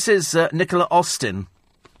 This is Nicola Austin,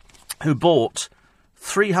 who bought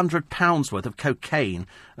 £300 worth of cocaine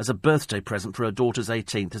as a birthday present for her daughter's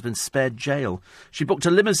 18th, has been spared jail. She booked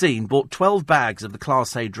a limousine, bought 12 bags of the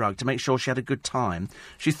Class A drug to make sure she had a good time.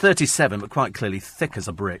 She's 37, but quite clearly thick as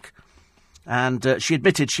a brick. And she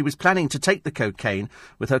admitted she was planning to take the cocaine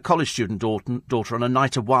with her college student daughter on a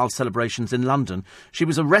night of wild celebrations in London. She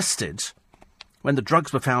was arrested when the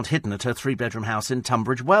drugs were found hidden at her 3-bedroom house in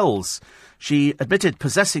Tunbridge Wells. She admitted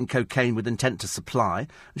possessing cocaine with intent to supply,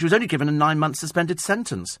 and she was only given a 9-month suspended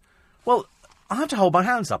sentence. Well, I have to hold my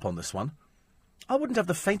hands up on this one. I wouldn't have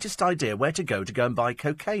the faintest idea where to go and buy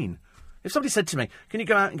cocaine. If somebody said to me, can you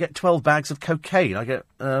go out and get 12 bags of cocaine? I go,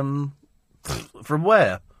 from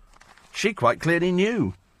where? She quite clearly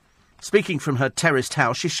knew. Speaking from her terraced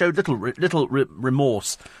house, she showed little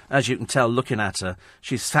remorse, as you can tell looking at her.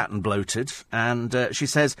 She's fat and bloated, and she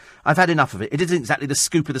says, I've had enough of it. It isn't exactly the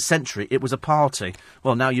scoop of the century. It was a party.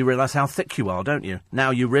 Well, now you realise how thick you are, don't you?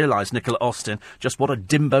 Now you realise, Nicola Austin, just what a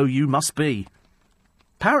dimbo you must be.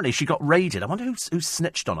 Apparently she got raided. I wonder who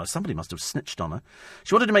snitched on her. Somebody must have snitched on her.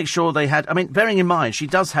 She wanted to make sure they had... I mean, bearing in mind, she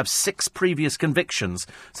does have 6 previous convictions.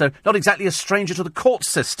 So not exactly a stranger to the court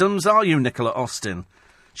systems, are you, Nicola Austin?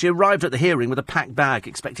 She arrived at the hearing with a packed bag,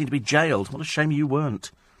 expecting to be jailed. What a shame you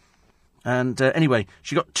weren't. And anyway,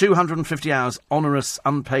 she got 250 hours onerous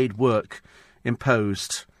unpaid work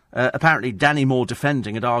imposed. Apparently Danny Moore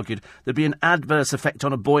defending had argued there'd be an adverse effect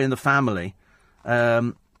on a boy in the family...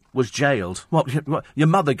 was jailed. What, your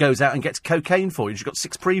mother goes out and gets cocaine for you. She's got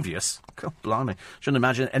 6 previous. God, blimey. Shouldn't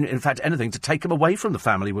imagine, in fact, anything to take them away from the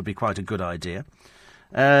family would be quite a good idea.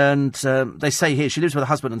 And they say here she lives with a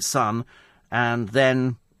husband and son, and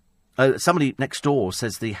then somebody next door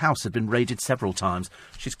says the house had been raided several times.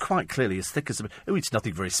 She's quite clearly as thick as a... Oh, it's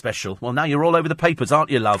nothing very special. Well, now you're all over the papers,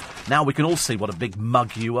 aren't you, love? Now we can all see what a big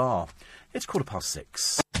mug you are. It's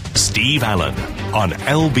 6:15. Steve Allen on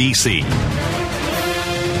LBC.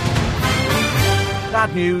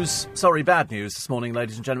 Bad news this morning,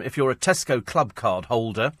 ladies and gentlemen. If you're a Tesco Club card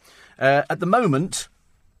holder, at the moment,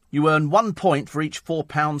 you earn 1 point for each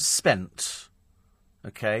 £4 spent.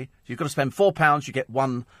 OK? You've got to spend £4, you get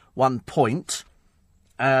one point.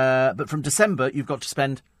 But from December, you've got to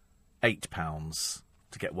spend £8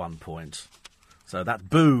 to get 1 point. So that's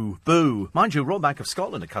boo. Mind you, Royal Bank of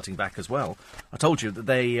Scotland are cutting back as well. I told you that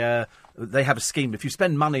they have a scheme. If you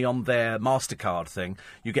spend money on their MasterCard thing,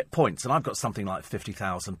 you get points. And I've got something like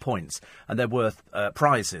 50,000 points. And they're worth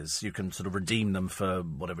prizes. You can sort of redeem them for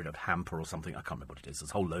whatever, a hamper or something. I can't remember what it is.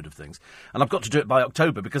 There's a whole load of things. And I've got to do it by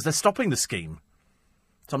October because they're stopping the scheme.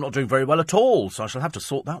 So I'm not doing very well at all, so I shall have to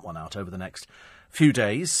sort that one out over the next few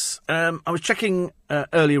days. I was checking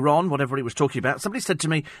earlier on what everybody was talking about. Somebody said to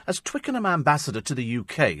me, as Twickenham ambassador to the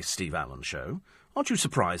UK, Steve Allen Show, aren't you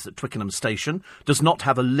surprised that Twickenham Station does not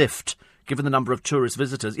have a lift, given the number of tourist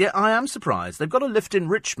visitors? Yeah, I am surprised. They've got a lift in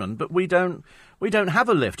Richmond, but we don't have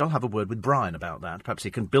a lift. I'll have a word with Brian about that. Perhaps he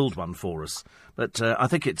can build one for us. But I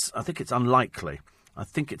think it's unlikely. I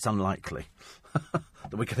think it's unlikely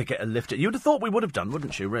that we're going to get a lift. You'd have thought we would have done,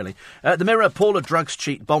 wouldn't you, really? The Mirror, Paula drugs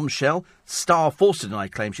cheat bombshell. Star forced to deny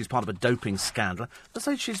claim she's part of a doping scandal. I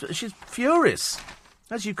say she's furious,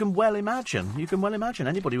 as you can well imagine. You can well imagine.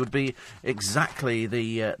 Anybody would be exactly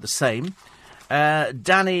the same.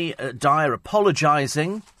 Danny Dyer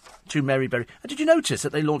apologising to Mary Berry. Did you notice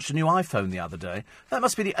that they launched a new iPhone the other day? That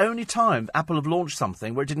must be the only time Apple have launched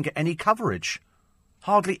something where it didn't get any coverage.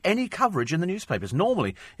 Hardly any coverage in the newspapers.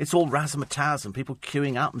 Normally, it's all razzmatazz and people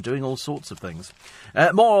queuing up and doing all sorts of things.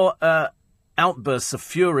 More outbursts of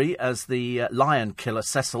fury as the lion killer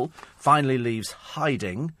Cecil finally leaves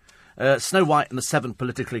hiding. Snow White and the seven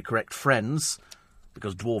politically correct friends,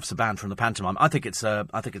 because dwarfs are banned from the pantomime. I think it's a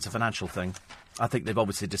financial thing. I think they've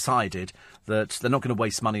obviously decided that they're not going to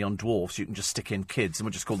waste money on dwarfs. You can just stick in kids and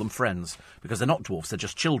we'll just call them friends, because they're not dwarfs, they're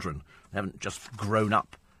just children. They haven't just grown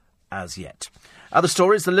up as yet. Other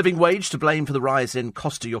stories, the living wage to blame for the rise in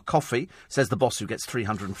cost of your coffee, says the boss who gets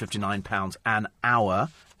 £359 an hour.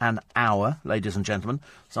 An hour, ladies and gentlemen.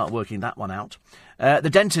 Start working that one out. The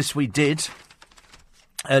dentist we did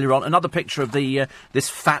earlier on, another picture of this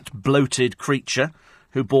fat, bloated creature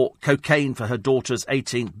who bought cocaine for her daughter's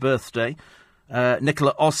 18th birthday.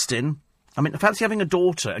 Nicola Austin. I mean, fancy having a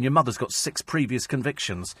daughter and your mother's got 6 previous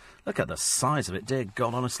convictions. Look at the size of it, dear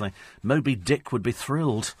God, honestly. Moby Dick would be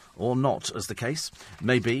thrilled, or not, as the case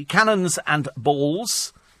may be. Cannons and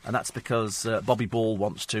balls, and that's because Bobby Ball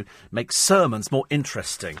wants to make sermons more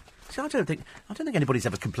interesting. See, I don't think anybody's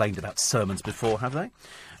ever complained about sermons before, have they?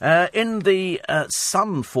 In the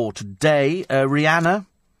Sun for today, Rihanna.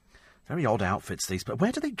 Very odd outfits, these, but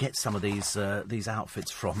where do they get some of these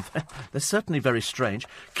outfits from? They're certainly very strange.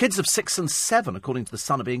 Kids of 6 and 7, according to The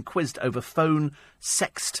Sun, are being quizzed over phone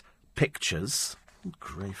sext pictures. Oh,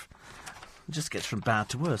 grief. It just gets from bad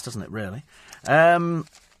to worse, doesn't it, really?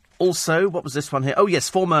 Also, what was this one here? Oh, yes,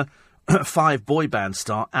 former 5 boy band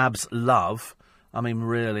star, Abs Love. I mean,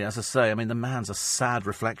 really, as I say, the man's a sad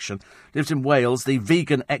reflection. Lives in Wales. The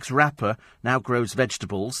vegan ex-rapper now grows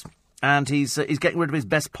vegetables. And he's getting rid of his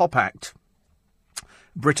best pop act,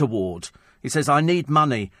 Brit Award. He says, I need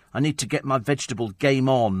money. I need to get my vegetable game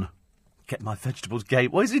on. Get my vegetables game...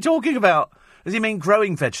 What is he talking about? Does he mean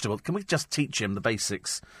growing vegetables? Can we just teach him the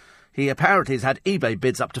basics? He apparently has had eBay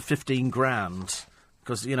bids up to 15 grand.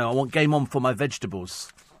 Because, I want game on for my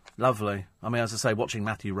vegetables. Lovely. As I say, watching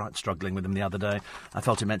Matthew Wright struggling with him the other day, I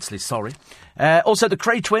felt immensely sorry. Also, the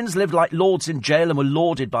Cray twins lived like lords in jail and were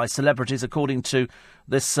lauded by celebrities, according to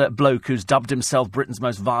this bloke who's dubbed himself Britain's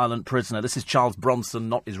most violent prisoner. This is Charles Bronson,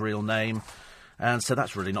 not his real name. And so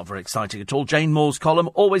that's really not very exciting at all. Jane Moore's column,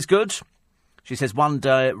 always good. She says, One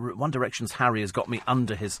Direction's Harry has got me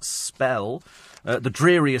under his spell. The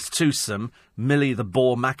dreariest twosome, Millie the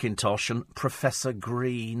Boar Mackintosh and Professor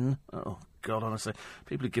Green. Oh, God, honestly,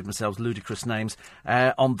 people who give themselves ludicrous names.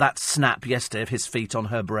 On that snap yesterday of his feet on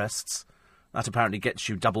her breasts. That apparently gets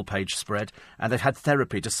you double-page spread. And they've had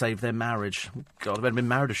therapy to save their marriage. God, they've been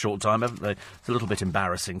married a short time, haven't they? It's a little bit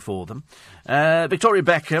embarrassing for them. Victoria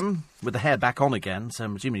Beckham, with the hair back on again, so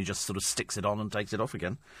I'm assuming he just sort of sticks it on and takes it off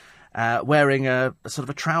again. Wearing a sort of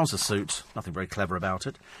a trouser suit. Nothing very clever about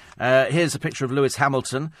it. Here's a picture of Lewis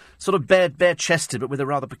Hamilton, sort of bare-chested, but with a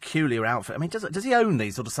rather peculiar outfit. Does he own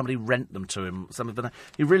these, or does somebody rent them to him?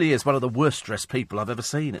 He really is one of the worst-dressed people I've ever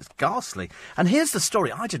seen. It's ghastly. And here's the story.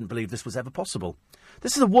 I didn't believe this was ever possible.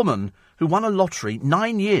 This is a woman who won a lottery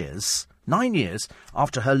 9 years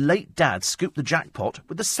after her late dad scooped the jackpot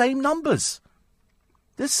with the same numbers.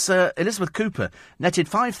 This Elizabeth Cooper netted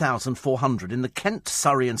 $5,400 in the Kent,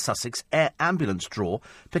 Surrey and Sussex air ambulance draw,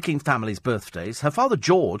 picking families' birthdays. Her father,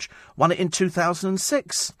 George, won it in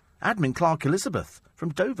 2006. Admin Clark Elizabeth from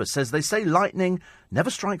Dover says they say lightning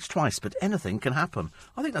never strikes twice, but anything can happen.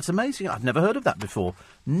 I think that's amazing. I've never heard of that before.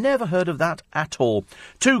 Never heard of that at all.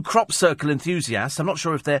 2 crop circle enthusiasts. I'm not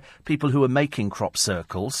sure if they're people who are making crop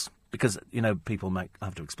circles. Because, people I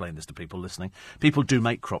have to explain this to people listening. People do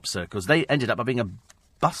make crop circles. They ended up by being a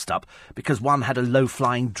bust-up because one had a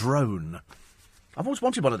low-flying drone. I've always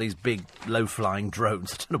wanted one of these big, low-flying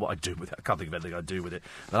drones. I don't know what I'd do with it. I can't think of anything I'd do with it.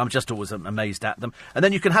 But I'm just always amazed at them. And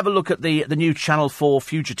then you can have a look at the new Channel 4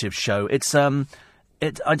 fugitive show. It's an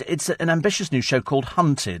ambitious new show called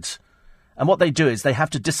Hunted. And what they do is they have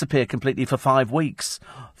to disappear completely for 5 weeks.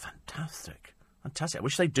 Oh, fantastic. Fantastic. I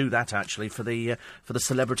wish they'd do that, actually, for the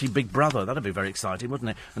Celebrity Big Brother. That'd be very exciting, wouldn't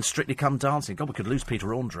it? And Strictly Come Dancing. God, we could lose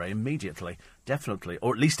Peter Andre immediately. Definitely.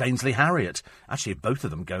 Or at least Ainsley Harriott. Actually, if both of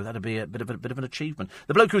them go, that'd be a bit of an achievement.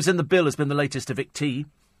 The bloke who's in the bill has been the latest evictee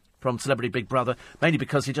from Celebrity Big Brother, mainly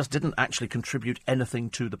because he just didn't actually contribute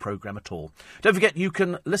anything to the programme at all. Don't forget, you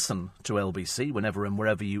can listen to LBC whenever and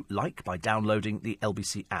wherever you like by downloading the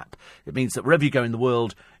LBC app. It means that wherever you go in the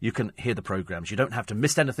world, you can hear the programmes. You don't have to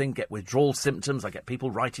miss anything, get withdrawal symptoms. I get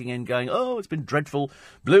people writing in going, oh, it's been dreadful.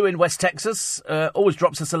 Blue in West Texas always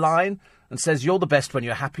drops us a line and says, you're the best when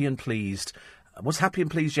you're happy and pleased. I was happy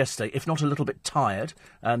and pleased yesterday, if not a little bit tired,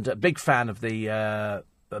 and a big fan of the...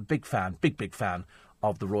 big fan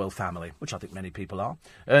of the royal family, which I think many people are.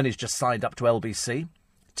 Ernie's just signed up to LBC,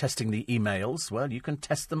 testing the emails. Well, you can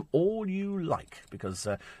test them all you like, because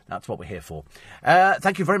that's what we're here for.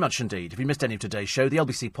 Thank you very much indeed. If you missed any of today's show, the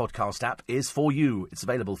LBC podcast app is for you. It's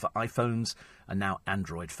available for iPhones and now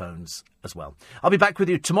Android phones as well. I'll be back with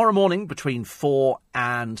you tomorrow morning between 4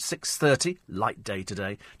 and 6:30. Light day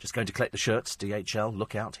today. Just going to collect the shirts. DHL,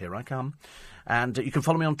 look out, here I come. And you can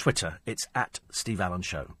follow me on Twitter. It's at Steve Allen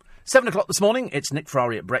Show. 7 o'clock this morning, it's Nick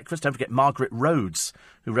Ferrari at breakfast. Don't forget Margaret Rhodes,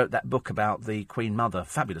 who wrote that book about the Queen Mother,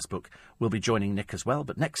 fabulous book, will be joining Nick as well.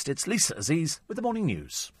 But next, it's Lisa Aziz with the morning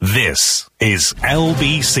news. This is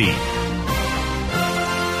LBC.